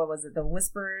German movie. What was it? The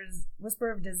Whisper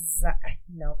of Desire.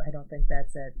 No, I don't think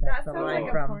that's it. That's That the sounds line like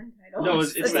a from. porn title. No,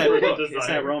 it's It's that a- book. It's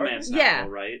that romance Yeah.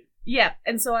 novel, right? Yeah,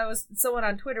 and so someone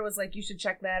on Twitter was like, you should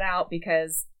check that out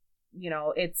because,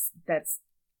 that's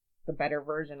the better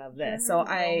version of this. So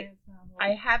I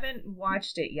haven't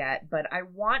watched it yet, but I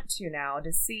want to now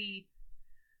to see,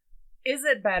 is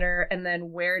it better, and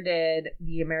then where did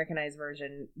the Americanized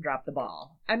version drop the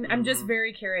ball? I'm just Mhm.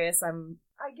 very curious. I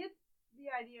get the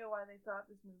idea why they thought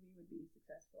this movie would be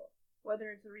successful,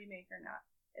 whether it's a remake or not.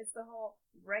 It's the whole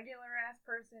regular ass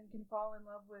person can fall in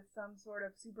love with some sort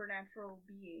of supernatural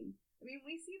being. I mean,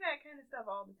 we see that kind of stuff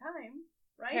all the time,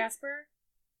 right? Casper?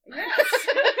 Yes.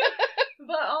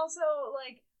 But also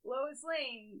like Lois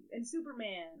Lane and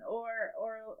Superman, or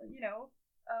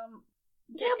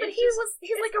Yeah, but it's he's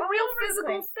it's like a all real over the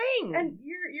physical place. thing. And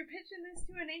you're pitching this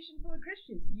to a nation full of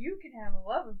Christians. You can have a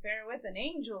love affair with an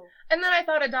angel. And then I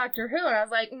thought of Doctor Who, and I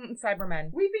was like,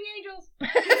 Cybermen. Weeping angels.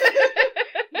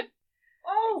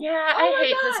 Oh, Yeah, oh I my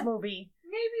hate this God. movie.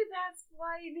 Maybe that's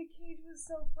why Nick Cage was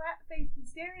so flat-faced and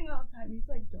staring all the time. He's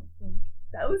like, don't blink.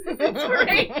 That was his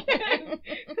inspiration.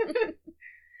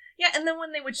 Yeah, and then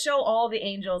when they would show all the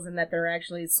angels and that there are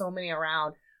actually so many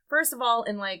around. First of all,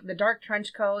 in like the dark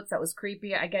trench coats, that was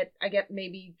creepy. I get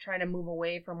maybe trying to move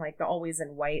away from like the always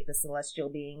in white, the celestial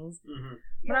beings. Mm-hmm.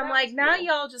 But I'm like, now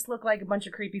y'all just look like a bunch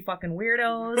of creepy fucking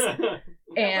weirdos.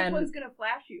 And which one's gonna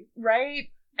flash you? right?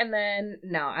 And then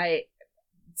did I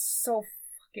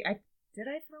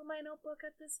throw my notebook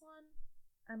at this one?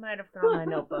 I might have thrown my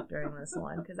notebook during this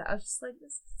one because I was just like,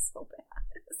 this is so bad.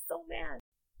 It's so bad.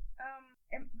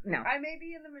 No. I may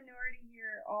be in the minority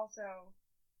here also,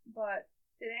 but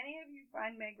did any of you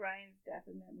find Meg Ryan's death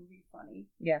in that movie funny?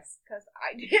 Yes. Because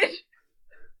I did.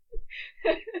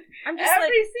 I'm just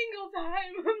Every single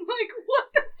time, I'm like, what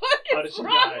the How fuck did is she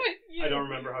wrong die? with you? I don't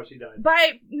remember how she died.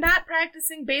 by not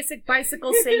practicing basic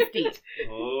bicycle safety.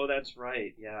 Oh, that's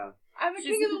right. Yeah. I'm a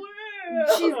She's- king of the world.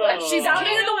 She's Down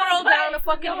king of the on world bike, down a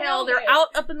fucking no hill. They're helmet.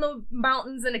 out up in the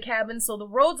mountains in a cabin, so the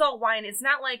road's all winding. It's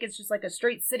not like it's just like a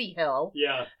straight city hill.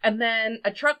 Yeah. And then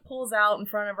a truck pulls out in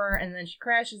front of her, and then she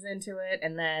crashes into it.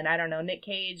 And then, I don't know, Nick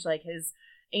Cage, like his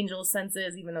angel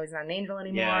senses, even though he's not an angel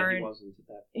anymore. Yeah, he wasn't at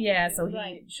that point. Yeah, so he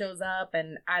Right. shows up,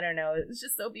 and I don't know, it's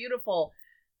just so beautiful.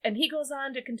 And he goes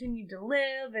on to continue to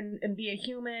live and be a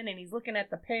human, and he's looking at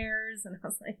the pears, and I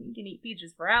was like, you can eat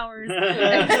peaches for hours.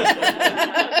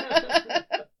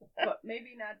 But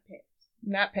maybe not pears.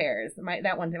 Not pears.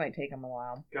 That one might take him a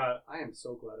while. God, I am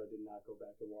so glad I did not go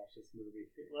back and watch this movie.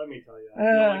 Let me tell you.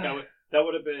 I feel like that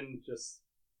would have been just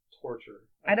torture.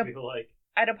 I feel like.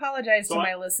 I'd apologize So to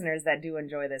my listeners that do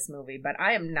enjoy this movie, but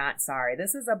I am not sorry.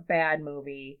 This is a bad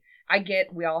movie. I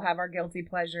get we all have our guilty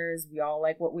pleasures. We all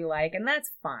like what we like, and that's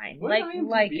fine. What like did IMDb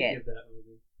like give it. that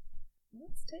movie?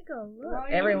 Let's take a look. Well,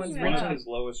 Everyone's yeah. One reaching. of his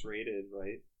lowest rated,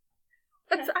 right?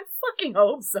 I fucking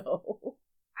hope so.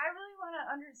 I really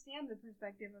understand the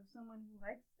perspective of someone who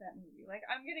likes that movie. Like,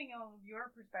 I'm getting all of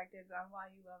your perspectives on why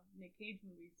you love Nick Cage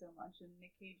movies so much and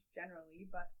Nick Cage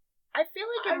generally, but I feel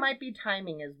like it might be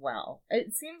timing as well.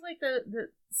 It seems like the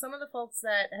some of the folks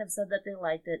that have said that they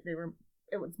liked it,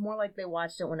 it was more like they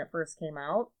watched it when it first came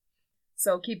out.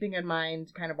 So keeping in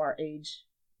mind kind of our age,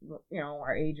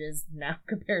 our ages now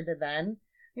compared to then.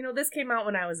 This came out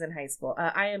when I was in high school.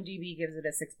 IMDb gives it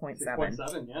a 6.7.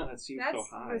 6.7, yeah. That seems that's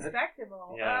so high.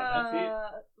 respectable.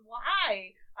 Yeah,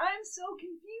 Why? I'm so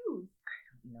confused.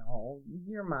 No,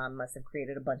 your mom must have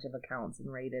created a bunch of accounts and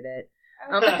rated it.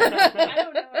 I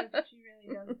don't know if she really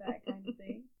does that kind of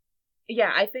thing.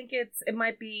 Yeah, I think it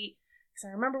might be, because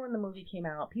I remember when the movie came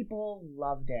out, people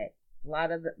loved it. A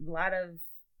lot of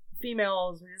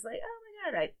females were just like,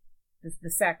 oh my god, the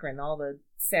saccharin, all the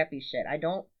sappy shit. I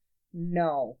don't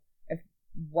know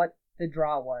what the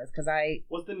draw was, because I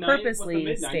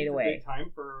purposely stayed away. Was the mid-90s a big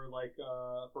time for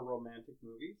for romantic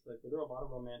movies? Like, were there a lot of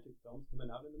romantic films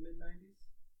coming out in the mid-90s?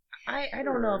 I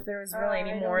don't know if there was really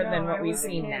any more than what we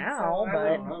see now, but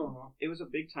I don't know. It was a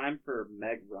big time for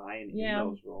Meg Ryan in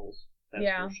those roles. That's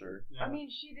for sure. Yeah. I mean,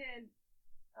 she did.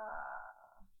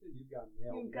 You've Got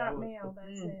Mail. You've Got Mail.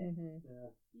 That's it. Mm-hmm.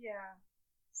 Yeah.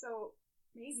 So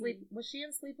maybe was she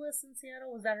in Sleepless in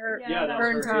Seattle? Was that her? Yeah, her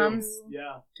and Tom's.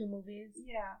 Yeah. 2 movies.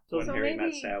 Yeah. So so Harry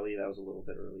maybe Met Sally, that was a little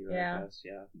bit earlier, I guess.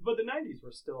 Yeah. But the 90s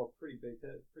were still a pretty big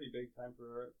time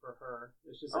for her.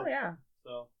 It's just so.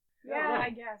 Yeah, I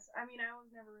guess. I mean, I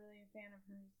was never really a fan of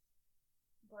hers,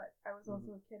 but I was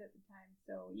also a kid at the time,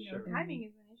 so timing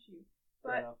is an issue.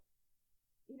 But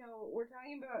we're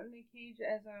talking about Nick Cage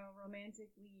as a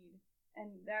romantic lead, and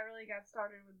that really got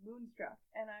started with Moonstruck,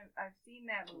 and I've seen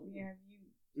that movie. Have you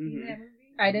seen that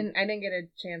movie? I didn't get a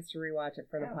chance to rewatch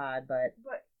it for the pod, but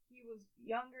he was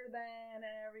younger then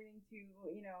and everything too,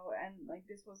 and like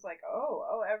this was like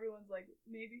oh everyone's like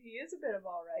maybe he is a bit of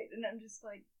all right, and I'm just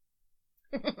like.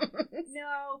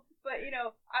 No, but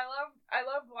I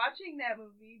loved watching that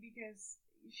movie because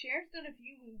Sharon's done a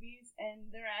few movies and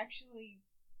they're actually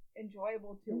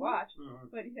enjoyable to watch.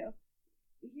 Mm-hmm. But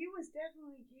he was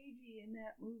definitely cagey in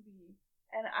that movie,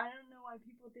 and I don't know why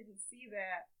people didn't see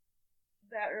that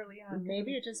early on.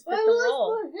 Maybe it just fit the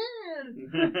role.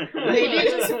 Maybe it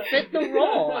just fit the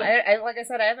role. I like I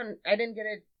said, I haven't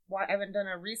done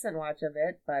a recent watch of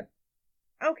it, but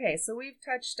okay. So we've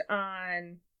touched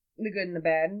on the good and the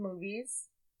bad movies,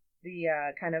 the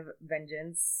kind of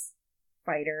vengeance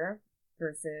fighter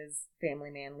versus family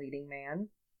man leading man.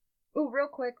 Ooh, real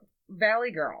quick,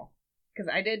 Valley Girl, because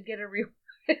I did get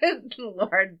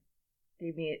Lord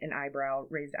gave me an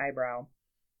raised eyebrow.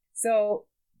 So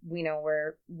we know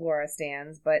where Laura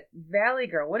stands, but Valley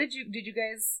Girl, did you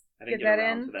guys get that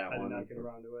in? To that I one. did not get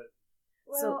around to it.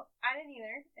 Well, I didn't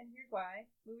either, and here's why.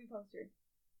 Movie poster.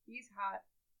 He's hot.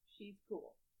 She's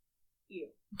cool. Ew.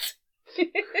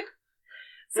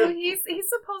 So he's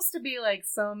supposed to be like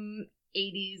some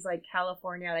 80s like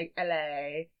California, like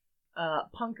LA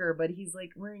punker, but he's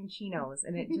like wearing chinos,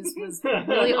 and it just was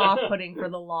really off-putting for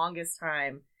the longest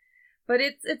time. But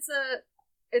it's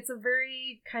a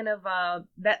very kind of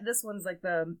that this one's like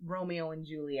the Romeo and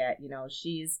Juliet,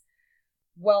 she's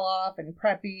well off and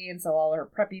preppy, and so all her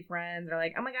preppy friends are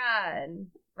like, oh my god,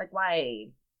 like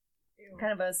why? Ew.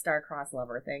 Kind of a star-crossed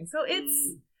lover thing. So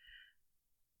it's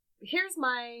here's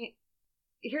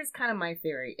kind of my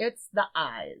theory. It's the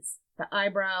eyes, the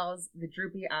eyebrows, the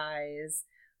droopy eyes,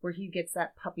 where he gets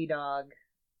that puppy dog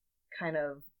kind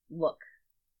of look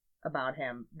about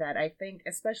him that I think,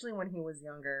 especially when he was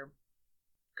younger,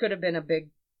 could have been a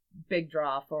big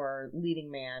draw for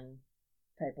leading man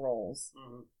type roles.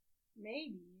 Mm-hmm.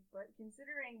 Maybe, but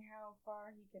considering how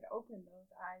far he could open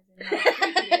those eyes and how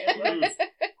creepy it looks,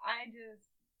 I just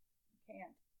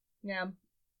can't. Yeah.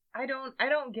 I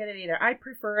don't get it either. I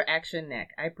prefer Action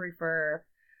Nick. I prefer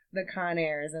the Con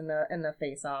Airs and the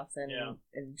face-offs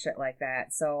and shit like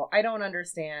that. So I don't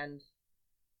understand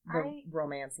the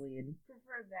romance lead.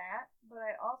 Prefer that, but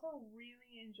I also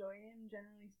really enjoy him,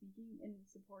 generally speaking, in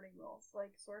supporting roles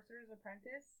like Sorcerer's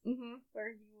Apprentice, where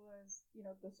he was,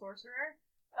 the sorcerer.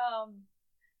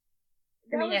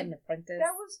 And he had an apprentice.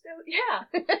 That was a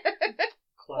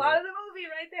lot of the movie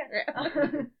right there.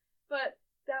 Yeah. But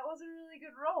that was a really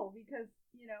good role because,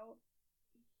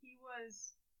 he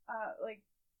was, like,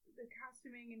 the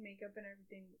costuming and makeup and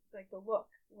everything, like, the look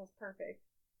was perfect.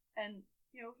 And,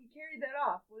 he carried that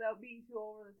off without being too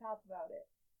over the top about it.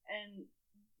 And,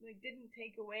 like, didn't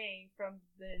take away from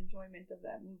the enjoyment of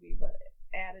that movie, but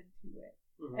added to it.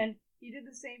 Mm-hmm. And he did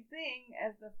the same thing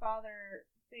as the father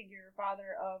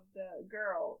of the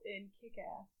girl in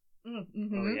Kick-Ass.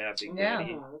 Mm-hmm. Oh yeah, Big Yeah.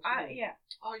 Daddy. that's right. Yeah.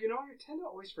 Oh, you know, I tend to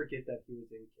always forget that he was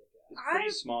in Kick-Ass. It's a pretty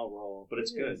small role, but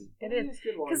it's good. It It is. is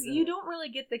good while Because he's in you it. don't really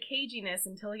get the caginess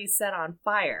until he's set on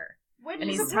fire. Which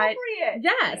And is he's tied- appropriate.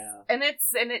 Yes, Yeah.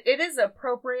 and it is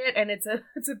appropriate, and it's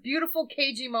a beautiful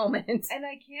cagey moment. And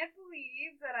I can't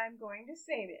believe that I'm going to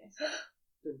say this, Dun,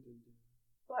 dun, dun.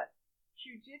 but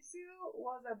Jujitsu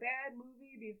was a bad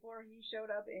movie before he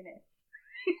showed up in it.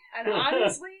 And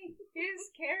honestly, his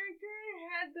character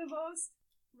had the most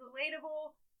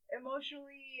relatable,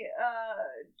 emotionally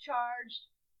charged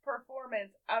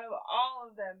performance out of all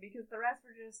of them because the rest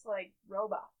were just like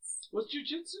robots. Was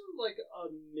Jujitsu like a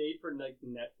made-for-like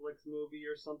Netflix movie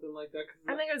or something like that? 'Cause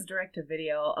I think it was direct to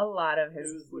video. A lot of it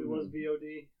his. was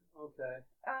VOD. Okay.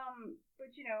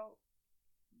 But you know,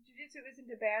 Jujitsu isn't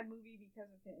a bad movie because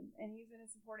of him, and he's in a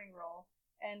supporting role.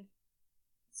 And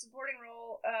supporting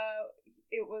role,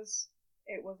 it was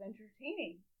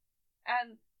entertaining,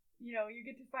 and you know, you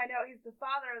get to find out he's the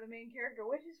father of the main character,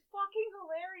 which is fucking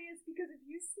hilarious because if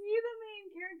you see the main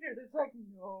character, there's like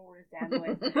no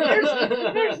resembling.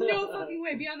 There's no fucking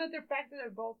way beyond that. The fact that they're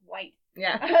both white.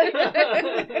 Yeah.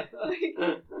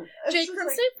 It's Jake just from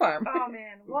like, State Farm. oh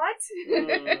man, what?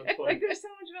 That's funny. Like, there's so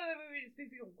much about that movie that just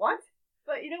makes me go, what?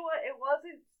 But you know what? It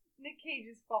wasn't Nick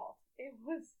Cage's fault. It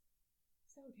was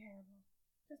so terrible.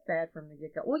 Just bad from the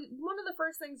get-go. Well, one of the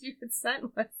first things you had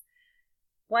sent was,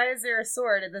 why is there a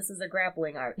sword and this is a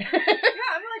grappling art? Yeah,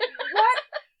 I'm like, what?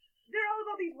 They're all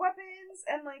about these weapons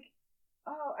and like,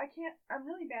 oh, I'm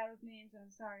really bad with names,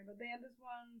 I'm sorry, but they had this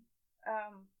one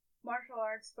martial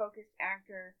arts focused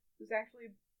actor who's actually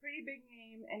a pretty big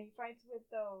name, and he fights with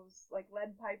those like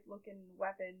lead pipe looking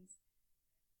weapons,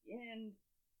 and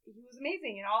he was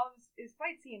amazing in all of his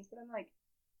fight scenes. But I'm like,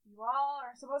 you all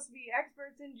are supposed to be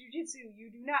experts in jujitsu. You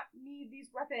do not need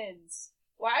these weapons.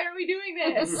 Why are we doing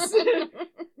this?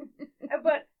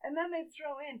 And then they'd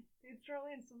throw in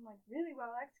some like really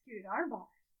well executed arm bars.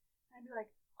 I'd be like,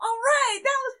 all right,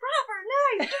 that was proper,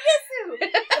 nice, jujitsu.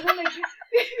 And then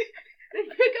they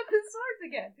pick up the swords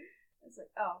again. It's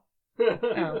like, oh.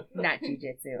 Oh, not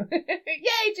jujitsu.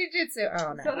 Yay, jujitsu!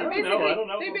 Oh no. So I don't know. I don't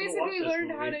know they if I'm gonna basically watch this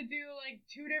learned how movie. to do like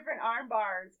 2 different arm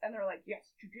bars, and they're like, yes,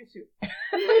 jujitsu.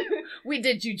 We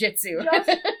did jujitsu.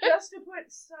 just to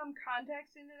put some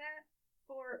context into that,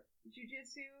 for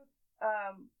jujitsu,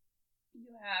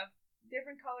 you have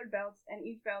different colored belts, and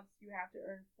each belt you have to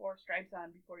earn 4 stripes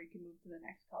on before you can move to the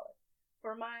next color.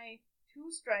 For my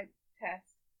 2-stripe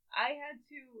test, I had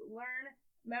to learn,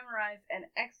 memorize, and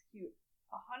execute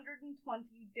 120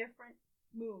 different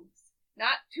moves,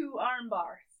 not 2 arm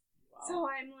bars. Wow. So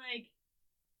I'm like,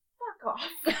 fuck off.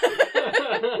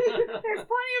 There's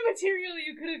plenty of material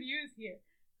you could have used here.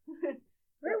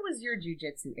 Where was your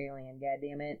jujitsu alien,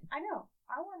 goddammit? I know.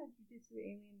 I want a jujitsu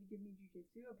alien to give me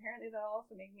jujitsu. Apparently that'll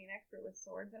also make me an expert with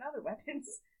swords and other weapons.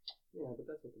 Yeah, but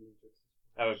that's what the Matrix is.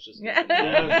 I was just. Yeah.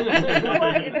 You know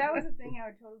what? If that was a thing, I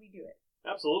would totally do it.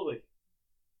 Absolutely.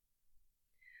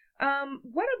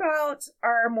 What about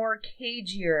our more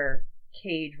cagier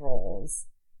cage roles?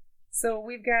 So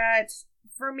we've got,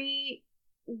 for me,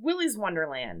 Willy's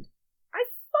Wonderland. I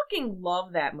fucking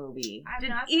love that movie. I'm Did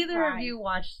not either of surprised. you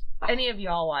watch, any of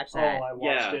y'all watch that? Oh, I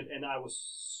watched it, and I was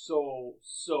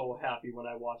so happy when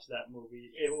I watched that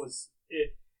movie.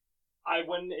 I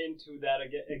went into that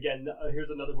again. Here's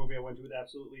another movie I went to with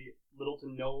absolutely little to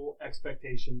no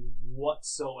expectations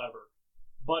whatsoever.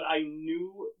 But I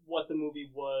knew what the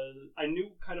movie was. I knew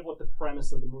kind of what the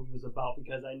premise of the movie was about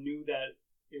because I knew that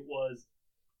it was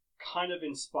kind of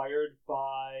inspired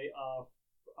by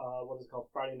what is it called?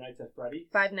 Friday Nights at Freddy's?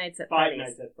 Five Nights at Five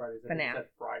Freddy's. Nights at Freddy's. I think FNAF. it said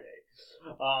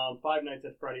Friday. Five Nights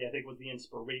at Freddy, I think, was the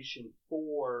inspiration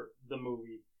for the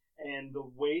movie. And the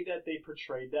way that they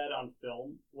portrayed that on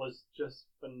film was just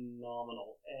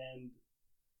phenomenal. And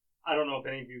I don't know if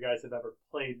any of you guys have ever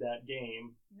played that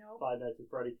game, Nope. Five Nights at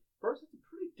Freddy. First, it's a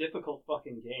pretty difficult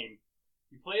fucking game.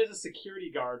 You play as a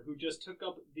security guard who just took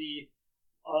up the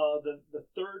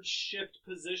third shift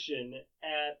position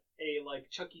at a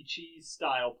like Chuck E. Cheese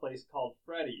style place called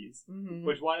Freddy's. Mm-hmm.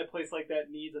 Which why a place like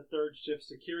that needs a third shift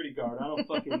security guard, I don't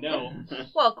fucking know.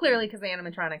 Well, clearly because the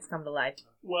animatronics come to life.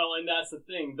 Well, and that's the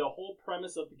thing. The whole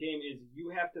premise of the game is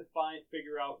you have to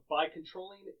figure out by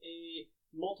controlling a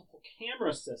multiple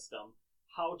camera system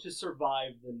how to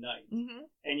survive the night. Mm-hmm.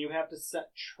 And you have to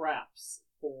set traps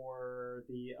for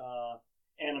the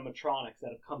animatronics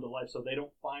that have come to life so they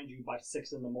don't find you by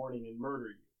 6 a.m. and murder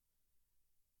you.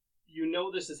 You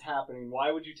know this is happening.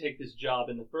 Why would you take this job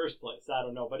in the first place? I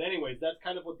don't know. But anyways, that's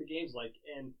kind of what the game's like.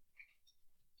 And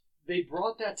they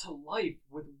brought that to life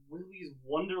with Willy's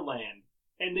Wonderland.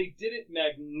 And they did it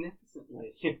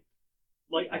magnificently.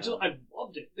 Like, I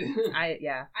loved it. I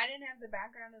didn't have the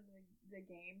background of the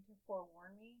game to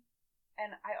forewarn me,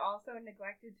 and I also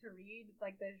neglected to read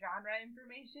like the genre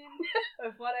information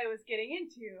of what I was getting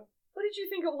into. What did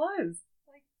you think it was?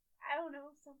 Like, I don't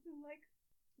know, something like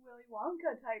Willy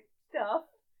Wonka type stuff.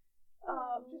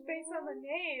 Just based on the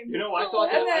name. You know, I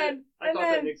thought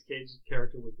that Nick Cage's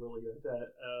character was Willy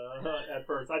at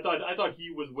first. I thought he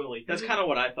was Willy. That's kind of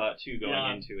what I thought too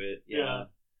going into it.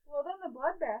 Yeah. Well, then the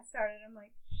bloodbath started. I'm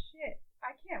like, shit,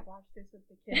 I can't watch this with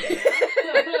the kids.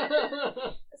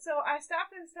 So I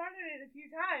stopped and started it a few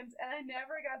times, and I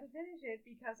never got to finish it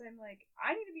because I'm like,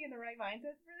 I need to be in the right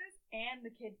mindset for this, and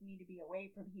the kids need to be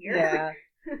away from here. Yeah.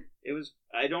 It was.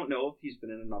 I don't know if he's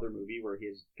been in another movie where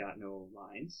he's got no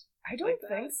lines. I don't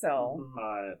think so.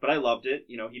 But I loved it.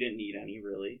 You know, he didn't need any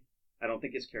really. I don't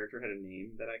think his character had a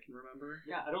name that I can remember.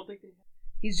 Yeah, I don't think they.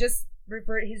 He's just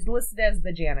he's listed as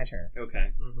the janitor.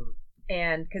 Okay. Mm-hmm.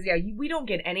 And, because, we don't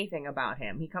get anything about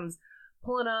him. He comes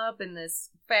pulling up in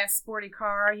this fast, sporty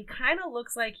car. He kind of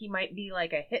looks like he might be,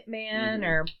 like, a hitman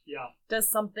or does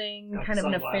something kind of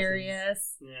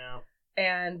nefarious. Yeah.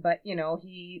 But,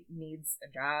 he needs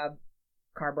a job.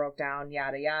 Car broke down,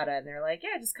 yada, yada. And they're like,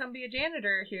 yeah, just come be a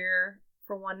janitor here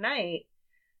for one night.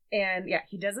 And,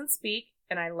 he doesn't speak.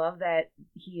 And I love that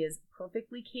he is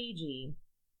perfectly cagey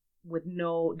with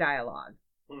no dialogue.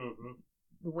 Mm-hmm.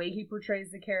 The way he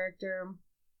portrays the character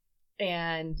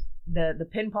and the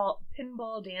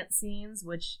pinball dance scenes,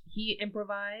 which he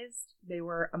improvised, they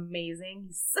were amazing.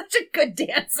 He's such a good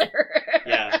dancer.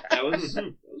 Yeah, that was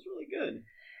really good.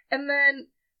 And then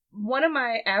one of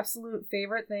my absolute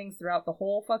favorite things throughout the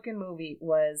whole fucking movie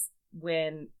was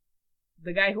when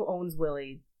the guy who owns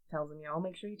Willy tells him,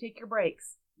 make sure you take your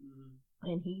breaks. Mm-hmm.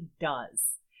 And he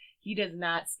does. He does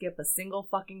not skip a single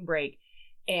fucking break.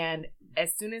 And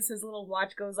as soon as his little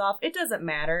watch goes off, it doesn't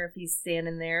matter if he's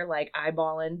standing there like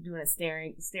eyeballing, doing a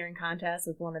staring contest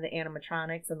with one of the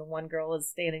animatronics, and the one girl is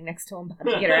standing next to him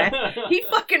about to get her ass. He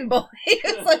fucking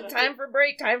it's like time for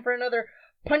break, time for another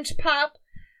punch pop.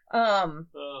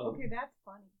 Okay, that's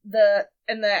funny.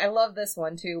 I love this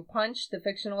one too. Punch, the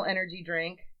fictional energy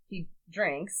drink he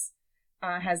drinks,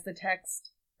 has the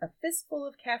text, "A fistful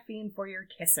of caffeine for your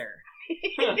kisser."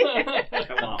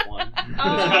 I want one. It's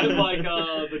kind of like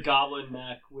the goblin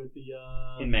neck with the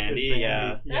in Mandy,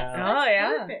 yeah.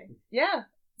 Perfect. Yeah.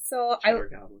 So Cheddar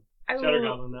Goblin. Cheddar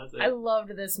Goblin, that's it. I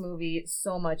loved this movie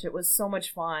so much. It was so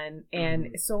much fun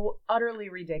and so utterly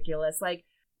ridiculous. Like,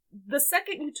 the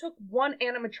second you took one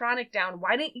animatronic down,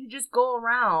 why didn't you just go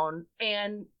around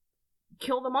and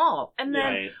kill them all? And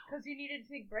then because you needed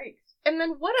to take breaks. And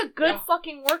then what a good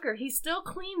fucking worker. He still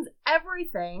cleans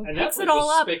everything, and picks it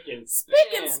all up. Spick and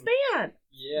span.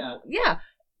 Yeah. Yeah.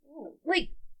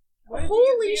 Like,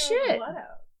 holy shit.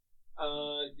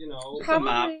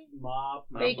 Probably mop,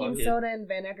 baking bucket. soda and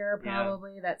vinegar,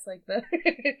 probably. Yeah. That's like the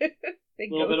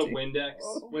big a little go-to. bit of Windex.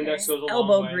 Okay. Windex goes a long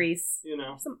elbow way. grease.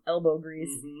 Some elbow grease.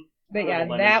 Mm-hmm. But yeah,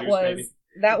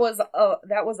 that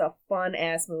was a fun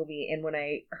ass movie. And when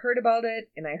I heard about it,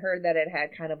 and I heard that it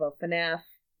had kind of a FNAF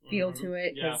feel to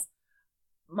it, because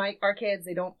our kids,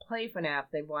 they don't play FNAF.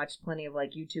 They've watched plenty of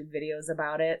like YouTube videos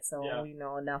about it, so we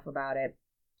know enough about it.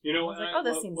 You know,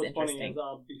 this seems interesting.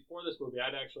 Funny is, before this movie,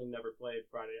 I'd actually never played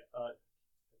Fridays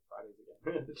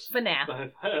again.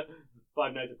 FNAF.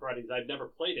 Five Nights at Freddy's. I'd never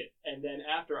played it, and then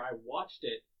after I watched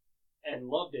it and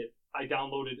loved it, I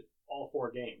downloaded all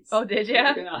 4 games. Oh, did you?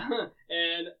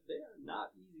 And they are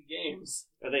not easy games.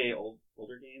 Are they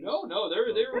older games? No, they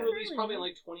were released probably in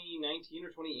like 2019 or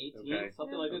 2018,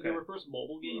 something like that. They were first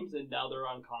mobile games, and now they're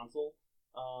on console.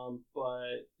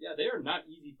 But yeah, they are not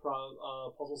easy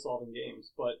puzzle solving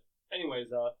games. But anyways,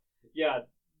 the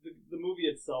movie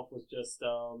itself was just,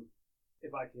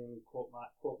 if I can quote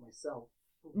myself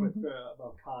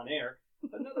about Con Air,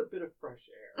 another bit of fresh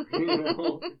air. You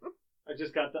know? I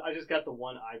just got the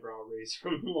one eyebrow raise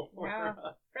from Laura.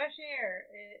 Yeah, fresh air.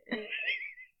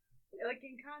 Like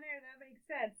in Con Air, that makes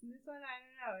sense. And this one,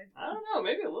 I don't know,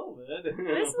 maybe a little bit.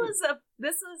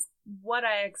 This was what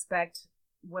I expect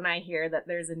when I hear that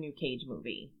there's a new Cage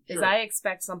movie. Sure. Is I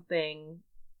expect something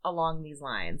along these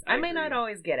lines. I may not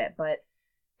always get it,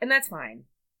 and that's fine.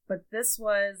 But this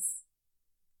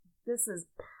is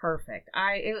perfect.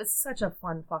 It was such a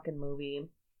fun fucking movie.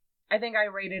 I think I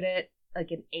rated it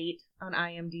like an 8 on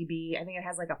IMDb. I think it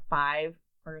has like a 5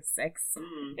 or a 6.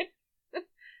 Mm.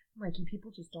 I'm like, you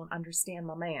people just don't understand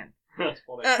my man. That's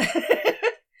funny.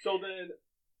 So then,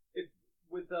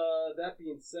 with that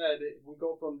being said, we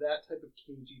go from that type of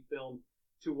cagey film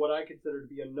to what I consider to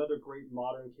be another great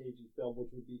modern cagey film,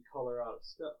 which would be Color Out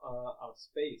of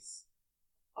Space.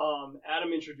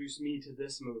 Adam introduced me to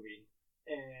this movie,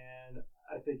 and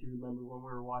I think you remember when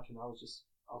we were watching, I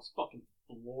was fucking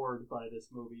floored by this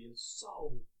movie. It's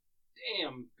so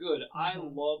damn good. I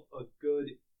love a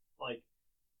good, like,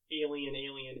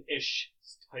 alien-ish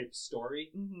type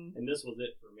story, and this was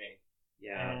it for me.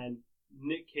 Yeah. And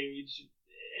Nick Cage,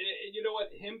 and you know what?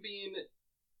 Him being,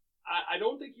 I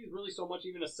don't think he's really so much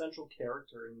even a central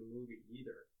character in the movie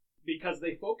either, because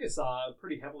they focus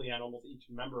pretty heavily on almost each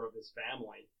member of his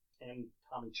family, and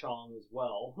Tommy Chong as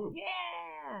well.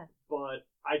 Yeah. But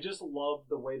I just love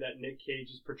the way that Nick Cage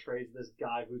just portrays this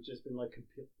guy who's just been like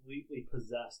completely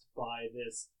possessed by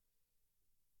this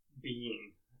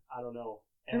being. I don't know.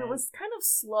 And it was kind of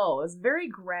slow. It was very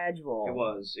gradual. It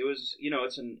was,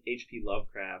 it's an H.P.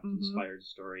 Lovecraft inspired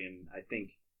story, and I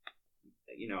think,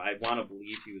 I want to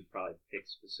believe he was probably picked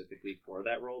specifically for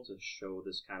that role to show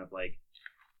this kind of like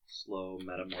slow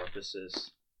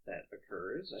metamorphosis that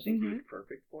occurs. I think he was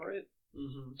perfect for it.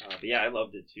 But yeah, I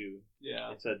loved it too.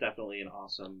 Yeah. It's definitely an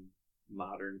awesome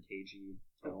modern cagey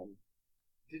film.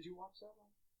 Did you watch that one?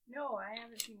 No, I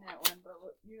haven't seen that one, but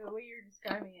the way you're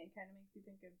describing it kind of makes me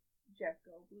think of Jeff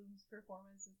Goldblum's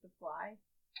performance as The Fly.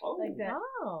 Oh. Like that,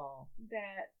 Oh.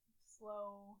 that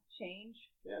slow change.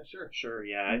 Yeah, sure. Sure,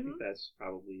 yeah, I think that's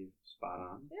probably spot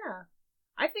on. Yeah.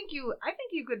 I think you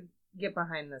could get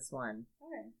behind this one.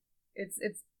 Okay. It's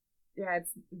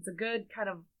a good kind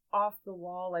of off the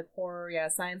wall, like horror,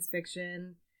 science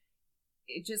fiction.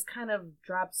 It just kind of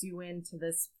drops you into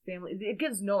this family. It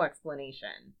gives no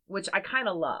explanation, which I kind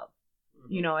of love.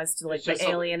 As to like the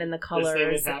alien and the colors. This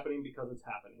thing is happening because it's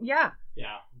happening. Yeah.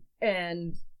 Yeah.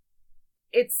 And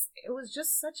it was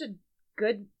just such a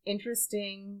good,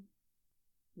 interesting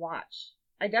watch.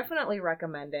 I definitely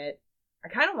recommend it. I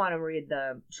kind of want to read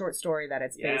the short story that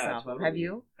it's based off of. Have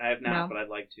you? I have not, No? but I'd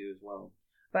like to as well.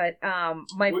 But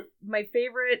my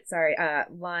favorite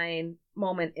line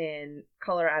moment in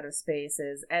Color Out of Space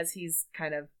is as he's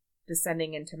kind of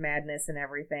descending into madness and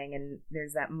everything, and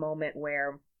there's that moment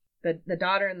where the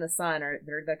daughter and the son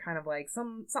they're kind of like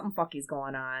something fucky's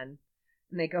going on,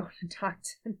 and they go to talk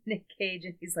to Nick Cage,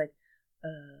 and he's like,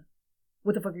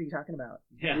 what the fuck are you talking about?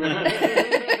 Yeah.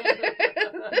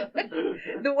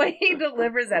 The way he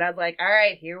delivers it, I was like, all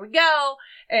right, here we go.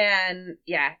 And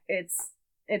yeah, it's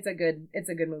a good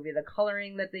movie. The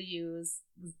coloring that they use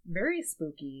was very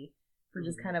spooky for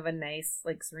just kind of a nice,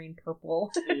 like, serene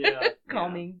purple,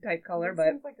 calming type color. But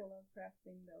Seems like a Lovecraft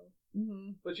thing, though.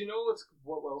 mm-hmm. But you know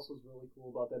what else was really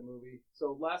cool about that movie?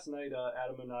 So last night,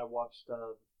 Adam and I watched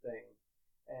The Thing.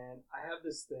 And I have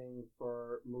this thing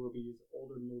for movies,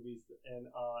 older movies, and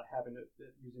having it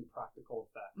using practical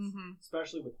effects,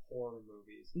 especially with horror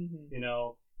movies.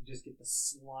 You just get the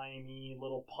slimy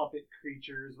little puppet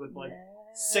creatures with like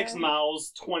 6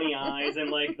 mouths, 20 eyes, and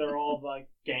like they're all like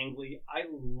gangly. I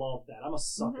love that. I'm a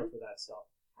sucker for that stuff.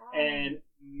 And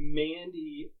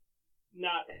Mandy,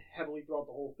 not heavily throughout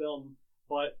the whole film,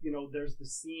 but there's the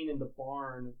scene in the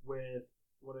barn with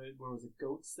what was it,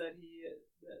 goats that he.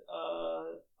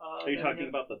 Are you talking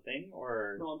about The Thing,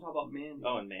 or no? I'm talking about Mandy.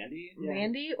 Oh, and Mandy. Yeah.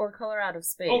 Mandy or Color Out of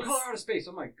Space? Oh, Color Out of Space.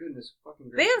 Oh my goodness, fucking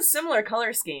great. They have similar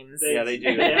color schemes. They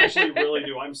do. They actually really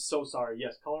do. I'm so sorry.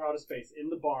 Yes, Color Out of Space in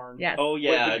the barn. Yes. Oh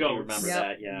yeah, I do goats. remember Yep.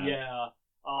 that. Yeah. Yeah.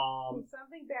 Did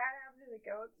something bad happen to the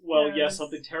goats? Well, Because- yes,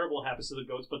 something terrible happens to the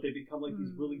goats, but they become like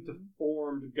these really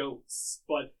deformed goats.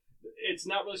 But it's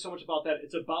not really so much about that.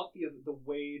 It's about the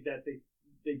way that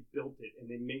they built it, and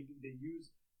they use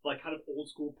like kind of old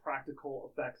school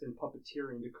practical effects and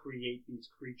puppeteering to create these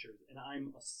creatures, and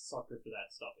I'm a sucker for that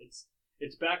stuff.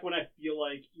 It's back when I feel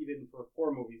like even for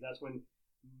horror movies, that's when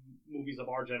movies of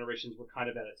our generations were kind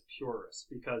of at its purest,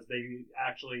 because they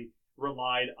actually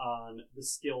relied on the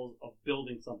skills of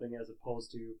building something as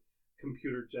opposed to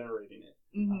computer generating it.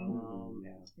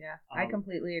 I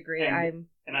completely agree. and I'm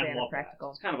and a I fan love of practical.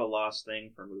 It's kind of a lost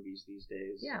thing for movies these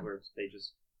days. Yeah. Where they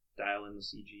just dial in the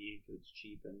CG because it's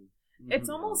cheap and.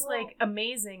 It's almost like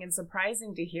amazing and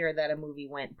surprising to hear that a movie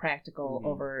went practical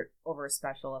over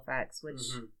special effects, which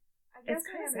I guess it's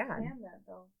I kinda sad. understand that,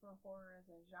 though, for horror as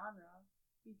a genre,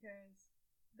 because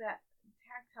that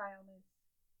tactileness,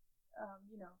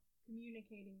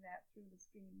 communicating that through the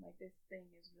screen, like this thing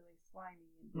is really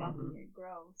slimy and bumpy and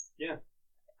gross. Yeah.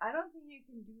 I don't think you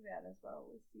can do that as well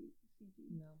with CG.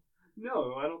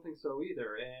 No, I don't think so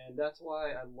either, and that's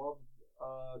why I love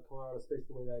Color Out of Space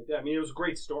the way that I did. I mean, it was a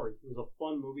great story. It was a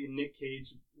fun movie. Nick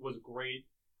Cage was great.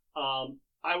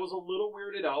 I was a little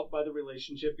weirded out by the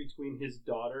relationship between his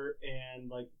daughter and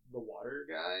like the water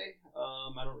guy.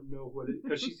 I don't know what it,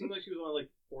 because she seemed like she was only like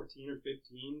 14 or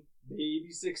 15, maybe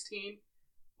 16.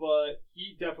 but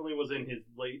he definitely was in his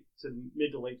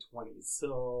mid to late 20s.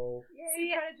 So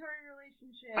Yay, predatory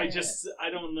relationship. I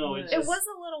don't know. It was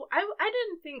a little. I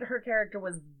didn't think her character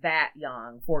was that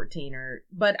young, 14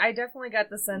 but I definitely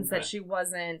got the sense that she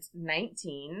wasn't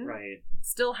 19, Right?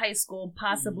 Still high school,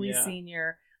 possibly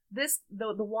senior.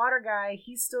 The water guy,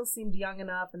 he still seemed young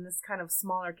enough in this kind of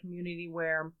smaller community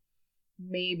where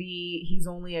maybe he's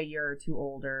only a year or two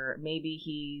older.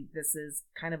 Maybe this is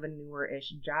kind of a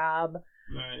newer-ish job.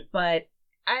 Right. But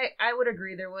I would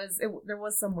agree there was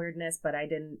some weirdness, but I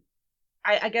didn't.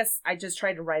 I guess I just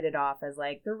tried to write it off as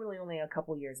like they're really only a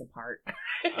couple years apart,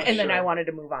 and then I wanted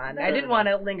to move on. I didn't want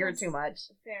to linger too much.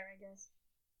 Fair, I guess.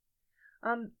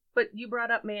 But you brought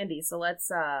up Mandy, so let's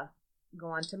go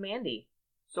on to Mandy.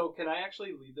 So can I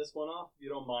actually lead this one off, if you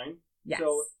don't mind? Yes.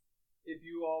 So if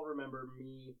you all remember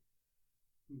me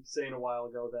saying a while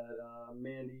ago that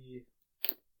Mandy,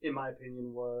 in my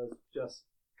opinion, was just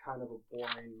kind of a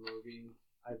boring movie.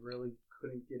 I really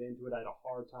couldn't get into it. I had a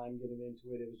hard time getting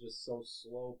into it. It was just so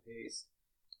slow paced.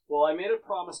 Well, I made a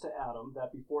promise to Adam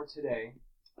that before today,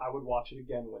 I would watch it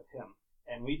again with him.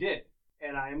 And we did.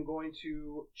 And I am going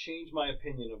to change my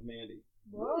opinion of Mandy.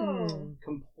 Whoa.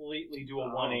 Completely do a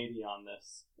 180 on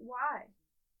this. Why?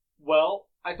 Well,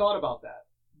 I thought about that.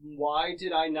 Why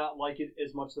did I not like it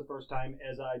as much the first time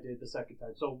as I did the second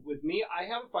time? So with me, I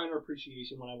have a finer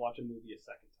appreciation when I watch a movie a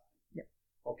second time. Yep.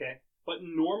 Okay? But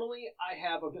normally I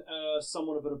have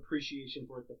somewhat of an appreciation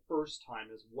for it the first time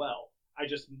as well. I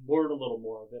just learn a little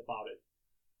more about it.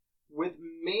 With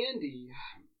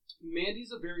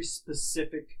Mandy's a very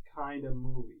specific kind of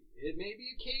movie. It may be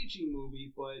a cagey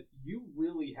movie, but you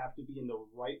really have to be in the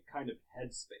right kind of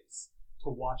headspace to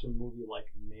watch a movie like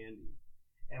Mandy.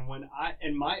 And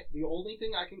the only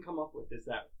thing I can come up with is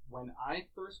that when I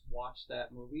first watched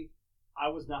that movie, I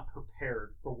was not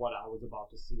prepared for what I was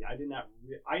about to see. I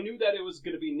knew that it was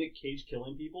going to be Nick Cage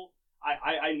killing people.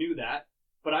 I knew that,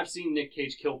 but I've seen Nick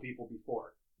Cage kill people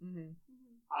before. Mm-hmm.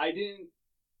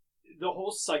 The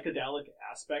whole psychedelic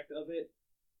aspect of it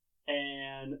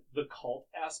and the cult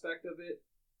aspect of it,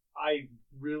 I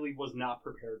really was not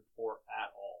prepared for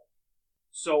at all.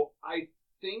 So I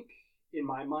think in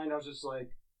my mind, I was just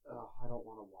like, I don't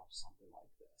want to watch something like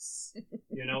this,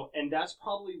 and that's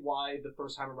probably why the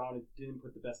first time around it didn't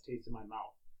put the best taste in my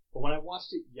mouth. But when I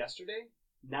watched it yesterday,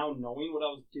 now knowing what I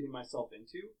was getting myself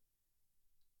into,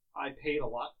 I paid a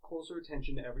lot closer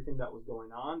attention to everything that was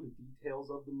going on, the details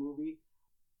of the movie,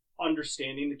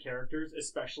 understanding the characters,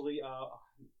 especially,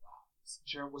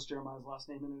 what's Jeremiah's last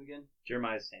name in it again?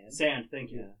 Jeremiah Sand. Sand,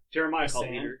 thank you. Yeah. Jeremiah Cult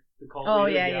Sand. leader. The cult Oh,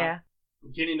 leader, yeah.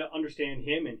 Getting to understand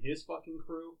him and his fucking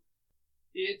crew.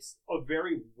 It's a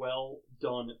very well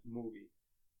done movie.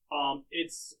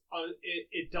 It's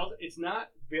not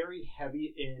very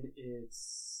heavy in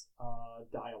its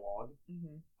dialogue.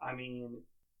 Mm-hmm.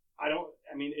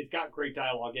 It's got great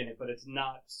dialogue in it, but it's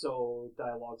not so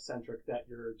dialogue centric that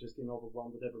you're just getting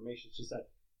overwhelmed with information. It's just that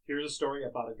here's a story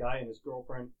about a guy and his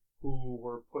girlfriend who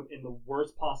were put in the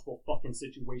worst possible fucking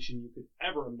situation you could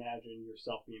ever imagine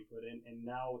yourself being put in, and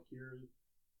now here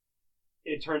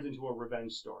it turns into a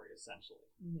revenge story, essentially.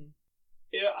 Mm-hmm.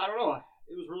 Yeah, I don't know.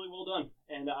 It was really well done.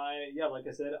 And like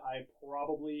I said, I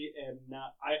probably am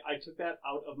not... I took that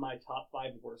out of my top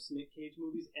 5 worst Nick Cage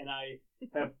movies, and I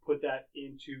have put that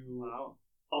into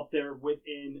up there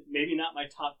within, maybe not my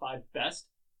top 5 best,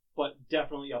 but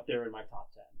definitely up there in my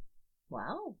top 10.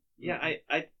 Wow. Yeah,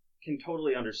 I can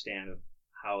totally understand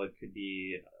how it could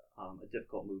be a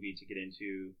difficult movie to get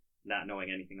into, not knowing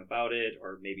anything about it,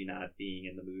 or maybe not being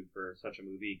in the mood for such a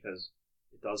movie, because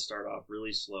it does start off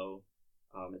really slow.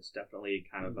 It's definitely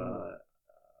kind of the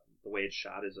way it's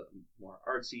shot is more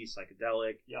artsy,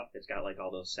 psychedelic. Yep. It's got like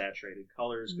all those saturated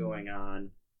colors going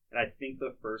on. And I think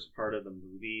the first part of the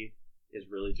movie is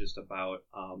really just about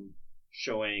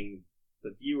showing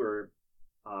the viewer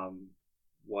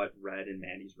what Red and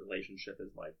Mandy's relationship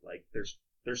is like. Like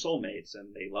they're soulmates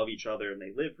and they love each other and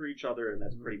they live for each other, and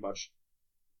that's pretty much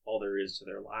all there is to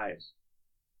their lives.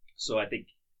 So I think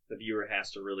the viewer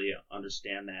has to really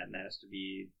understand that, and that has to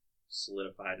be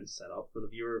solidified and set up for the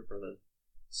viewer for the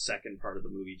second part of the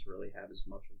movie to really have as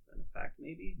much of an effect,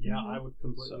 maybe. Yeah, I would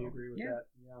completely agree with that.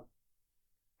 Yeah.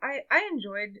 I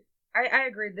enjoyed. I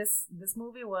agree. This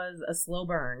movie was a slow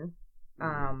burn.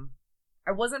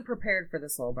 I wasn't prepared for the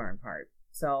slow burn part,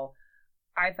 so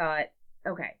I thought,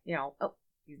 okay,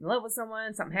 he's in love with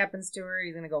someone, something happens to her,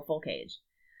 he's gonna go full Cage,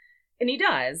 and he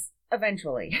does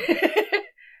eventually.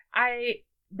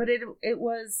 But it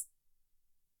was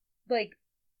like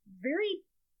very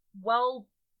well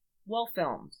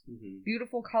filmed,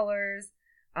 beautiful colors.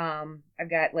 I've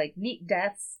got like neat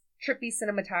deaths trippy Oh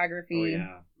cinematography.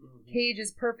 yeah. Cage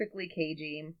is perfectly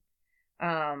cagey.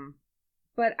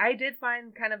 But I did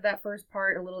find kind of that first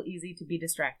part a little easy to be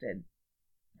distracted.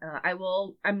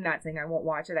 I'm not saying I won't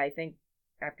watch it. I think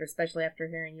especially after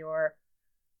hearing your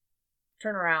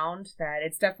turnaround, that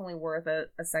it's definitely worth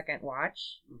a second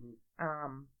watch.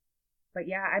 Mm-hmm. But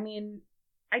yeah, I mean,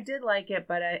 I did like it,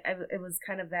 but it was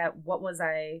kind of that, what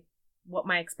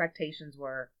my expectations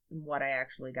were and what I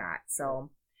actually got.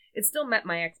 So it still met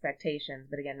my expectations,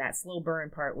 but again, that slow burn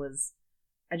part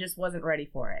I just wasn't ready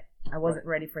for it. I wasn't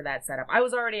ready for that setup. I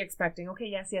was already expecting, okay,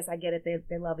 yes, I get it.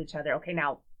 They love each other. Okay,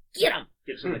 now get them.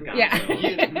 Get to the gun.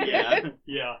 Yeah.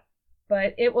 Yeah.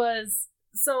 But it was,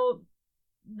 so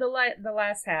the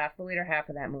later half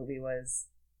of that movie was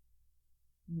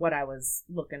what I was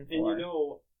looking for. And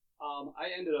I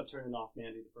ended up turning off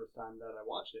Mandy the first time that I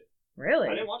watched it. Really?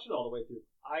 I didn't watch it all the way through.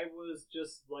 I was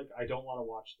just like, I don't want to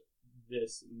watch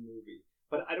this movie.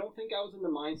 But I don't think I was in the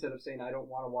mindset of saying I don't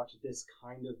want to watch this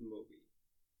kind of movie.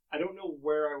 I don't know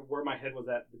where my head was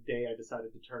at the day I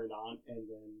decided to turn it on, and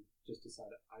then just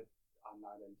decided I'm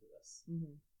not into this.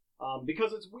 Mm-hmm.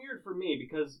 Because it's weird for me,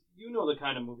 because you know the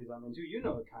kind of movies I'm into. You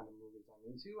know the kind of movies I'm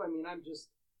into. I mean,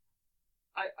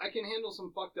 I can handle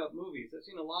some fucked up movies. I've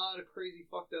seen a lot of crazy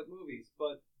fucked up movies,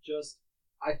 but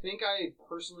I think I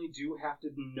personally do have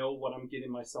to know what I'm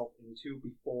getting myself into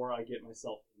before I get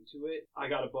myself into it. I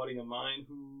got a buddy of mine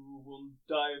who will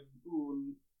dive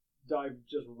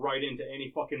just right into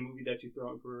any fucking movie that you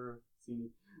throw in for scene.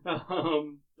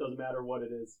 Doesn't matter what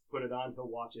it is, put it on, he'll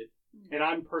watch it. And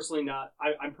I'm personally not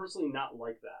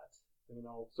like that.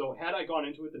 So had I gone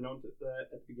into it at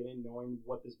the beginning, knowing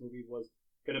what this movie was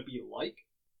gonna be like,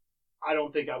 I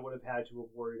don't think I would have had to have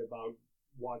worried about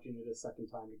watching it a second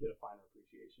time to get a finer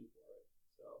appreciation for it.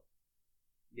 So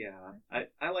yeah,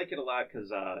 I like it a lot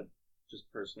because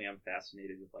just personally I'm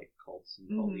fascinated with like cults and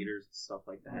cult leaders and stuff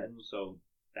like that. Mm-hmm. So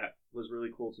that was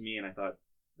really cool to me, and I thought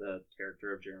the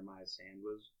character of Jeremiah Sand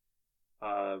was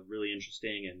really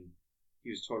interesting, and he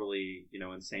was totally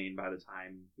insane by the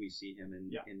time we see him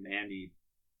in Mandy.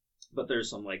 But there's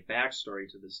some like backstory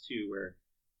to this too, where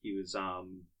he was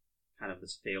kind of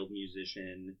this failed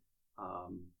musician,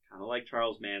 kind of like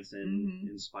Charles Manson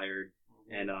inspired.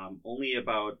 And only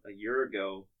about a year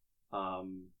ago,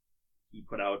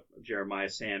 Jeremiah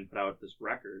Sand put out this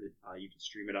record. You can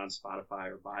stream it on Spotify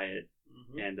or buy it.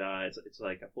 And it's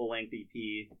like a full-length EP.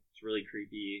 It's really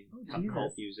creepy.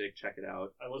 Cult music. Check it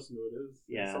out. I listen to it.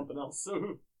 It's something else.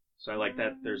 So I like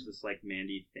that there's this like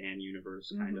Mandy fan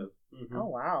universe kind of. Oh,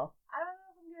 wow. I don't know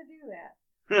if I'm going to do that.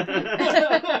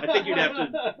 I think you'd have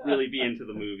to really be into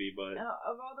the movie, but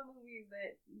of all the movies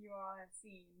that you all have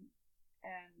seen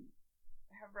and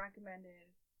have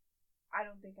recommended, I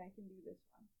don't think I can do this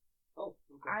one. Oh,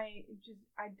 okay.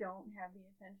 I don't have the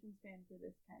attention span for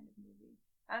this kind of movie.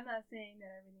 I'm not saying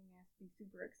that everything has to be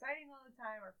super exciting all the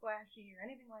time or flashy or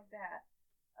anything like that.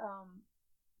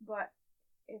 But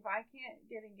if I can't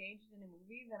get engaged in a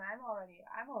movie, then I'm already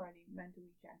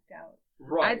mentally checked out.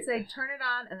 Right. I'd say turn it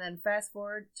on and then fast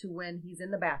forward to when he's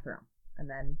in the bathroom and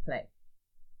then play.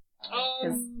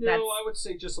 No, I would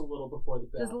say just a little before the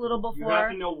bathroom. Just a little before. You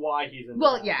have to know why he's in the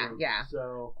bathroom. Yeah.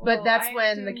 So, but that's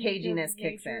when the caginess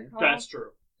kicks in. That's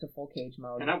true. To full cage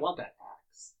mode. And I want that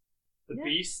axe. The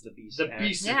beast is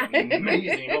Yeah.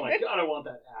 amazing. Oh my god, I want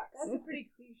that axe. That's a pretty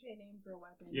cliche name for a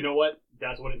weapon. You know what?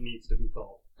 That's what it needs to be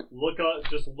called.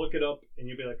 Just look it up, and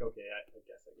you'll be like, okay, I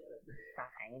guess I get it.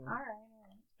 Fine. All right.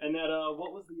 And that,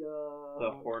 what was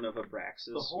the Horn of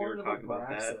Abraxas. The Horn we were talking of about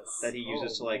Abraxas. that he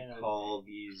uses to like man. call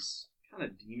these kind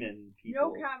of demon people, No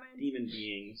comment. demon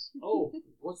beings. Oh,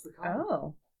 what's the comment?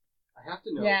 Oh. I have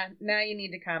to know. Yeah, now you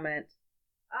need to comment.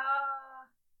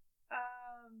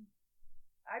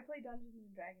 I play Dungeons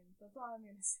and Dragons. That's all I'm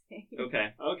gonna say.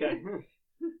 Okay.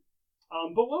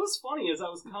 But what was funny is I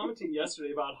was commenting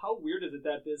yesterday about how weird is it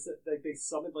that they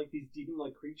summon like these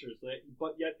demon-like creatures,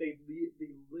 but yet they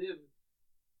live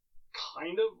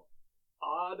kind of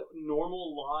odd,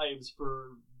 normal lives for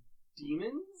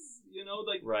demons.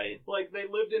 Right. Like they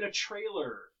lived in a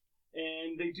trailer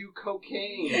and they do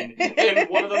cocaine, and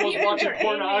one of them was watching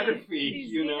pornography.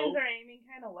 These demons are aiming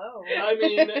kind of low. I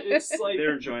mean, it's like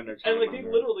they're enjoying their time. and like they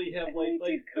literally have They do and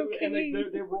like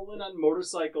cocaine. they're rolling on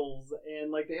motorcycles,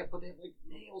 and like they have like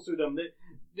nails through them.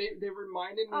 They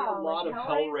reminded me a lot like of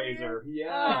Hellraiser? Hellraiser.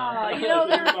 Yeah. They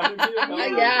reminded me of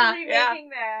Hellraiser. Yeah. remaking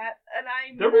that, and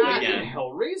I'm They're not. remaking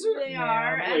Hellraiser? They Yeah.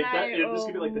 are, Wait, and this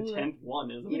could be like the 10th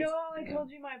one, isn't it? You know how I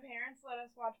told you my parents let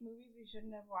us watch movies we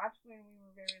shouldn't have watched when we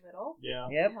were very little? Yeah.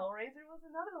 Yep. Hellraiser was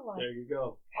another one. There you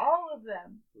go. All of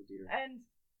them. Oh dear. And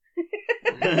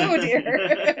Oh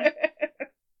dear.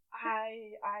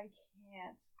 I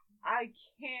can't I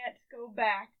can't go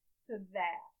back to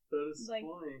that. That is Like,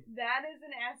 funny. that is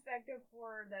an aspect of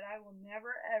horror that I will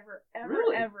never, ever, ever,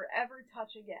 Really? ever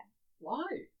touch again. Why?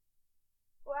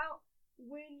 Well,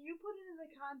 when you put it in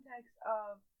the context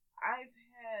of I've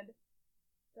had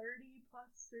 30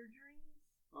 plus surgeries,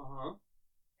 Uh-huh.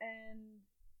 and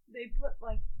they put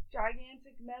like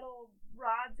gigantic metal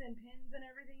rods and pins and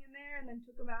everything in there, and then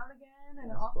took them out again,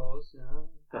 and I all. suppose, yeah.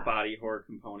 The body horror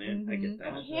component. I get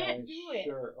that. I can't do it.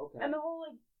 Sure, okay. And the whole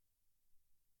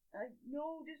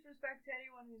no disrespect to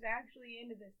anyone who's actually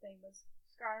into this thing, but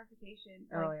scarification.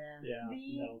 Oh Like, yeah.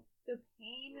 Yeah, the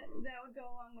pain that would go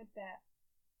along with that,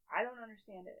 I don't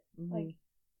understand it. Mhm. Like,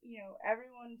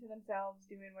 everyone to themselves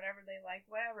doing whatever they like,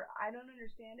 whatever. I don't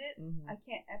understand it. Mhm. I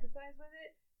can't empathize with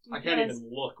it. I can't because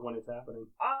even look when it's happening.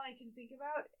 all I can think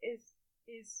about is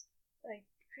like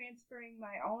transferring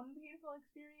my own painful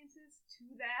experiences to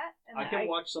that. And I can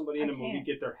watch somebody in I a movie can't.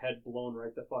 get their head blown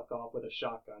right the fuck off with a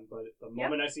shotgun, but the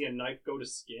moment I see a knife go to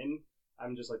skin,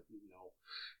 I'm just like, no.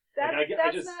 That's, Like, I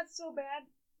that's just- not so bad,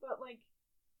 but like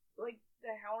the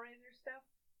Hellraiser stuff,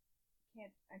 I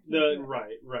can't The do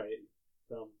it. right.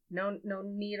 No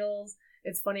needles.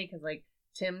 It's funny because like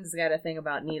Tim's got a thing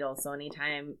about needles, so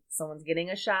anytime someone's getting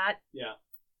a shot, Yeah.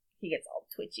 he gets all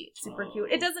twitchy. It's super Oh.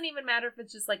 cute. It doesn't even matter if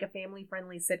it's just like a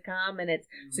family-friendly sitcom, and it's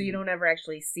so you don't ever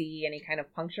actually see any kind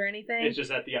of puncture or anything. It's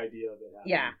just at the idea of it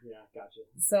happening. Yeah. Yeah, gotcha.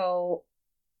 So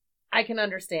I can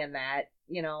understand that.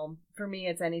 For me,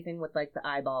 it's anything with like the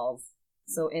eyeballs.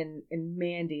 So in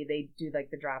Mandy, they do like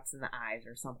the drops in the eyes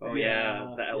or something. Oh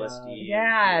yeah, the Yeah. LSD.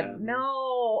 Yeah,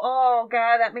 no. Oh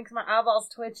god, that makes my eyeballs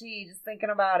twitchy just thinking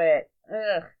about it.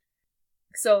 Ugh.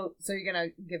 So you're gonna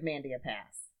give Mandy a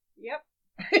pass. Yep.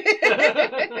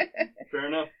 Fair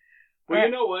enough. Well,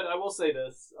 you know what? I will say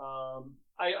this.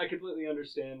 I completely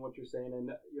understand what you're saying, and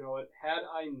you know what? Had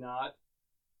we not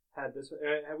had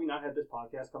this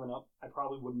podcast coming up, I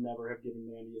probably would never have given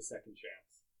Mandy a second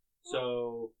chance.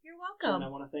 So, You're Jen, welcome. I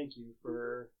want to thank you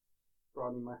for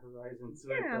broadening my horizons.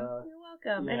 Yeah, with, you're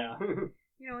welcome.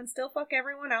 yeah. And still fuck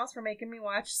everyone else for making me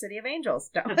watch City of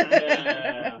Angels.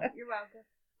 Yeah. You're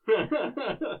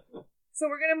welcome. So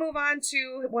we're going to move on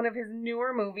to one of his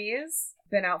newer movies,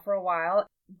 been out for a while,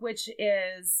 which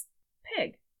is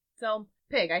Pig. So,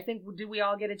 Pig, I think, did we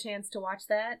all get a chance to watch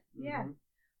that? Yeah. Mhm.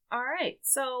 All right.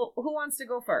 So, who wants to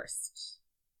go first?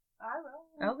 I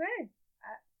will. Okay.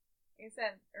 Like I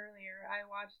said earlier, I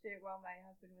watched it while my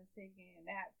husband was taking a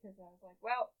nap because I was like,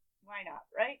 well, why not,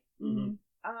 right? Mm-hmm.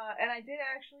 And I did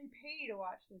actually pay to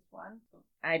watch this one.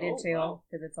 I did Oh, too, wow.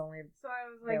 because it's only... So I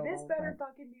was like, this Available, better but-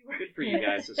 fucking be worth Good for you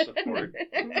guys to support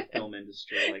the film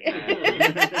industry like that.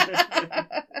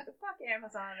 it. Fuck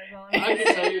Amazon is all I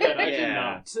can tell you that I did Yeah.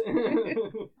 not.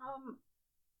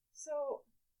 So,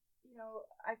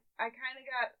 I kind of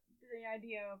got the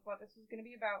idea of what this was going to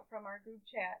be about from our group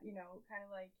chat, kind of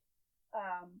like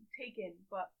Taken,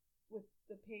 but with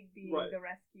the pig being Right. the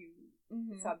rescue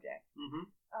Mhm. subject. Mhm.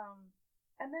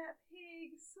 And that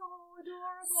pig, so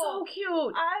adorable. So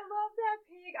cute. I love that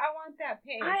pig. I want that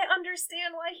pig. I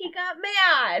understand why he got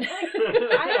mad.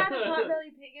 I had a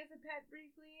potbelly pig as a pet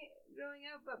briefly growing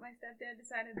up, but my stepdad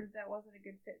decided that wasn't a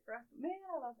good fit for us. But man,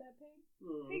 I love that pig.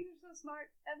 Mm. Pigs are so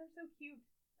smart and they're so cute,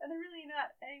 and they're really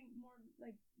not any more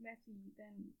like messy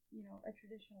than a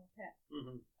traditional pet.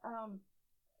 Mhm.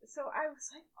 So I was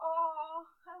like, oh,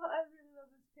 I really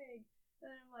love this pig, and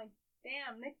I'm like,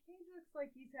 damn, Nick Cage looks like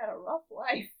he's had a rough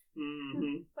life,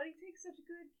 Mhm. but he takes such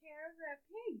good care of that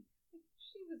pig. Like,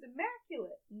 she was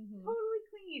immaculate, Mhm. totally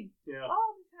clean Yeah.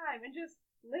 all the time, and just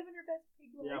living her best pig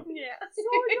life. Yeah. So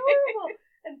adorable.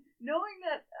 And knowing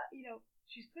that,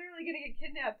 she's clearly gonna get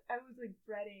kidnapped, I was like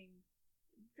dreading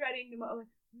the moment. Like,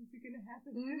 when's it gonna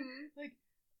happen? Mhm. Like,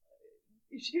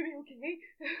 is she gonna be okay?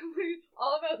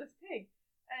 All about this pig.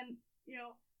 And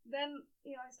then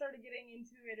I started getting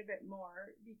into it a bit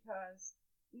more because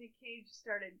Nick Cage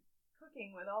started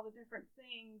cooking with all the different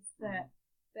things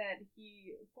that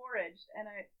he foraged, and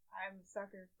I'm a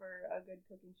sucker for a good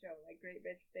cooking show like Great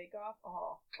British Bake Off.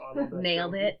 Oh, I love that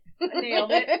Nailed show. it. I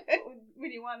nailed it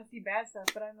when you want to see bad stuff,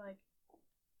 but I'm like,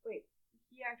 wait,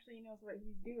 he actually knows what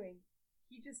he's doing.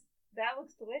 That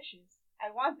looks delicious.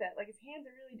 I want that. Like, his hands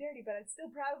are really dirty, but I'd still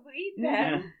probably eat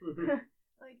that.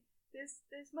 Like, this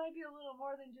might be a little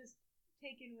more than just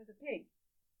taken with a pig.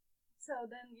 So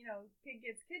then, pig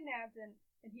gets kidnapped and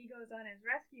he goes on his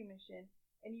rescue mission,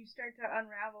 and you start to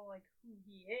unravel like who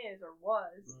he is or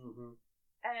was. Mhm.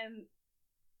 And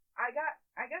I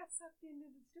got sucked into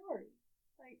the story.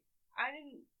 Like, I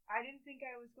didn't think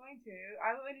I was going to.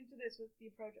 I went into this with the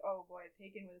approach, oh boy,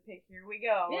 Taken with a pig, here we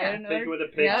go. Yeah, Another, Take it with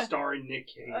a pig Yeah. starring Nick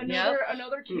Cage.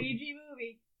 another cagey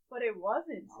movie. But it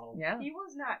wasn't. Oh. Yeah. He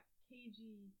was not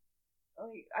cagey.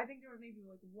 Like, I think there was maybe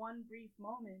like one brief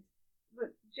moment,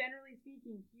 but generally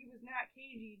speaking, he was not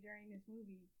cagey during this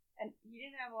movie, and he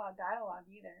didn't have a lot of dialogue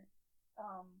either.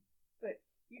 But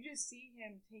you just see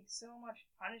him take so much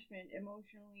punishment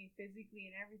emotionally, physically,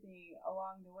 and everything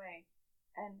along the way,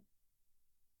 and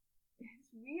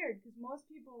it's weird because most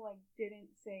people like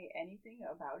didn't say anything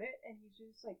about it, and he's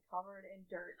just like covered in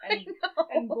dirt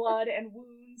and blood and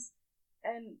wounds,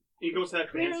 and He goes to that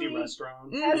fancy Clearly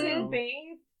restaurant. hasn't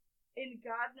bathed in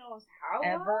God knows how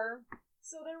long. Ever.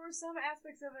 So there were some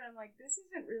aspects of it I'm like, this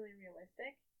isn't really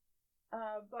realistic.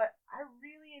 But I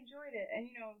really enjoyed it. And,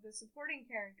 you know, the supporting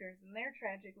characters and their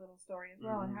tragic little story as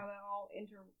well, and how that all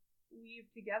interweaved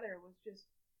together was just,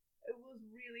 it was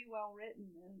really well written,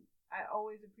 and I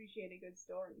always appreciate a good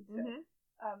story. So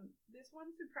this one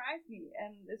surprised me,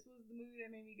 and this was the movie that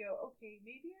made me go, okay,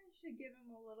 maybe I should give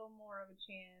him a little more of a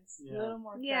chance, a little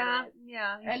more credit.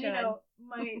 Yeah. And, you know,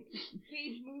 my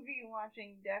Cage movie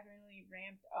watching definitely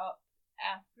ramped up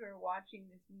after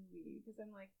watching this movie, because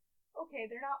I'm like, okay,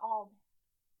 they're not all bad.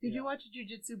 Did you watch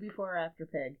Jiu-Jitsu before or after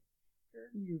Pig?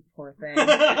 Sure. You poor thing.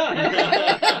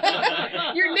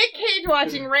 Your Nick Cage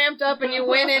watching ramped up and you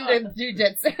went into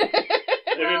Jiu-Jitsu.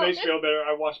 If it makes you feel better,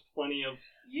 I watched plenty of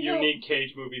unique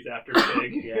Cage movies after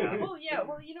Pig. Yeah.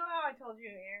 Well, you know how I told you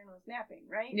Aaron was napping,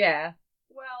 right? Yeah.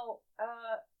 Well,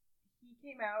 he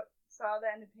came out, saw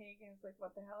the end of Pig, and was like,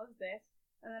 what the hell is this?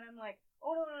 And then I'm like,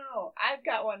 oh, no, I've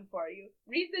got one for you.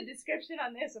 Read the description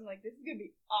on this. I'm like, this is going to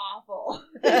be awful.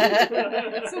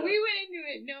 So we went into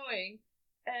it knowing,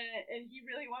 and he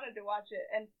really wanted to watch it.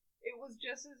 And it was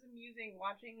just as amusing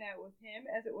watching that with him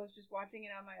as it was just watching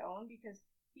it on my own, because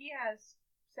he has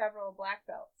several black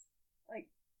belts. Like,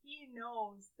 he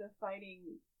knows the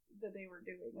fighting that they were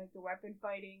doing, like the weapon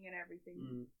fighting and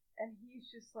everything. And he's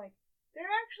just like, they're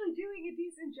actually doing a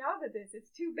decent job at this.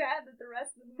 It's too bad that the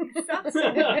rest of the movie sucks.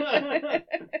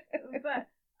 But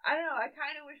I don't know. I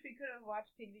kind of wish we could have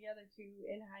watched Pig together too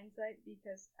in hindsight,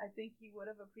 because I think he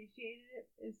would have appreciated it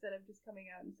instead of just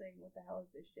coming out and saying, "What the hell is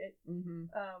this shit?"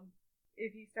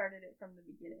 If he started it from the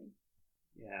beginning.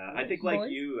 Yeah, I think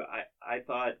like you, I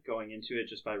thought going into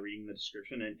it just by reading the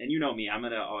description, and you know me, I'm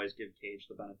gonna always give Cage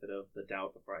the benefit of the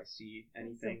doubt before I see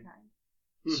anything. So kind.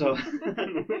 So,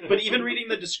 but even reading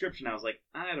the description, I was like,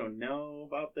 I don't know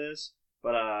about this,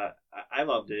 but I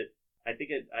loved it. I think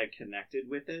I connected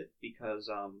with it because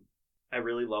I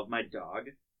really love my dog,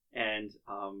 and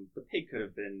the pig could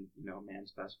have been, you know,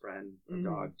 man's best friend, a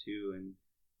dog too, and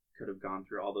could have gone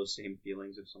through all those same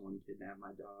feelings if someone kidnapped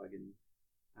my dog, and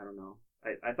I don't know.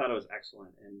 I thought it was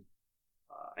excellent, and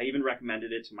I even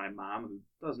recommended it to my mom,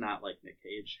 who does not like Nick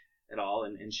Cage at all,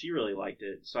 and she really liked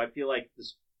it. So I feel like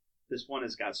this one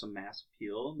has got some mass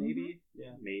appeal, maybe.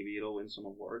 Yeah. Maybe it'll win some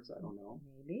awards. I don't know.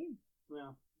 Maybe.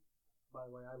 Yeah. By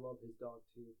the way, I love his dog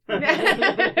too.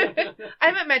 I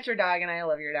haven't met your dog, and I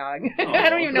love your dog. I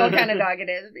don't even know what kind of dog it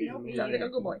is, but he sounds like a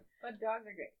good boy. But dogs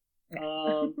are great.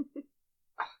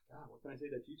 God, what can I say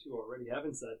that you two already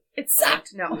haven't said? It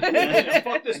sucked. No.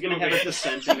 Fuck this I'm gonna have movie. a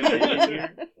dissenting opinion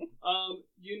here.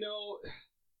 You know,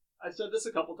 I said this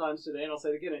a couple times today, and I'll say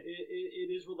it again. It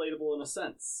is relatable in a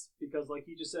sense, because, like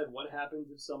he just said, what happens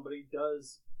if somebody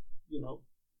does, you know,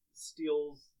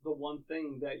 steals the one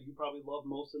thing that you probably love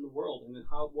most in the world, and then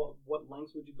what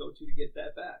lengths would you go to get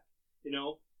that back? You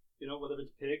know, whether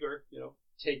it's Pig or, you know,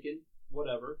 Taken,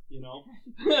 whatever, you know.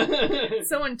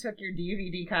 Someone took your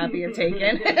DVD copy of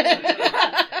Taken.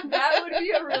 That would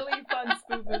be a really fun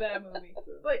spoof of that movie.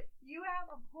 But you have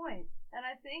a point, and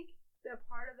I think that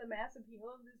part of the mass appeal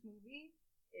of this movie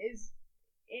is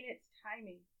in its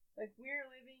timing. Like, we're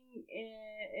living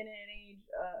in an age,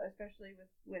 especially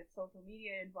with social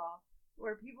media involved,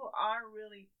 where people are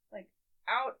really, like,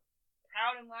 out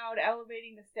proud and loud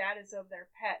elevating the status of their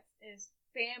pets as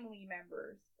family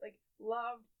members, like,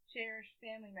 loved, cherished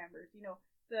family members. You know,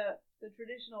 the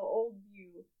traditional old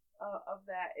view of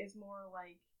that is more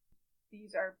like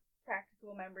these are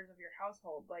practical members of your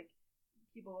household. Like,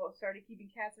 people started keeping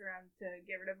cats around to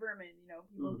get rid of vermin. You know,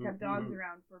 people kept dogs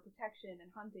around for protection and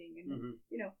hunting, and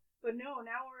you know. But no,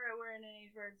 now we're in an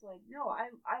age where it's like, no, I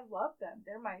love them.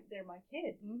 They're my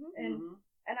kid,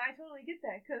 and I totally get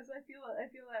that, because I feel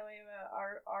that way about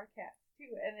our cats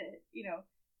too. And it, you know,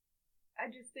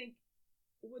 I just think,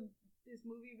 would this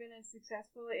movie been as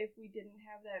successful if we didn't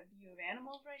have that view of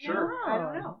animals right now? I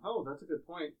don't know. Oh, that's a good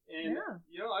point. And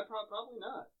you know, I probably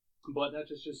not. But that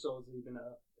just shows even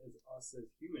as us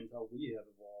as humans how we have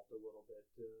evolved a little bit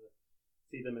to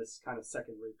see them as kind of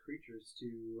second-rate creatures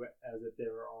as if they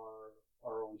are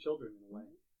our own children in a way.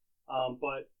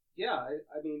 But yeah,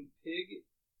 I mean, Pig.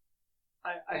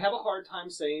 I have a hard time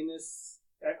saying this.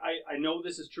 I know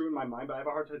this is true in my mind, but I have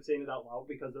a hard time saying it out loud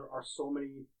because there are so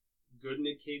many good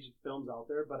Nick Cage films out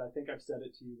there. But I think I've said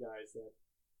it to you guys that,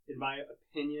 in my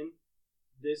opinion,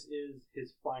 this is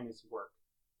his finest work.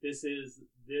 This is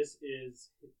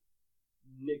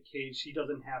Nick Cage. He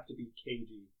doesn't have to be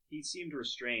cagey. He seemed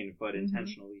restrained, but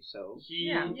intentionally so.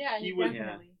 He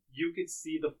definitely. You could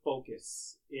see the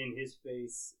focus in his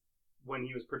face when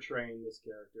he was portraying this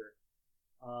character.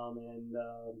 I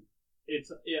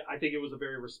think it was a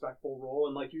very respectful role,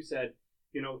 and like you said,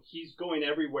 you know, he's going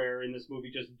everywhere in this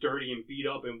movie just dirty and beat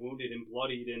up and wounded and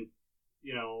bloodied, and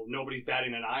you know, nobody's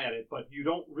batting an eye at it, but you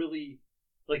don't really,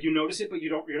 like, you notice it, but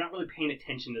you're not really paying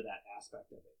attention to that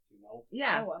aspect of it, you know?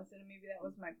 I wasn't, and maybe that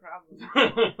was my problem.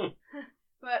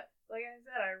 But like I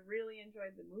said, I really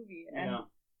enjoyed the movie, and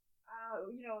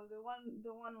you know, the one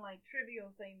like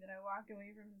trivial thing that I walked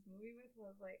away from this movie with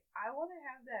was like, I want to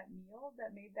have that meal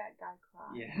that made that guy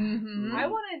cry. Yeah. Mm-hmm. I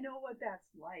want to know what that's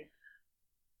like.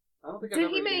 I don't think I've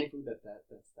ever eaten anything that's that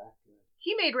good.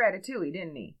 He made Ratatouille,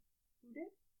 didn't he? Who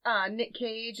did? Nick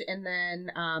Cage, and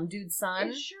then Dude's son.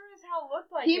 It sure as hell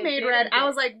looked like He it, made didn't it? I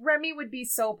was like, Remy would be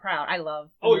so proud. I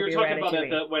love. The you're movie talking about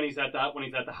Ratatouille. it when he's at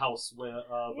the house with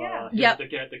Yep. the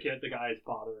guy's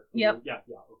father. Yep. Yeah.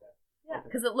 Okay. Yeah.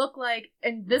 Because it looked like,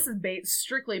 and this is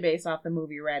strictly based off the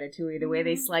movie Ratatouille, the way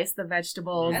they sliced the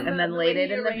vegetables and then laid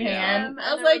it in the pan.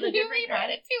 I was like, you made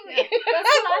Ratatouille. Yeah,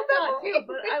 that's what I thought too,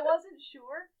 but I wasn't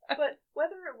sure. But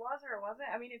whether it was or it wasn't,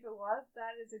 I mean, if it was,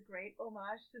 that is a great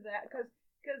homage to that, because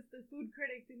the food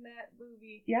critics in that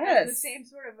movie have the same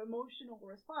sort of emotional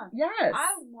response. Yes.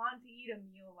 I want to eat a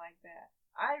meal like that.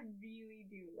 I really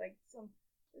do. Like some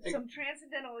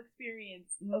transcendental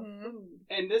experience of food.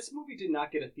 And this movie did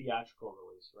not get a theatrical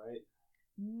release, right?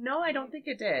 No, I don't think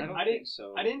it did. I didn't think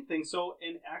so. I didn't think so.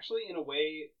 And actually, in a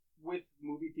way, with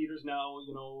movie theaters now,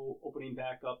 you know, opening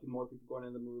back up and more people going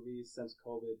into the movies since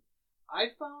COVID,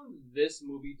 I found this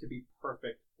movie to be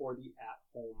perfect for the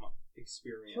at-home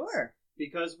experience. Sure.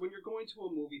 Because when you're going to a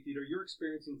movie theater, you're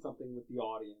experiencing something with the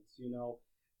audience, you know.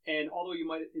 And although you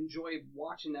might enjoy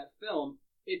watching that film,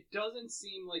 it doesn't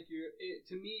seem like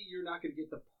to me, you're not going to get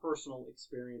the personal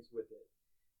experience with it.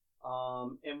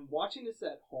 And watching this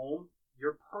at home,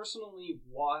 you're personally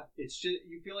it's just,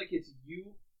 you feel like it's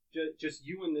you, just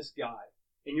you and this guy,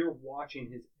 and you're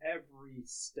watching his every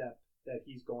step that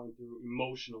he's going through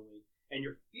emotionally, and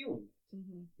you're feeling it,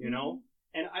 you know?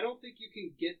 And I don't think you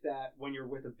can get that when you're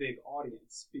with a big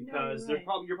audience, because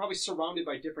you're probably surrounded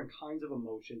by different kinds of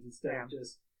emotions instead of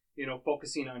just, you know,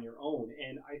 focusing on your own.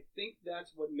 And I think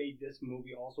that's what made this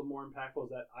movie also more impactful, is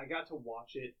that I got to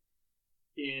watch it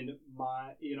in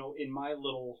my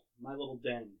little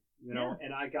den, you know,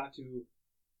 and I got to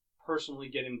personally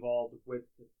get involved with,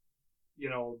 you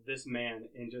know, this man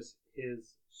and just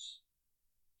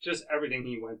everything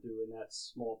he went through in that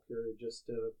small period, just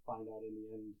to find out in the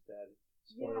end that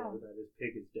that his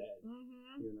pig is dead.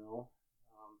 You know.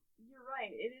 You're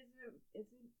right. It's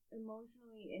an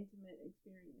emotionally intimate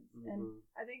experience, and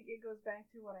I think it goes back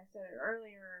to what I said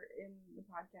earlier in the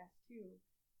podcast too,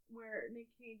 where Nick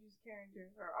Cage's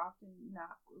characters are often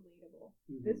not relatable.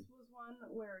 This was one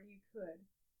where you could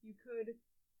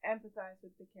empathize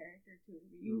with the character to a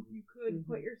degree. You could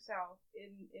put yourself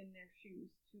in their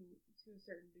shoes to a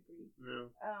certain degree.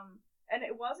 And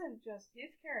it wasn't just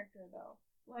his character though.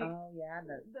 Like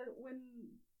when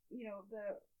you know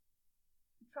the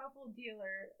truffle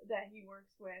dealer that he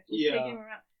works with was taking him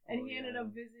around, and he ended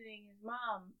up visiting his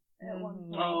mom at one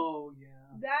point. Oh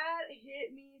yeah, that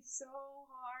hit me so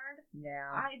hard.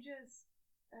 Yeah, I was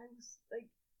like,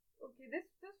 okay, this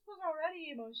was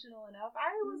already emotional enough. I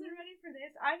wasn't ready for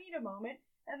this. I need a moment.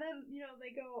 And then, you know,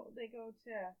 they go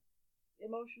to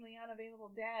emotionally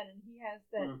unavailable dad, and he has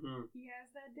that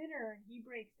dinner, and he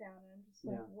breaks down, and I'm just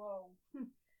like, whoa.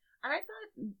 And I thought,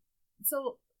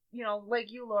 so, you know,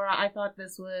 like you, Laura, I thought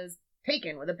this was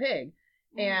Taken with a pig.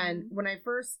 And when I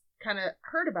first kind of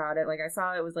heard about it, like I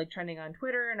saw it was like trending on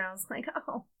Twitter, and I was like,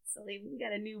 oh, so we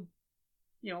got a new,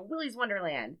 you know, Willy's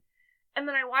Wonderland. And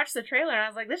then I watched the trailer, and I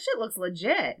was like, this shit looks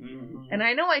legit. And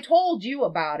I know I told you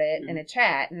about it in a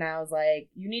chat, and I was like,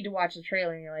 you need to watch the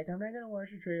trailer. And you're like, I'm not going to watch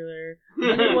the trailer. I'm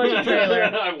not going to watch the trailer.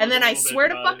 And then I swear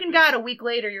to fucking God, a week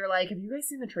later, you're like, have you guys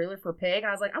seen the trailer for Pig? And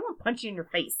I was like, I'm going to punch you in your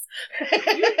face. You do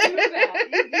that.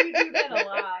 You do that a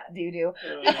lot. Do you?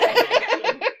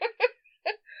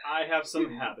 I have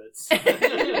some habits. That's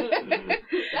okay.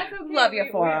 Love you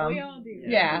for them. We all do.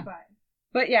 Yeah.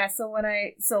 But yeah, so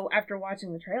after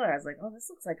watching the trailer, I was like, oh, this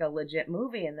looks like a legit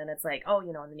movie. And then it's like, oh,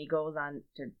 you know, and then he goes on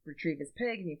to retrieve his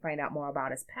pig, and you find out more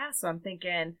about his past. So I'm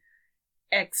thinking,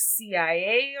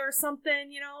 ex-CIA or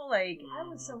something, like... I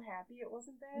was so happy it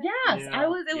wasn't that. Yes, Yeah. it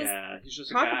was... he's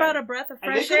just Talk a guy. about a breath of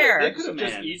And fresh they air. could have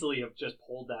just Man. easily have just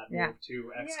pulled that move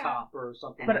to ex-cop or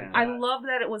something But like I that. love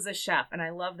that it was a chef, and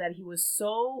I love that he was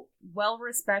so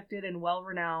well-respected and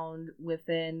well-renowned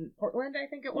within Portland, I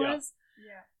think it Yeah. was,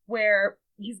 Yeah. where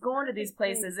he's going to these Perfect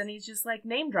place. places and he's just like,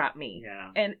 name drop me.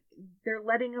 Yeah. And they're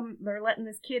letting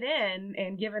this kid in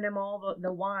and giving him all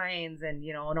the wines and,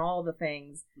 and all the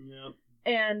things. Yep.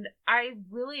 And I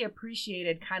really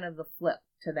appreciated kind of the flip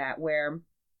to that, where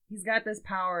he's got this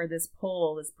power, this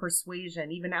pull, this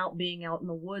persuasion, even being out in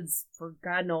the woods for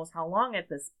God knows how long at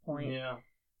this point, Yeah.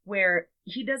 where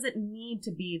he doesn't need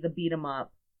to be the beat 'em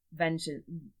up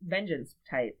vengeance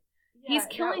type. He's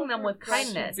killing them with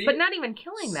kindness, but not even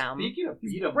killing them. Speaking of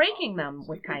He's beat 'em breaking up, them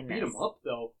with speaking of kindness. Beat 'em up,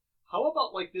 though. How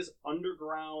about like this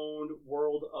underground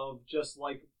world of just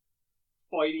like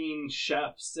fighting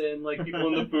chefs and like people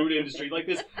in the food industry, like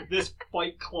this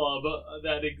fight club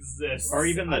that exists, Or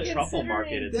even the Considering- truffle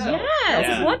market Yes, itself.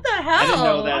 Yeah. what the hell? I didn't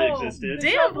know that Oh, existed. the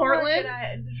Damn, truffle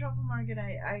Portland. the truffle market,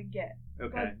 I get.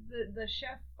 Okay. But the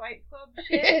chef fight club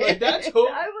shit, Like that's who.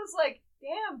 I was like,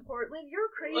 damn, Portland, you're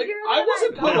crazier Like, than I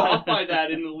wasn't put thought. off by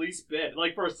that in the least bit.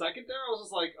 Like, for a second there, I was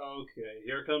just like, okay,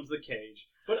 here comes the cage.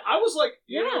 But I was like,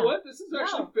 you know Yeah. what? This is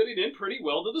actually fitting in pretty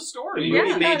well to the story. The Yeah.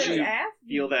 movie He made got his you ass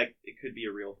feel beat. that it could be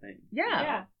a real thing. Yeah.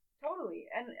 Yeah, totally.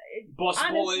 And Bus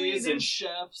honestly, boys and there's-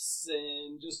 chefs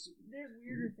and just there's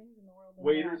weirder things in the world than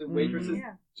waiters that. and waitresses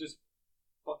Yeah, just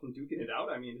fucking duking it out.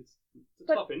 I mean, it's a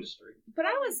But- tough industry. But I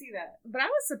I was see that.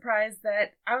 surprised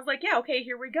that I was like, yeah, okay,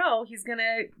 here we go. He's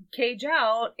gonna cage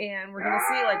out, and we're gonna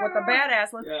see like what the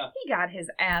badass was. Yeah. He got his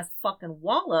ass fucking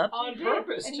walloped, On He did.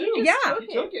 purpose, And too. he just took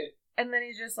He took it. and then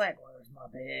he's just like, "Where's my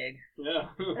big?" Yeah.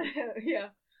 Yeah.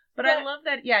 But I But- love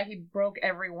that. Yeah, he broke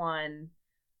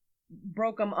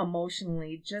them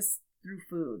emotionally just through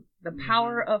food, the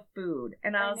power of food,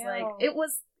 and I I was know. like, it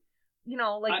was,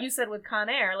 like you said with Con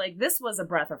Air, like this was a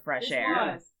breath of fresh This air.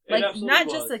 was. It Like absolutely not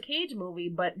was. just a Cage movie,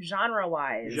 but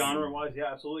genre-wise. Genre-wise,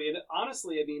 yeah, absolutely. And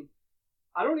honestly, I mean,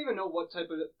 I don't even know what type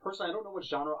of person. I don't know what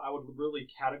genre I would really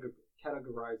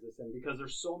categorize this in, because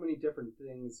there's so many different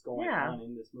things going Yeah. on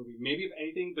in this movie. Maybe if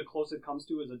anything, the closest it comes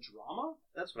to is a drama.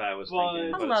 That's what I was But-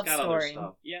 thinking. A But love it's got story. other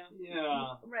stuff. Yeah.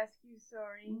 Yeah, Rescue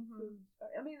story, Mhm. food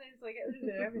story. I mean, there's like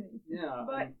everything. yeah.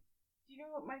 But and- do you know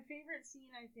what my favorite scene?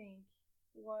 I think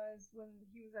was when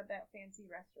he was at that fancy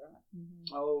restaurant,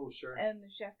 Mhm. oh, sure. and the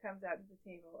chef comes out to the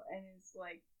table and is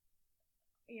like,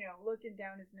 looking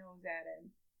down his nose at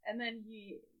him, and then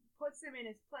he puts him in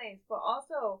his place, but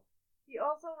he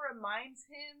also reminds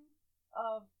him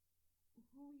of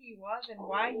who he was and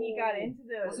why he got into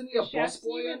the Wasn't he a chef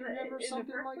busboy team under him or in the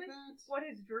something first like place, that? what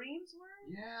his dreams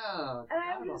were. Yeah. And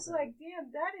I'm just like,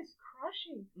 damn, that is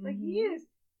crushing. Like he is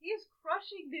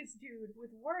crushing this dude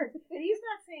with words, and he's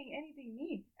not saying anything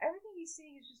mean. Everything he's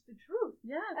saying is just the truth.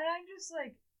 Yeah. And I'm just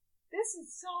like, this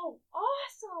is so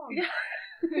awesome. Yeah.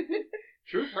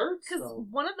 truth hurts. Because though.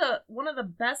 one of the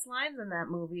best lines in that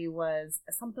movie was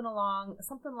something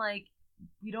like,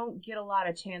 you don't get a lot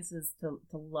of chances to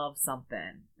love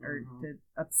something or Mhm. to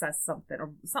obsess something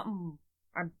or something.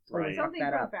 I'm totally Right. fucked Something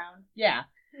that up. profound. Yeah.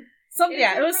 It's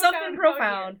It a was something profound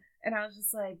profound. And I was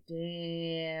just like,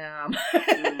 damn.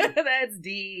 Mm. That's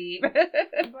deep.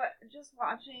 But just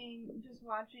watching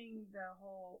the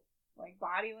whole like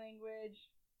body language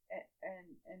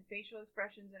and facial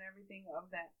expressions and everything of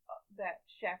that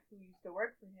chef who used to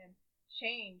work for him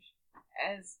change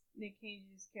as Nick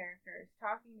Cage's character is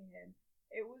talking to him.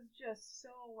 It was just so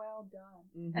well done.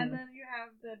 Mhm. And then you have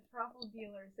the truffle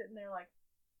dealer sitting there like,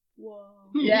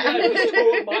 whoa. Yeah. it was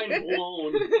total mind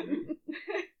blown.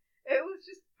 It was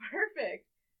just perfect.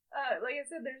 Like I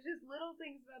said, there's just little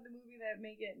things about the movie that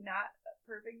make it not a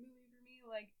perfect movie for me.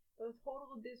 Like the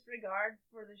total disregard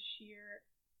for the sheer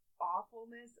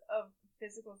awfulness of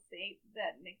physical state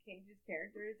that Nick Cage's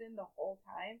character is in the whole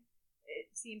time. It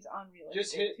seems unrealistic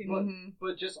Just hit, to but, me.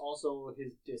 but just also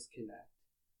his disconnect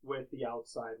with the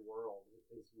outside world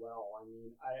as well. I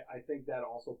mean, I think that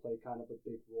also played kind of a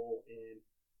big role in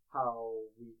how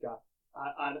we got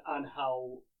on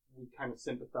how we kind of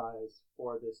sympathize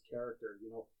for this character.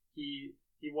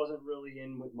 He wasn't really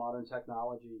in with modern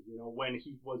technology. When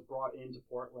he was brought into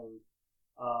Portland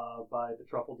by the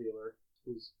truffle dealer,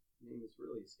 whose name is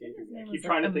really escaping me. I keep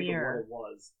trying to think of what it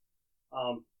was.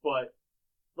 But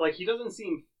like, he doesn't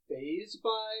seem fazed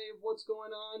by what's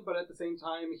going on, but at the same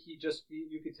time,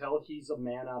 you could tell he's a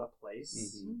man out of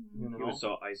place. Mhm. He was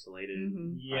so isolated.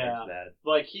 Mhm. prior Yeah. to that.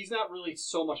 Like, he's not really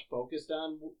so much focused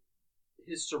on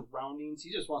his surroundings.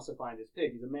 He just wants to find his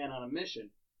pig. He's a man on a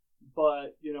mission.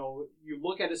 But, you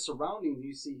look at his surroundings,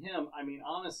 you see him. I mean,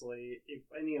 honestly, if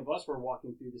any of us were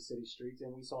walking through the city streets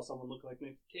and we saw someone look like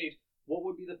Nick Cage, what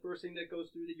would be the first thing that goes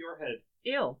through your head?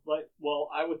 Ew. Like, well,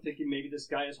 I would think maybe this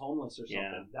guy is homeless or something.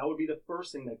 Yeah. That would be the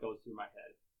first thing that goes through my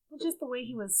head. Well, just the way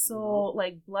he was so,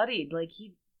 bloodied. Like,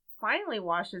 he finally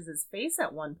washes his face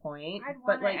at one point. I'd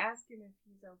but, want to ask him if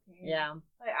he's okay. Yeah.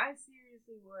 Like, I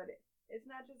seriously would. It's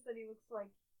not just that he looks like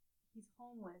he's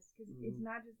homeless, because it's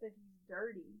not just that he's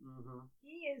dirty. Mm-hmm.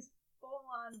 He is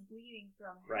full-on bleeding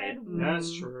from Right. head wounds.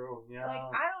 That's true, yeah. Like,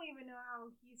 I don't even know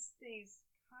how he stays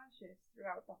conscious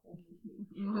throughout the whole movie.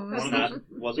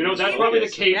 Mhm. That's probably the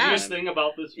cagiest Yeah. thing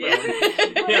about this film.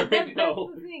 But Here we that's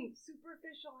go. the thing.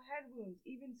 Superficial head wounds,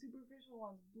 even superficial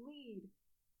ones, bleed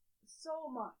so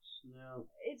much. Yeah.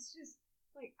 It's just,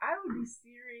 like, I would be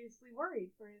seriously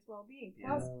worried for his well-being.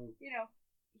 Plus,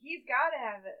 he's got to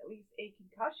have at least a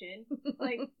concussion.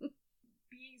 Like,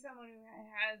 being someone who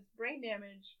has brain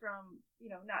damage from,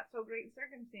 not so great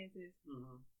circumstances,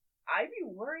 I'd be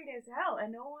worried as hell.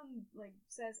 And no one,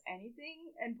 says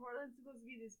anything. And Portland's supposed to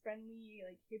be this friendly,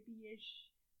 hippie-ish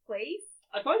place.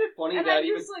 I find it funny And that I'm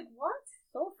even... just like, what?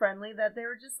 So friendly that they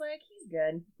were just like, he's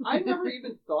good. I never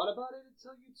even thought about it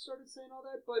until you started saying all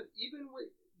that, but even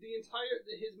with his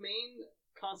main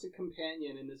constant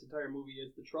companion in this entire movie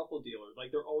is the truffle dealer.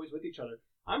 Like, they're always with each other.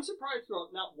 I'm surprised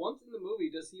throughout, not once in the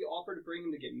movie does he offer to bring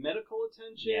him to get medical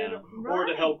attention or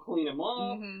to help clean him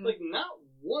up. Mhm. Like, not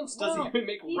once does he even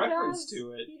make reference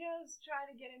to it. He does try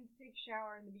to get him to take a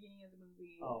shower in the beginning of the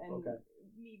movie. Oh, and okay.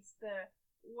 meets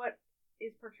what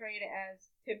is portrayed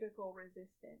as typical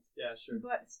resistance. Yeah, sure.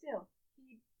 But still,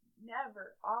 he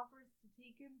never offers to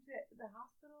take him to the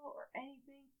hospital or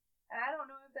anything. And I don't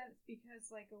know if that's because,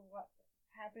 of what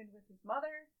happened with his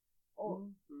mother,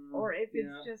 or if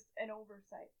it's just an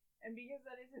oversight. And because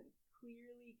that isn't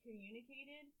clearly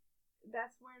communicated,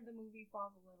 that's where the movie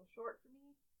falls a little short for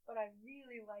me. But I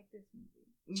really like this movie.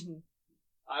 Mm-hmm.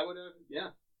 I would have,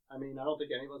 yeah. I mean, I don't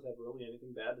think any of us have really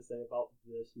anything bad to say about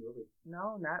this movie.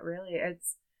 No, not really.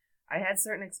 I had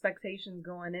certain expectations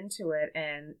going into it,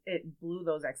 and it blew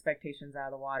those expectations out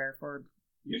of the water for...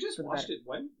 You just watched it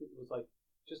when? It was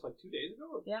just 2 days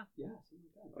ago? Yeah. Yeah, something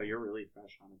like that. Oh, you're really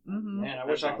fresh on it. Mm-hmm. Man, I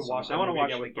wish I could watch that. I want to watch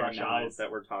again it with again fresh now eyes. that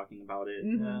we're talking about it.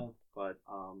 Mm-hmm. Yeah. But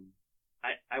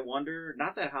I wonder,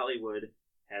 not that Hollywood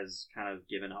has kind of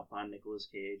given up on Nicolas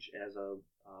Cage as a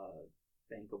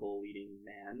bankable leading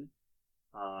man,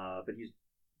 but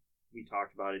we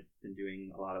talked about it, been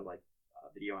doing a lot of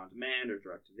video on demand or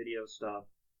direct to video stuff,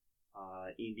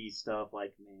 indie stuff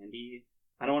like Mandy.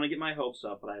 I don't want to get my hopes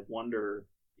up, but I wonder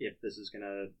if this is going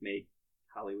to make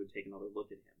Hollywood take another look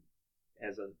at him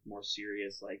as a more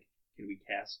serious, can we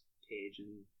cast Cage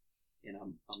in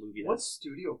a movie? What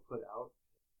studio put out?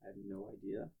 I have no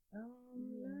idea.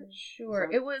 I'm not sure.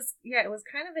 It was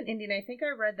kind of an indie, and I think I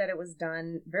read that it was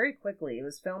done very quickly. It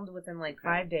was filmed within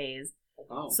 5 days.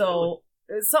 Oh, so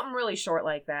really? it's something really short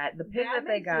like that. The pig that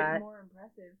they makes it got, more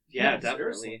impressive. Yeah, Yeah, definitely.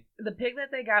 seriously. the pig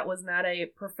that they got was not a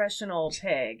professional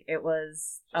pig. It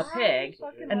was a pig,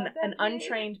 an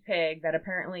untrained pig that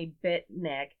apparently bit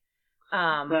Nick.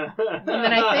 And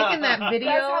then I think in that video,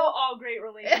 That's how all great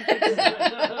relationships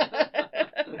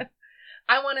work.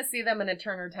 I want to see them in a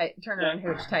Turner and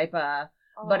Hooch type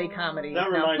buddy comedy. That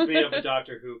No. reminds me of a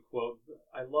Doctor Who quote.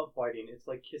 I love biting. It's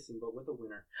like kissing, but with a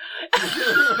winner.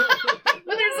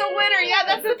 But there's a winner. Yeah,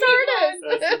 that's the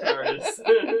TARDIS. That's the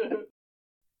TARDIS.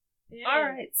 Yeah. All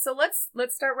right, so let's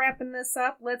start wrapping this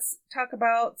up. Let's talk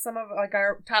about some of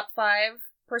our top 5,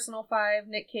 personal 5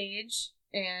 Nick Cage,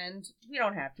 and we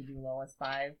don't have to do lowest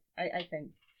 5. I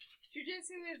think.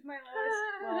 Jujutsu is my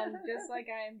lowest one, just like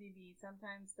IMDb.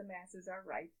 Sometimes the masses are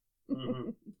right.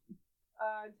 Mhm.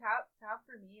 Top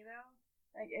for me though,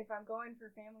 if I'm going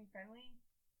for family friendly,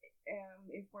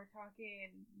 if we're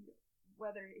talking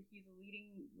whether he's a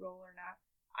leading role or not,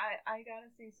 I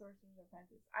gotta say Sorcerer's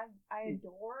Apprentice. I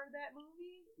adore that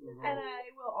movie, and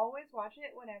I will always watch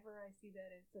it whenever I see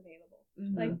that it's available.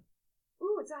 Mm-hmm.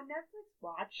 Ooh, it's on Netflix.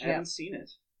 Watch. I haven't seen it,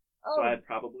 so I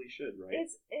probably should, right?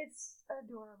 It's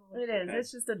adorable. It is. Okay.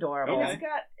 It's just adorable. And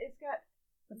Okay. it's got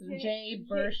Jay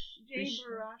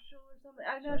Baruchel or something.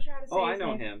 I'm not sure how to say I his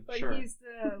know name, him. but Sure. he's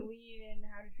the lead in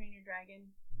How to Train Your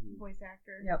Dragon, voice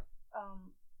actor. Yep.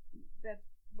 That's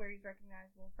where he's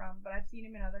recognizable from. But I've seen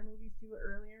him in other movies too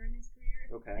earlier in his career.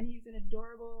 Okay. And he's an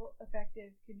adorable,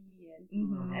 effective comedian,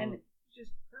 Mm-hmm. and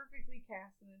just perfectly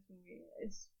cast in this movie.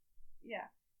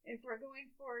 If we're going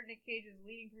for Nick Cage as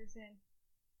leading person,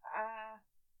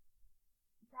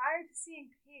 prior to seeing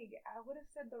Pig, I would have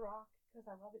said The Rock because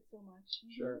I love it so much.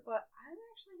 Sure. But I'm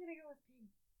actually gonna go with Pig.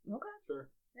 Okay. Sure.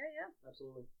 Yeah.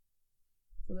 Absolutely.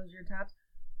 So those are your tops.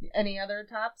 Any other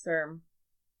tops, or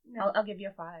No. I'll give you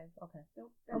a 5. Okay.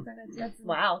 Nope. That's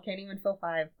Wow, can't even fill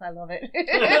 5. I love it.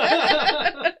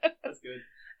 That's good.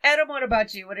 Adam, what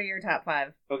about you? What are your top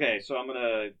 5? Okay, so I'm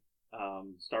gonna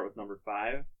start with number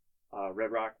 5,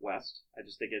 Red Rock West. I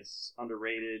just think it's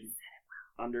underrated,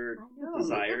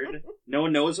 under-desired. No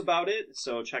one knows about it,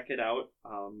 so check it out.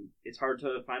 It's hard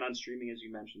to find on streaming, as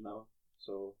you mentioned, though.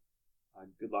 So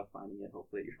good luck finding it,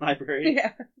 hopefully, at your library.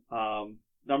 Yeah.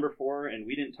 Number 4, and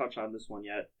we didn't touch on this one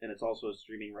yet, and it's also a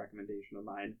streaming recommendation of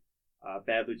mine.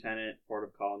 Bad Lieutenant, Port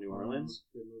of Call, New Orleans.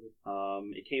 Good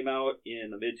movie. It came out in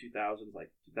the mid-2000s,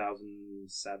 like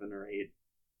 2007 or 8.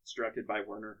 It's directed by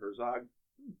Werner Herzog.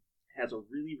 It has a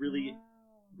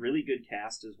really good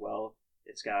cast as well.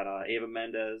 It's got Eva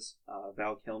Mendes,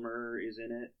 Val Kilmer is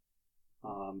in it.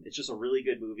 It's just a really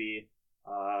good movie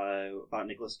about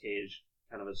Nicolas Cage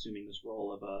kind of assuming this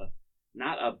role of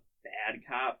not a bad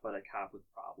cop, but a cop with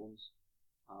problems.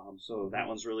 So that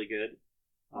one's really good.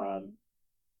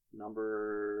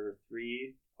 Number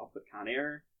 3, I'll put Con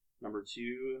Air. Number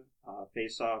 2,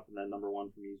 Face Off, and then number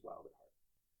 1 for me is Wild at Heart.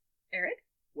 Eric?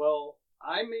 Well,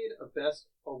 I made a best,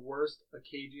 a worst, a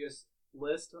cagiest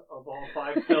list of all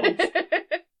 5 films.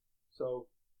 So,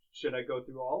 should I go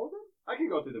through all of them? I can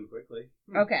go through them quickly.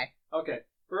 Okay. Okay.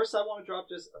 First, I want to drop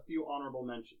just a few honorable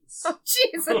mentions. Oh,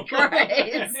 Jesus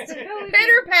Christ.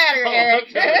 Pitter patter, Eric.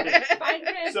 Okay. Fine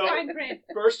print, So- fine print.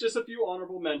 First, just a few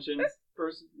honorable mentions.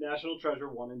 First, National Treasure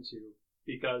 1 and 2,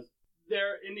 because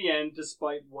they're, in the end,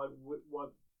 despite what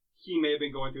he may have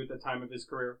been going through at the time of his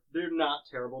career, they're not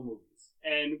terrible movies.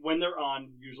 And when they're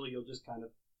on, usually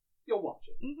you'll watch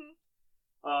it.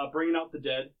 Mm-hmm. Bringing Out the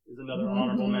Dead is another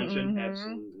honorable mention. Mhm.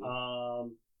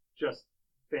 Absolutely. Just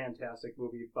fantastic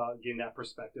movie about getting that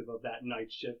perspective of that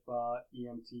night shift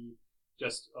EMT.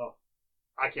 Just,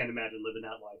 I can't imagine living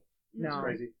that life. It's No.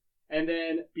 crazy. And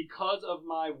then, because of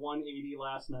my 180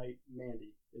 last night,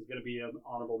 Mandy is going to be an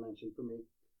honorable mention for me.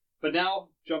 But now,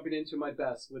 jumping into my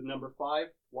best with number 5,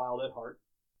 Wild at Heart.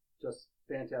 Just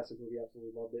fantastic movie,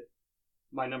 absolutely loved it.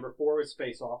 My number 4 is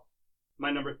Face Off.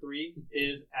 My number 3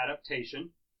 is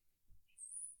Adaptation.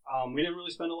 We didn't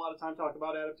really spend a lot of time talking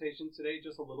about Adaptation today,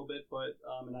 just a little bit, but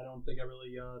and I don't think I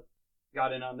really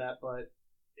got in on that, but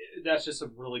that's just a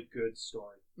really good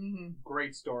story. Mm-hmm.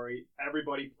 Great story.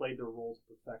 Everybody played their role to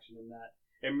perfection in that.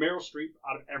 And Meryl Streep,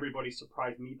 out of everybody,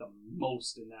 surprised me the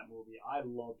most in that movie. I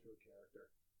loved her character.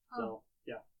 So,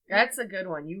 yeah. That's a good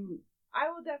one. I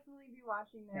will definitely be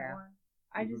watching that Yeah. one.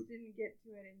 I just didn't get to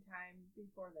it in time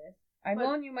before this. I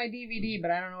loaned you my DVD, but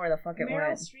I don't know where the fuck it Meryl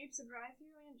went. Streep surprised you,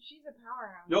 and she's a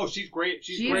powerhouse. No, she's great.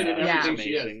 She's She's- great in yeah. everything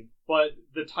she is. Amazing. But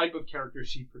the type of character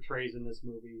she portrays in this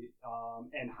movie,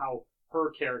 and how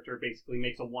her character basically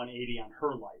makes a 180 on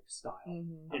her lifestyle.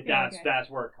 Mm-hmm. Okay, That's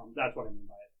where it comes. That's what I mean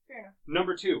by it. Fair enough.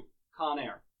 Number 2, Con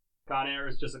Air. Con Air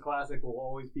is just a classic. Will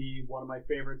always be one of my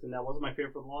favorites, and that wasn't my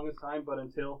favorite for the longest time. But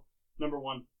until number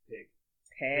 1, Pig.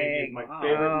 Pig is my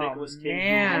favorite Nicolas Cage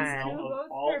man. movie Two of votes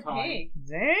all for time. Pig.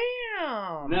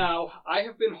 Damn. Now, I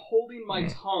have been holding my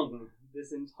tongue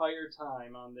this entire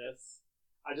time on this.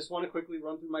 I just want to quickly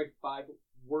run through my 5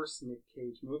 worst Nick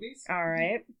Cage movies. All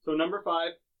right. So number 5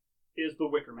 is The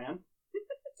Wicker Man.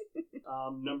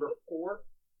 Number 4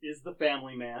 is The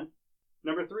Family Man.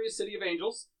 Number 3 is City of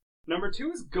Angels. Number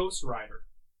 2 is Ghost Rider.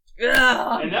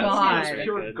 Oh, And that God. movie is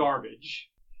pure Good. garbage.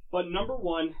 But number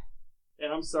 1,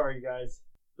 and I'm sorry, you guys,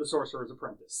 The Sorcerer's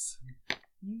Apprentice.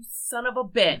 You son of a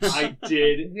bitch. I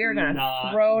did We're gonna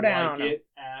not throw like down. it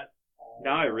at all.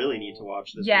 Now I really need to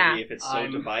watch this Yeah. movie if it's so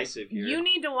I'm- divisive here. You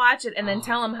need to watch it and then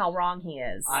tell him how wrong he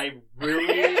is. I really,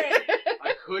 Eric,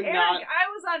 I could Eric, not. I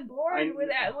was on board I- with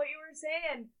that, what you were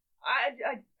saying.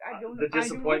 I don't The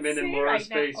disappointment I don't in know what Laura's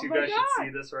to say face. right You now. Oh guys my should God. see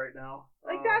this right now.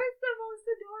 Like, that is the most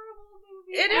adorable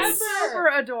movie It ever. is super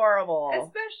adorable.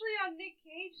 Especially on Nick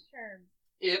Cage terms.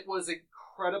 It was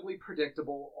incredibly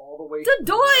predictable all the way. The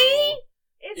doy!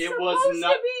 It's It supposed was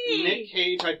not to be. Nick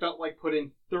Cage. I felt like put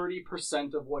in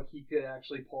 30% of what he could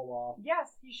actually pull off.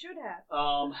 Yes, he should have.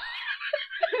 All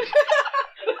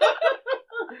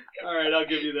right, I'll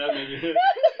give you that. Maybe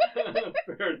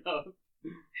fair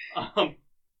enough.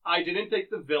 I didn't think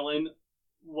the villain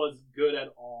was good at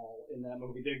all in that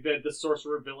movie. The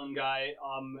sorcerer villain guy,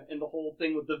 and the whole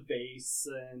thing with the vase,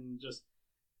 and just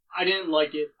I didn't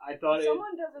like it. I thought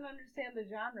Someone doesn't understand the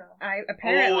genre.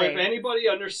 Apparently. if anybody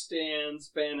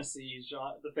understands the fantasy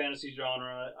genre,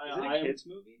 Is it a kids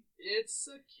movie? It's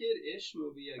a kid-ish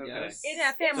movie, I Okay. guess.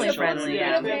 It's family friendly, It's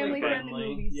yeah. a family-friendly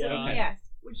movie, so Yeah. yes.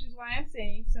 Which is why I'm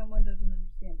saying someone doesn't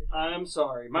understand the genre. I'm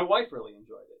sorry. My wife really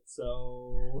enjoyed it,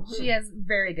 so She has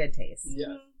very good taste. Yeah.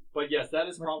 Mhm. But yes, that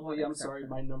is With probably, one I'm sorry, exception.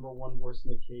 my number one worst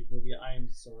Nick Cage movie. I am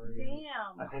sorry.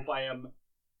 Damn. I hope I am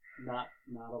not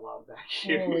allowed back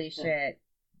here. Holy shit.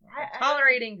 I-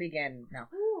 Tolerating begin. No.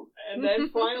 Ooh. And then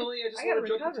finally, I just I gotta want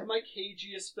to jump recover. into my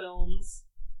cagiest films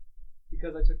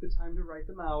because I took the time to write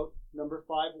them out. Number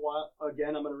 5,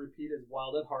 again, I'm going to repeat, is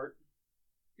Wild at Heart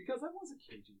because that was a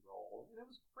cagey role and it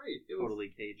was great. It was,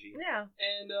 Totally cagey. Yeah.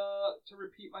 and to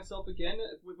repeat myself again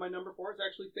with my number 4 is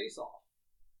actually Face Off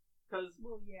because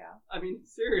Well, yeah. I mean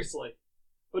seriously.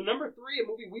 But number 3, a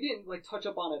movie we didn't like touch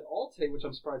up on at all today, which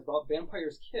I'm surprised about,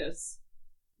 Vampire's Kiss.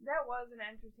 That was an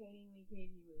entertainingly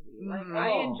cagey movie. Like, Mhm.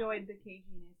 I Oh. enjoyed the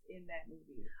caginess in that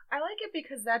movie. I like it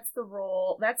because that's the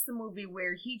movie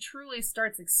where he truly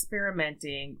starts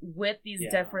experimenting with these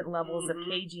Yeah. different levels of Mhm.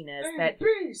 caginess that A,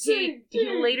 B, C, he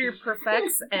D. later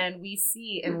perfects and we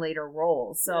see in later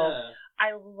roles. So Yeah.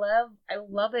 I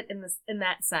love it in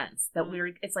that sense that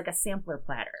it's like a sampler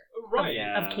platter Right.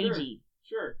 Yeah. of KG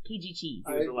Sure. KG cheese.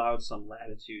 He was allowed some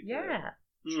latitude Yeah.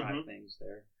 to try Mhm. things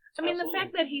there. I mean, Absolutely. the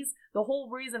fact that the whole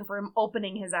reason for him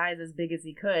opening his eyes as big as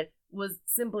he could was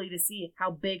simply to see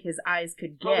how big his eyes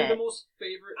could Probably the get. most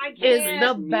favorite I Is can't-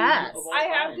 the meme best. of all I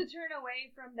have time. to turn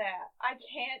away from that. I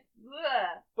can't.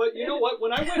 Ugh. But you know what?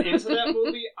 When I went into that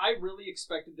movie, I really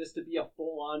expected this to be a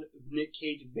full-on Nick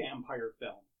Cage vampire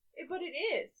film. But it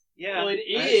is. Yeah. Well, it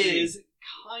I agree. is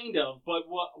kind of, but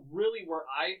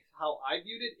how I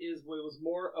viewed it is it was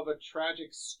more of a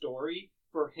tragic story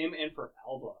for him and for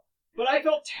Alba. But I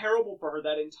felt terrible for her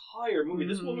that entire movie.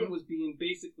 This Mhm. woman was being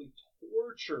basically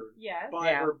tortured Yes.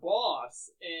 by Yeah. her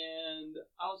boss, and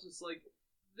I was just like,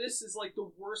 this is like the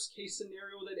worst case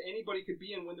scenario that anybody could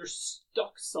be in when they're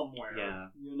stuck somewhere. Yeah.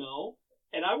 You know?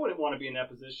 And I wouldn't want to be in that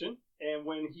position. And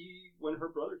when her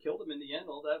brother killed him in the end,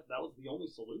 all that was the only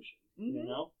solution. You Mhm.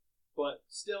 know? But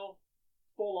still,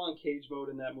 full on cage mode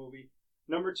in that movie.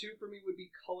 Number 2 for me would be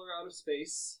Color Out of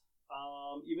Space.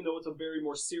 Even though it's a very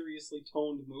more seriously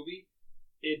toned movie,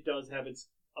 it does have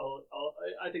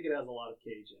I think it has a lot of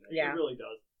cage in it. Yeah. It really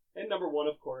does. And number 1,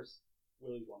 of course,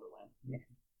 Willy's Wonderland.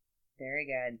 Very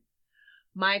good.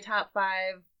 My top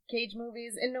 5 Cage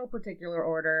movies in no particular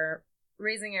order.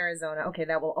 Raising Arizona. Okay,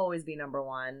 that will always be number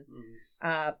 1.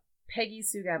 Mm-hmm. Peggy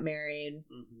Sue Got Married.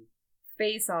 Mm-hmm.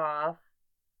 Face Off.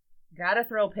 Gotta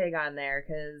throw Pig on there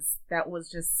because that was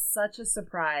just such a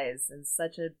surprise and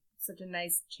such a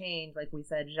nice change, like we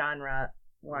said, genre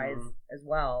wise as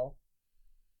well.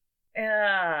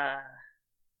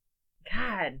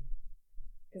 God,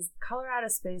 because Color Out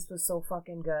of Space was so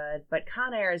fucking good, but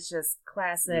Con Air is just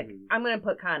classic. Mhm. I'm gonna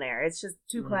put Con Air. It's just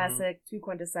too Mhm. classic, too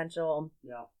quintessential.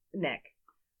 Yeah. Nick.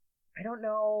 I don't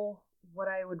know what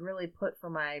I would really put for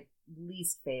my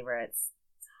least favorites.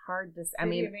 It's hard to.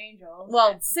 City of Angels.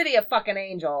 Well, City of fucking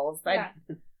Angels. Yeah.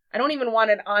 I don't even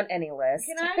want it on any list.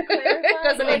 Can I clarify? It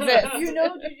doesn't exist. You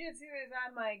know Jiu-Jitsu is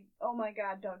on my, oh my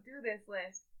god, don't do this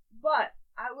list. But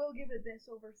I will give it this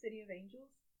over City of Angels.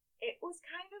 It was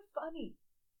kind of funny.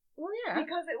 Well, yeah.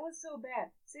 Because it was so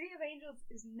bad. City of Angels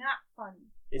is not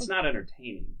funny. It's not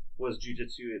entertaining. Was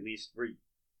Jiu-Jitsu at least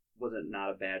was it not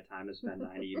a bad time to spend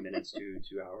 90 minutes to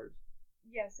 2 hours?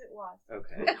 Yes, it was.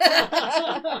 Okay.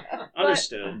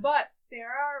 Understood. But there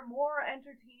are more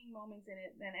entertaining moments in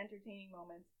it than entertaining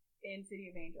moments in City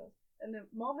of Angels. And the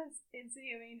moments in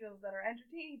City of Angels that are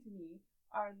entertaining to me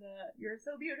are the You're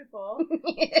So Beautiful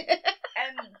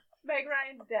and Meg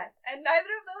Ryan's death. And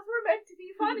neither of those were meant to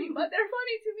be funny, but they're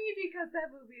funny to me because that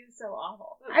movie is so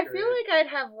awful. I feel like I'd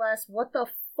have less what the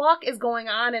fuck is going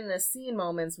on in this scene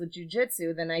moments with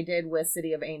Jiu-Jitsu than I did with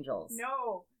City of Angels.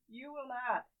 No, you will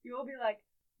not. You will be like,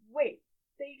 wait,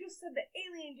 they just said the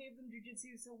alien gave them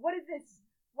jujitsu, so what is this?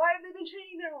 Why have they been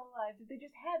training their whole lives? Did they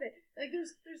just have it? Like,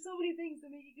 there's so many things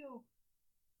that make you go,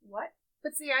 what?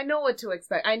 But see, I know what to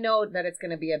expect. I know that it's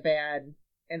going to be a bad,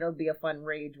 and it'll be a fun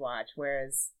rage watch,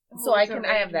 whereas... So I It's a can,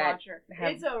 I have rage that watcher.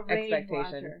 have It's a rage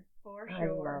expectation. watcher, for I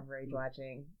sure. love rage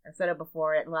watching. I've said it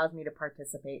before, it allows me to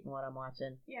participate in what I'm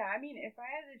watching. Yeah, I mean, if I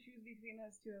had to choose between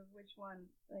those two of which one,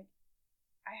 like,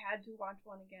 I had to watch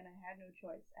one again. I had no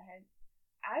choice.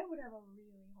 I would have a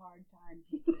really hard time.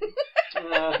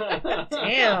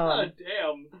 Damn.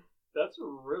 Damn. That's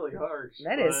really harsh.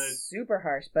 That but- is super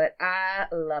harsh, but I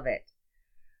love it.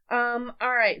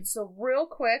 Alright, so real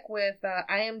quick with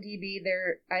IMDb,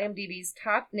 IMDb's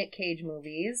top Nick Cage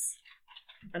movies.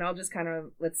 And I'll just kind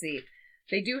of, let's see.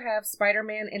 They do have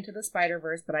Spider-Man Into the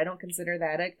Spider-Verse, but I don't consider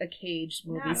that a Cage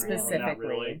movie Not really. specifically. Not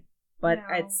really. But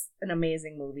No. it's an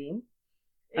amazing movie.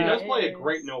 He does play a is.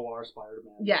 great noir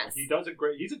Spider-Man. Yes. He's a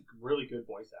really good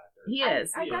voice actor. He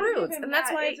is. I He gotta is. give Croods, him and that's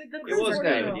that. why It's a the good It was Croods are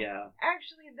good, good. yeah.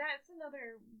 Actually, that's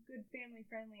another good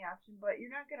family-friendly option, but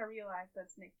you're not gonna realize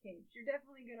that's Nick Cage. You're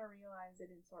definitely gonna realize it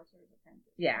in Sorcerer's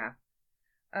Apprentice. Yeah.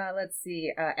 Let's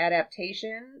see.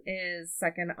 Adaptation is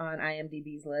second on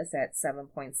IMDb's list at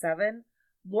 7.7.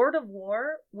 Lord of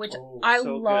War, which Oh, I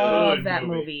so love good that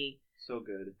movie. movie. So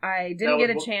good. I That didn't was get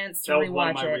a one- chance to That was one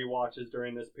of rewatch my it. rewatches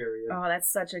during this period. Oh,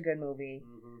 that's such a good movie.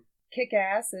 Mm-hmm.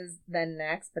 Kick-Ass is then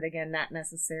next, but again, not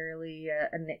necessarily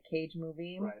a Nick Cage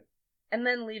movie. Right. And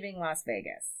then Leaving Las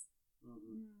Vegas.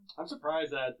 Mm-hmm. I'm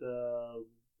surprised that the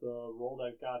role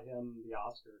that got him the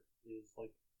Oscar is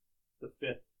like the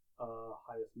fifth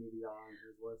highest movie on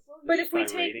his list. But Just if we by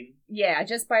take, rating. yeah,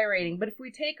 just by rating. But if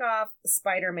we take off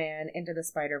Spider-Man, Into the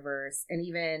Spider-Verse, and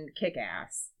even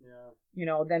Kick-Ass, Yeah. you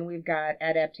know, then we've got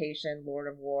Adaptation, Lord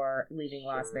of War, Leaving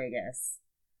Las Sure. Vegas.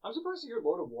 I'm surprised to hear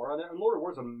Lord of War on there. And Lord of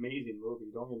War is an amazing movie,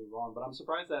 don't get me wrong, but I'm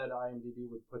surprised that IMDb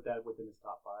would put that within his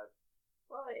top 5.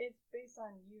 Well, it's based on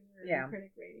user Yeah. and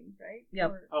critic ratings, right?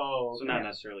 Yep. Or- Oh, So okay. not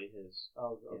necessarily his.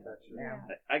 Oh, okay, sure. Yeah.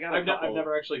 I got a I've couple.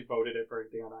 never actually voted it for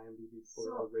anything on IMDb for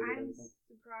So rated I'm anything.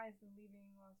 surprised that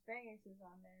Leaving Las Vegas is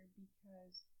on there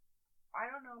because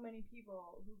I don't know many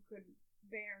people who could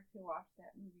bear to watch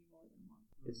that movie more than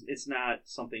once. It's not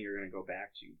something you're going to go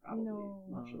back to probably No.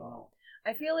 much at all.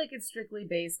 I feel like it's strictly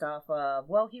based off of,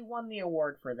 well, he won the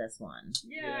award for this one.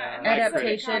 Yeah. and that's what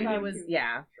it Adaptation, comes he down was, to.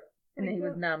 yeah. And Like, he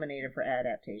was nominated for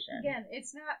Adaptation. Again,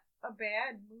 it's not a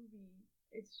bad movie.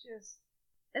 It's just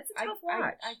It's a tough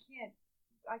watch. I can't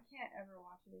ever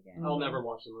watch it again. I'll never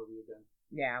watch the movie again.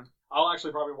 Yeah. I'll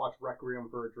actually probably watch Requiem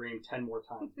for a Dream 10 more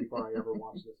times before I ever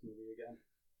watch this movie again.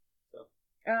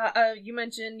 You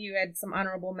mentioned you had some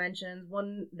honorable mentions.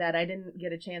 One that I didn't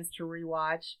get a chance to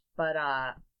rewatch, but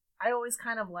I always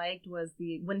kind of liked was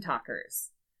the Windtalkers.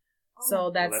 So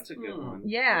Oh, that's, that's a good one.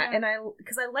 yeah, Yeah. and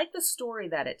because I like the story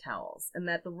that it tells, and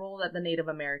that the role that the Native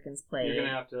Americans play. You're going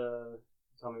to have to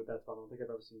tell me what that's about. I don't think I've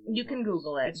ever seen it. You can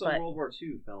Google it, It's a but World War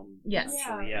II film. Yes.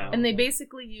 essentially, yeah. and they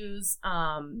basically use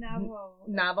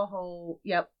Navajo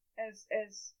Yep. as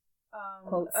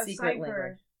Quote, a secret cipher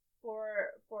language.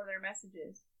 for their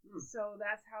messages. Hmm. So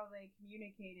that's how they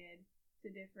communicated to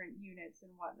different units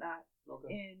and whatnot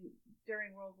Okay.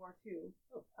 during World War II.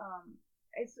 Oh.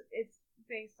 It's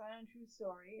based on a true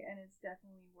story, and it's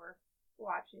definitely worth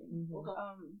watching.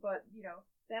 Mhm. But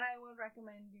then I would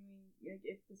recommend doing,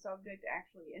 if the subject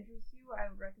actually interests you, I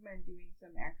would recommend doing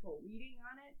some actual reading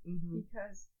on it, Mm-hmm.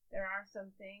 because there are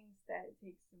some things that it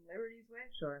takes some liberties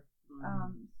with. Sure.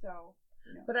 So,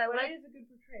 But I like- it is a good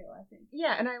portrayal, I think.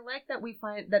 Yeah, and I like that we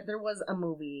find that there was a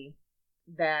movie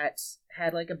that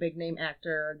had like a big name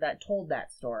actor that told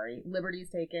that story, liberties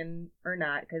taken or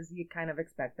not, because you kind of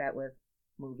expect that with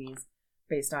movies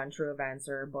based on true events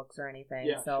or books or anything.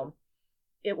 Yeah, so sure.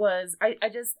 it was. I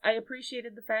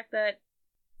appreciated the fact that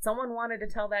someone wanted to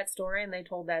tell that story and they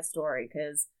told that story,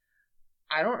 because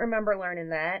I don't remember learning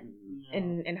that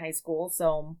Mhm. in high school.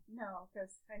 So No,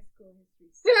 because high school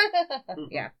history.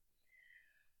 yeah.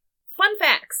 Fun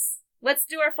facts. Let's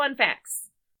do our fun facts.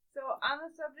 So, on the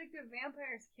subject of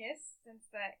Vampire's Kiss, since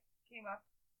that came up,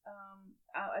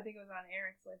 I think it was on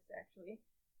Eric's list, actually.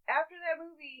 After that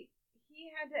movie, he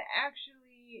had to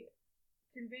actually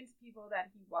convince people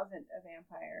that he wasn't a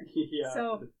vampire. Yeah.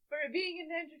 So, for it being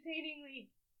an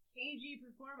entertainingly cagey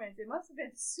performance, it must have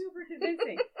been super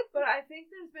convincing. But I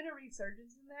think there's been a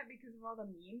resurgence in that because of all the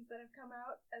memes that have come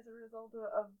out as a result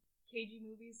of cagey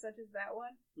movies such as that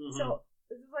one. Mhm. So,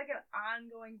 this is like an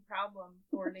ongoing problem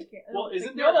for Nick Cage. Well, It's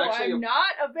isn't like, there no, actually I'm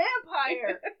not a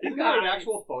vampire. Isn't there an guys.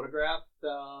 actual photograph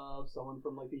of someone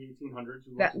from like the 1800s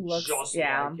who That looks looks- just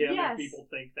yeah. like him, Yes. and people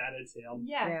think that it's him?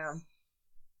 Yes. Yeah.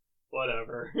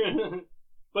 Whatever.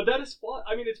 But that is fun.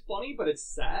 I mean, it's funny, but it's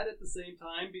sad at the same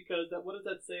time, because what does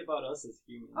that say about us as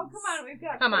humans? Oh, come on, we've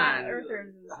got Come flat on.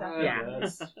 earthers and stuff. Yeah.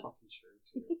 That's fucking true,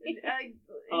 too.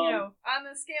 On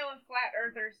the scale of flat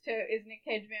earthers to is Nick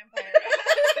Cage vampire?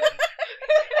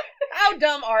 How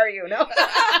dumb are you? No. I'm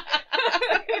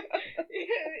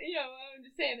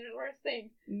just saying there's worse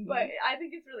things. But I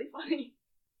think it's really funny.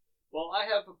 Well, I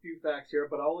have a few facts here,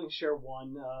 but I'll only share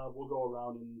one. We'll go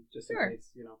around and just Sure. in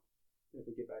case, if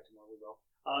we get back to more, we will.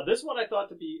 This one I thought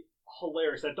to be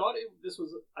hilarious. I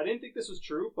didn't think this was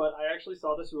true, but I actually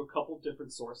saw this through a couple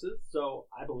different sources, so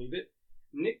I believe it.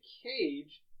 Nick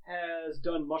Cage has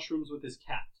done mushrooms with his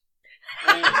cat.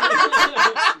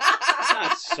 It's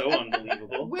not so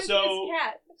unbelievable. With So- his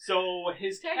cat. So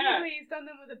his cat. Technically, he's done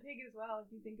them with a pig as well,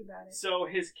 if you think about it. So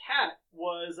his cat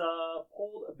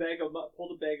pulled a bag of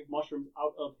mushrooms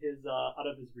out of his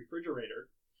refrigerator,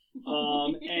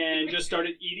 and just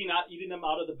started eating them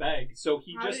out of the bag. So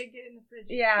he How just did it get in the fridge?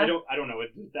 Yeah. I don't know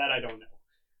that I don't know.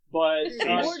 But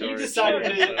Storage.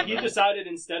 he decided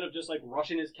instead of just like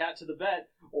rushing his cat to the vet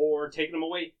or taking him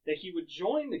away, that he would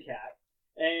join the cat,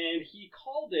 and he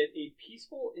called it a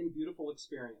peaceful and beautiful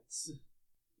experience.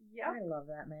 Yep. I love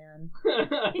that man.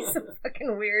 He's so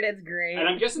fucking weird. It's great. And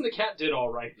I'm guessing the cat did all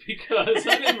right because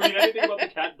I didn't read anything about the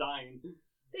cat dying.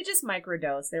 They just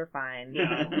microdose. They're fine.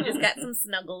 Yeah. Just got some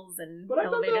snuggles and But I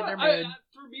thought elevated their mood.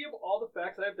 for me, of all the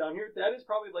facts I have down here, that is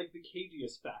probably like the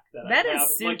cagiest fact that That I is have.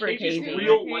 super like, cagiest cagey.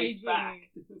 real life Cagey. fact.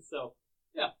 So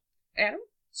Adam?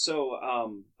 So,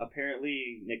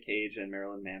 apparently Nick Cage and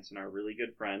Marilyn Manson are really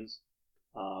good friends.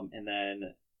 And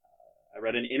then I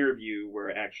read an interview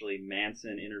where actually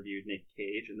Manson interviewed Nick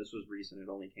Cage, and this was recent. It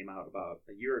only came out about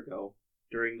a year ago.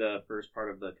 During the first part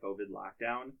of the COVID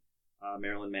lockdown,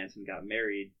 Marilyn Manson got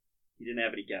married. He didn't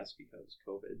have any guests because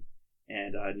COVID.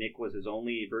 And Nick was his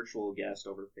only virtual guest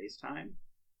over FaceTime.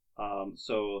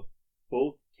 So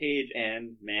both Cage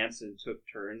and Manson took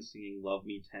turns singing Love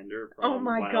Me Tender from Oh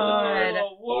my Wild God. at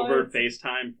Heart what? over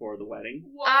FaceTime for the wedding.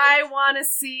 What? I want to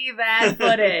see that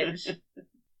footage.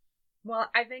 Well,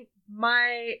 I think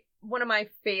one of my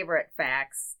favorite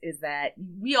facts is that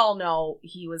we all know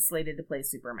he was slated to play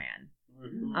Superman.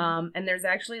 Mhm. And there's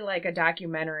actually like a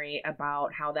documentary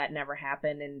about how that never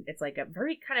happened, and it's like a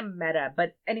very kind of meta.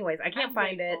 But anyways, I can't I'm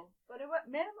find it. grateful. But it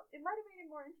might have made it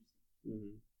more interesting.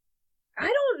 Mhm. I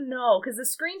don't know, because the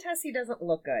screen test, he doesn't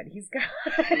look good. He's got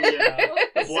Yeah.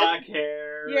 The black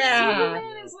hair. Yeah.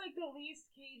 Superman is like the least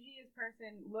cagiest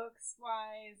person, looks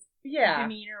wise, yeah.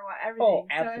 demeanor, everything. Oh,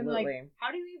 So I'm like, absolutely.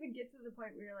 how do you even get to the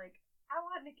point where you're like, I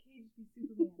want Nick Cage to be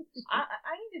Superman?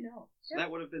 I need to know. So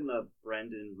that would have been the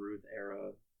Brendan Ruth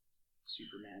era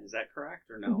Superman. Is that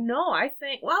correct or no? No, I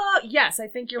think. Well, yes, I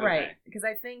think you're right, Okay. because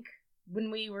I think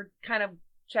when we were kind of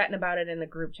chatting about it in the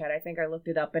group chat, I think I looked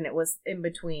it up, and it was in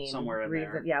between. Somewhere in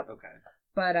there. Yeah. Okay.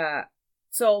 But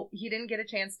so he didn't get a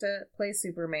chance to play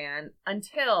Superman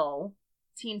until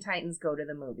Teen Titans Go to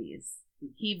the Movies.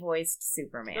 He voiced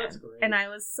Superman. That's great. And I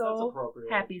was That's so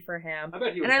appropriate. happy for him. I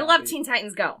bet he was And I happy. love Teen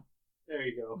Titans Go. There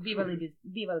you go. Viva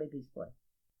la Beast Boy.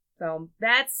 So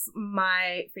that's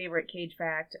my favorite Cage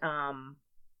fact.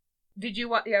 Did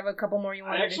you have a couple more you I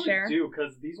wanted to actually share? do,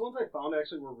 because these ones I found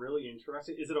actually were really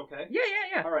interesting. Is it okay?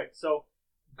 Yeah. All right, so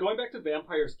going back to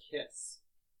Vampire's Kiss,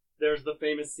 there's the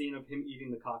famous scene of him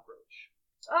eating the cockroach.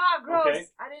 Ah, gross. Okay.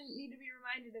 I didn't need to be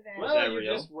reminded of that. Was Well, that you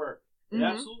real? just were. It Mhm.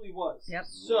 absolutely was. Yep.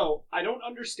 So I don't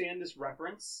understand this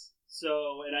reference.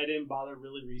 So, and I didn't bother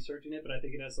really researching it, but I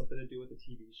think it has something to do with the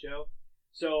TV show.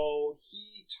 So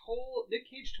Nick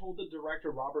Cage told the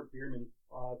director Robert Bierman,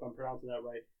 if I'm pronouncing that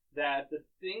right, that the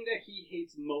thing that he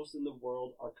hates most in the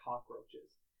world are cockroaches.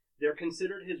 They're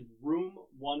considered his room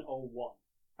 101.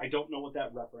 I don't know what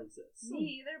that reference is. Me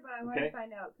either, but I want Okay. to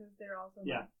find out because they're also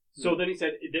Yeah. mine. So then he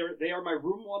said, they are my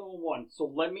room 101, so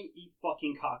let me eat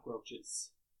fucking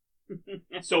cockroaches.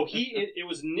 So it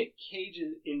was Nick Cage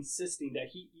insisting that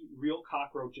he eat real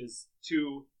cockroaches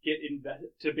to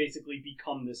to basically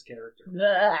become this character.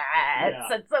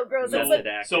 That's so gross. That's Method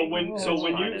like, acting. So when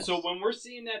Finest. we're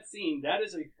seeing that scene, that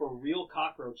is a for real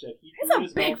cockroach that he It's threw in a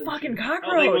his big mouth and fucking chewed. Oh, it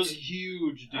cockroach. was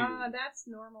huge, dude. That's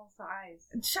normal size.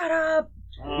 shut up.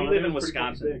 we It live in was pretty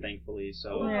Wisconsin, big. thankfully,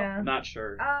 so Yeah. I'm not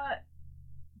sure.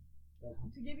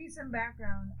 To give you some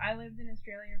background, I lived in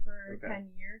Australia for Okay. 10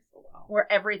 years. Oh, wow. Where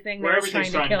everything Where was trying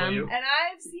everything's to kill trying to him. kill And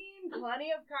I've seen plenty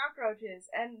of cockroaches,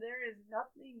 and there is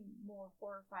nothing more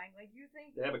horrifying. Like, you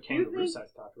think... They have a You think-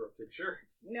 kangaroo-sized cockroach, I'm sure.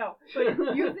 No, but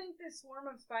you think the swarm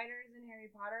of spiders in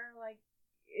Harry Potter, like,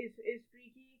 is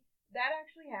freaky? That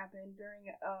actually happened during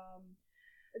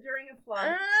a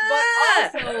flood. But Ah!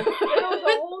 also, there was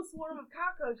a whole swarm of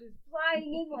cockroaches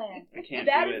flying inland. I can't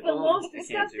That do is it. the most I can't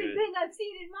do disgusting it. thing I've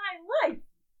seen in my life.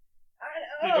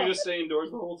 Did you just stay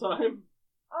indoors the whole time?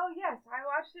 Oh yes, I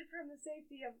watched it from the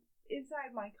safety of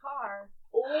inside my car.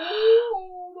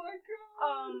 Oh my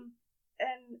god!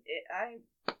 And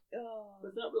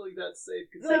It's not really that safe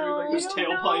No, considering like there's you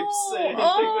don't tailpipes know. and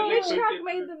Oh, things that they couldn't Hitchcock get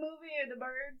made through. the movie The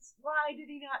Birds. Why did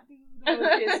he not do the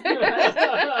Locusts?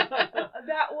 Because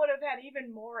that would have had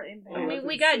even more impact. I Oh, mean, that's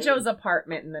we got insane. Joe's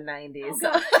apartment in the 90s. Oh,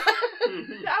 God.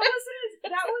 that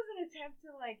was an attempt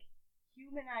to like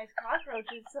humanize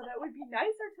cockroaches, so that would be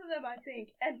nicer to them, I think.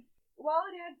 And while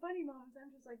it had funny moments, I'm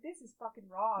just like, this is fucking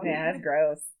wrong. Yeah, that's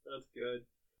gross. That's good.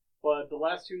 But the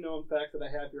last two known facts that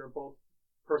I have here are both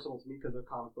personal to me because they're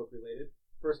comic book related.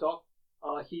 First off,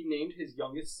 he named his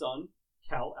youngest son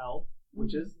Kal-El,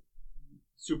 which is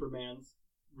Superman's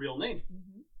real name.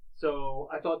 Mm-hmm. So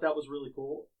I thought that was really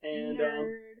cool. And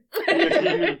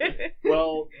Nerd.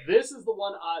 well, this is the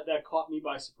one that caught me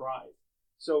by surprise.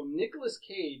 So Nicolas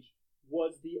Cage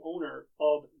was the owner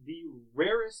of the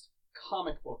rarest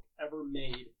comic book ever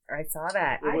made. I saw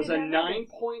that. It was a did not know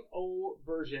 9.0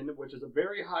 version, which is a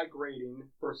very high grading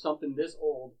for something this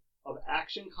old, of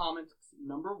Action Comics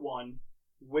 #1,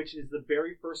 which is the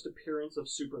very first appearance of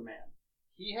Superman.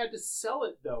 He had to sell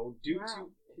it though due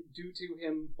to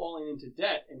him falling into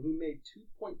debt, and he made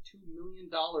 $2.2 million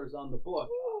on the book,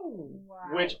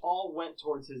 Wow. which all went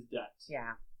towards his debt.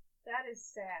 Yeah. That is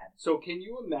sad. So can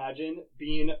you imagine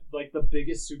being like the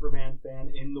biggest Superman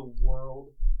fan in the world?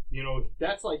 You know,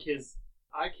 that's like his...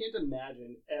 I can't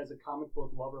imagine, as a comic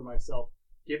book lover myself,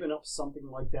 giving up something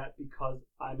like that because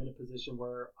I'm in a position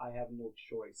where I have no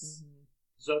choice. Mm-hmm.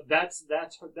 So that's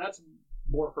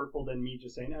more hurtful than me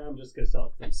just saying, I'm just going to sell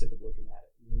it because I'm sick of looking at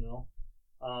it, you know?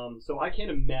 So I can't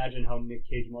imagine how Nick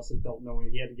Cage must have felt knowing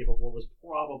he had to give up what was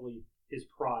probably his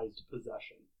prized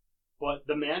possession. But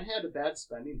the man had bad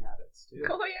spending habits, too.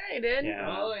 Oh, yeah, he did.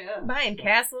 Yeah. Oh, yeah. Buying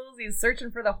castles. He's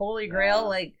searching for the Holy Grail. Yeah.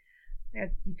 Like,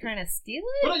 you trying to steal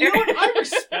it? But you know what? I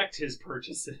respect his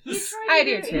purchases. I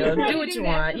do, too. Do what you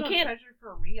want. You can't... Treasure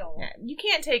for real. Yeah, you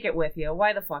can't take it with you.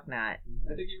 Why the fuck not?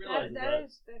 I think he realizes that.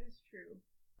 That is true.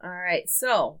 All right,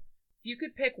 so if you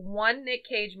could pick one Nick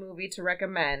Cage movie to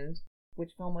recommend,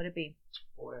 which film would it be?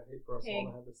 Boy, I hate for us all Pig.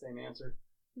 to have the same answer.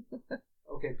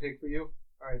 Okay, Pig for you?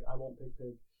 Alright, I won't pick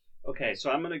Pig. Okay, so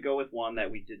I'm going to go with one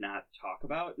that we did not talk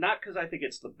about. Not because I think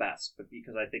it's the best, but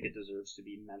because I think it deserves to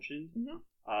be mentioned. Mhm.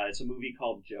 It's a movie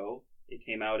called Joe. It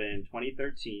came out in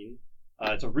 2013.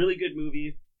 It's a really good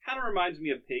movie. Kind of reminds me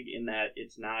of Pig in that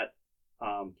it's not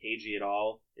cagey at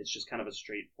all. It's just kind of a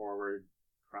straightforward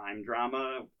crime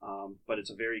drama, but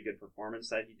it's a very good performance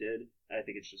that he did. I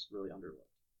think it's just really underlooked.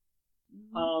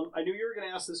 I knew you were going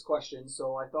to ask this question,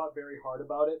 so I thought very hard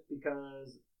about it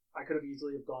because I could have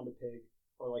easily have gone to Pig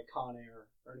or like Con Air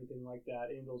or anything like that.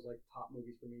 Any of those like top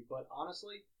movies for me. But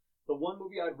honestly, the one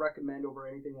movie I'd recommend over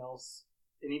anything else,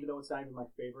 and even though it's not even my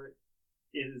favorite,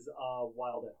 is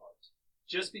Wild at Heart.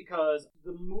 Just because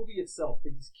the movie itself,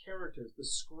 these characters, the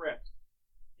script,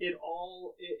 it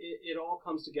all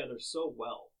comes together so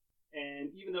well. And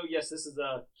even though, yes, this is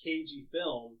a cagey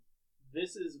film,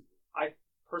 this is, I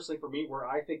personally, for me, where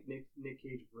I think Nick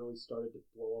Cage really started to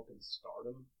blow up in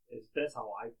stardom. That's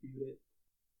how I viewed it.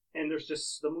 And there's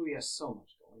just, the movie has so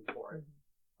much going for it.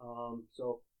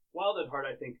 So Wild at Heart,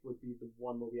 I think, would be the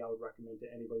one movie I would recommend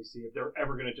to anybody see if they're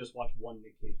ever going to just watch one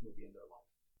Nick Cage movie in their life.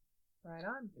 Right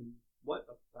on. And what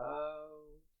about...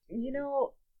 You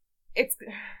know, it's...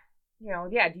 You know,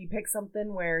 yeah, do you pick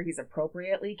something where he's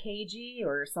appropriately cagey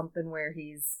or something where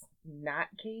he's not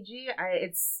cagey?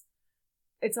 It's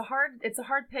a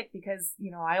hard pick because, you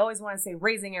know, I always want to say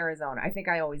Raising Arizona. I think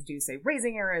I always do say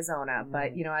Raising Arizona,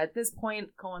 but, you know, at this point,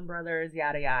 Coen Brothers,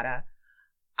 yada yada.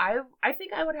 I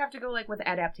think I would have to go like with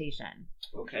Adaptation.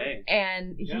 Okay.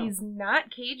 And he's not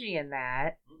cagey in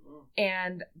that.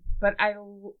 But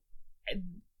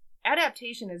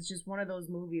Adaptation is just one of those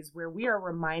movies where we are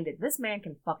reminded this man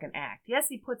can fucking act. Yes,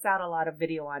 he puts out a lot of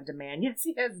video on demand. Yes,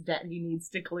 he has debt he needs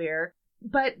to clear.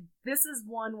 But this is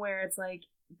one where it's like,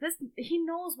 he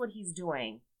knows what he's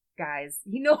doing, guys.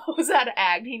 He knows how to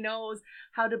act. He knows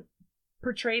how to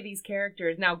portray these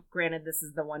characters. Now, granted, this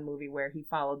is the one movie where he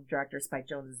followed director Spike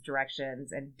Jonze's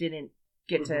directions and didn't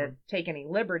get to take any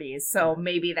liberties. So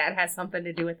maybe that has something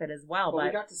to do with it as well. But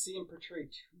we got to see him portray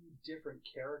two different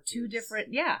characters.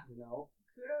 You know?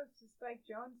 Kudos to Spike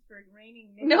Jonze for reigning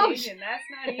Nick Cage, and that's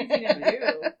not easy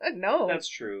to do. No. That's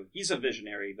true. He's a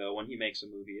visionary, though. When he makes a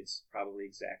movie, it's probably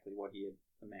exactly what he had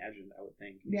imagined, I would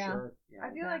think. Yeah. Sure. Yeah.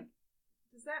 I feel like,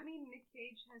 does that mean Nick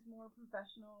Cage has more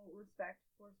professional respect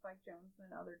for Spike Jonze than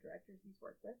other directors he's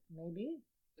worked with? Maybe.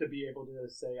 To be able to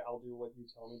say, I'll do what you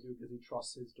tell me to do because he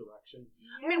trusts his direction.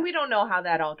 I mean, we don't know how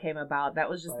that all came about. That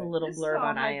was just a little This is blurb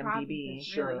all on IMDb. hypothesis,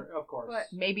 Sure, really. of course. But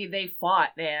Maybe they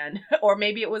fought then, or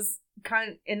maybe it was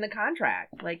in the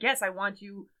contract. Like, yes, I want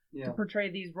you to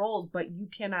portray these roles, but you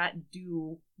cannot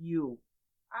do you.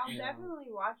 I'll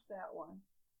definitely watch that one.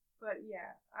 But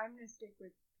yeah, I'm going to stick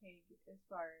with Pig as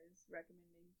far as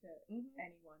recommending to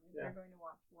anyone if they're going to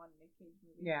watch one Nick Cage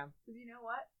movie. Yeah. Because you know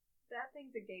what? That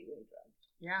thing's a gateway drug.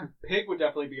 Yeah. Pig would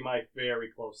definitely be my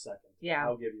very close second. Yeah.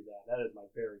 I'll give you that. That is my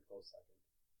very close second.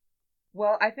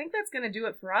 Well, I think that's going to do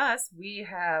it for us. We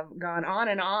have gone on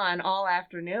and on all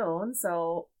afternoon,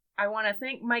 so I want to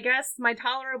thank my guests, my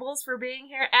tolerables, for being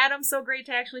here. Adam, so great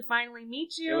to actually finally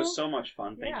meet you. It was so much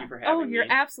fun. Thank you for having me. Oh, you're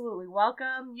absolutely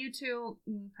welcome. You too.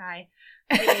 Hi.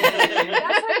 That's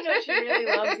how you know she really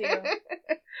loves you.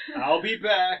 I'll be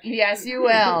back. Yes, you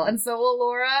will. And so will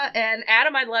Laura. And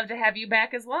Adam, I'd love to have you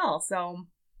back as well. So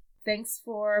thanks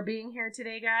for being here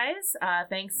today, guys.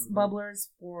 Thanks, Bubblers,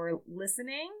 for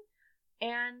listening.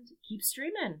 And keep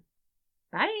streaming.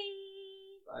 Bye.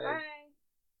 Bye. Bye.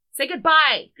 Say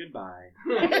goodbye. Goodbye.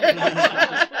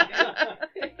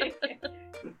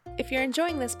 If you're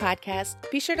enjoying this podcast,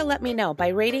 be sure to let me know by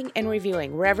rating and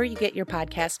reviewing wherever you get your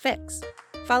podcast fix.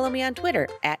 Follow me on Twitter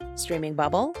at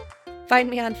StreamingBubble. Find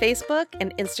me on Facebook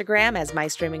and Instagram as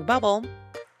MyStreamingBubble.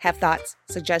 Have thoughts,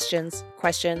 suggestions,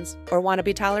 questions, or want to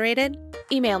be tolerated?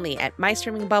 Email me at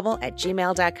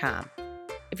mystreamingbubble@gmail.com.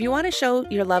 If you want to show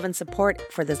your love and support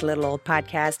for this little old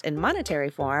podcast in monetary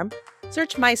form,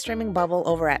 search My Streaming Bubble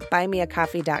over at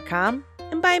buymeacoffee.com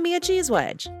and buy me a cheese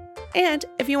wedge. And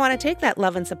if you want to take that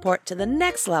love and support to the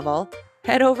next level,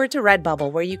 head over to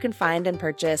Redbubble where you can find and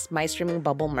purchase My Streaming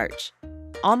Bubble merch.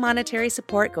 All monetary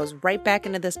support goes right back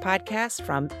into this podcast,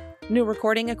 from new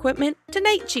recording equipment to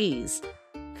night cheese.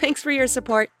 Thanks for your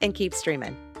support and keep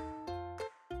streaming.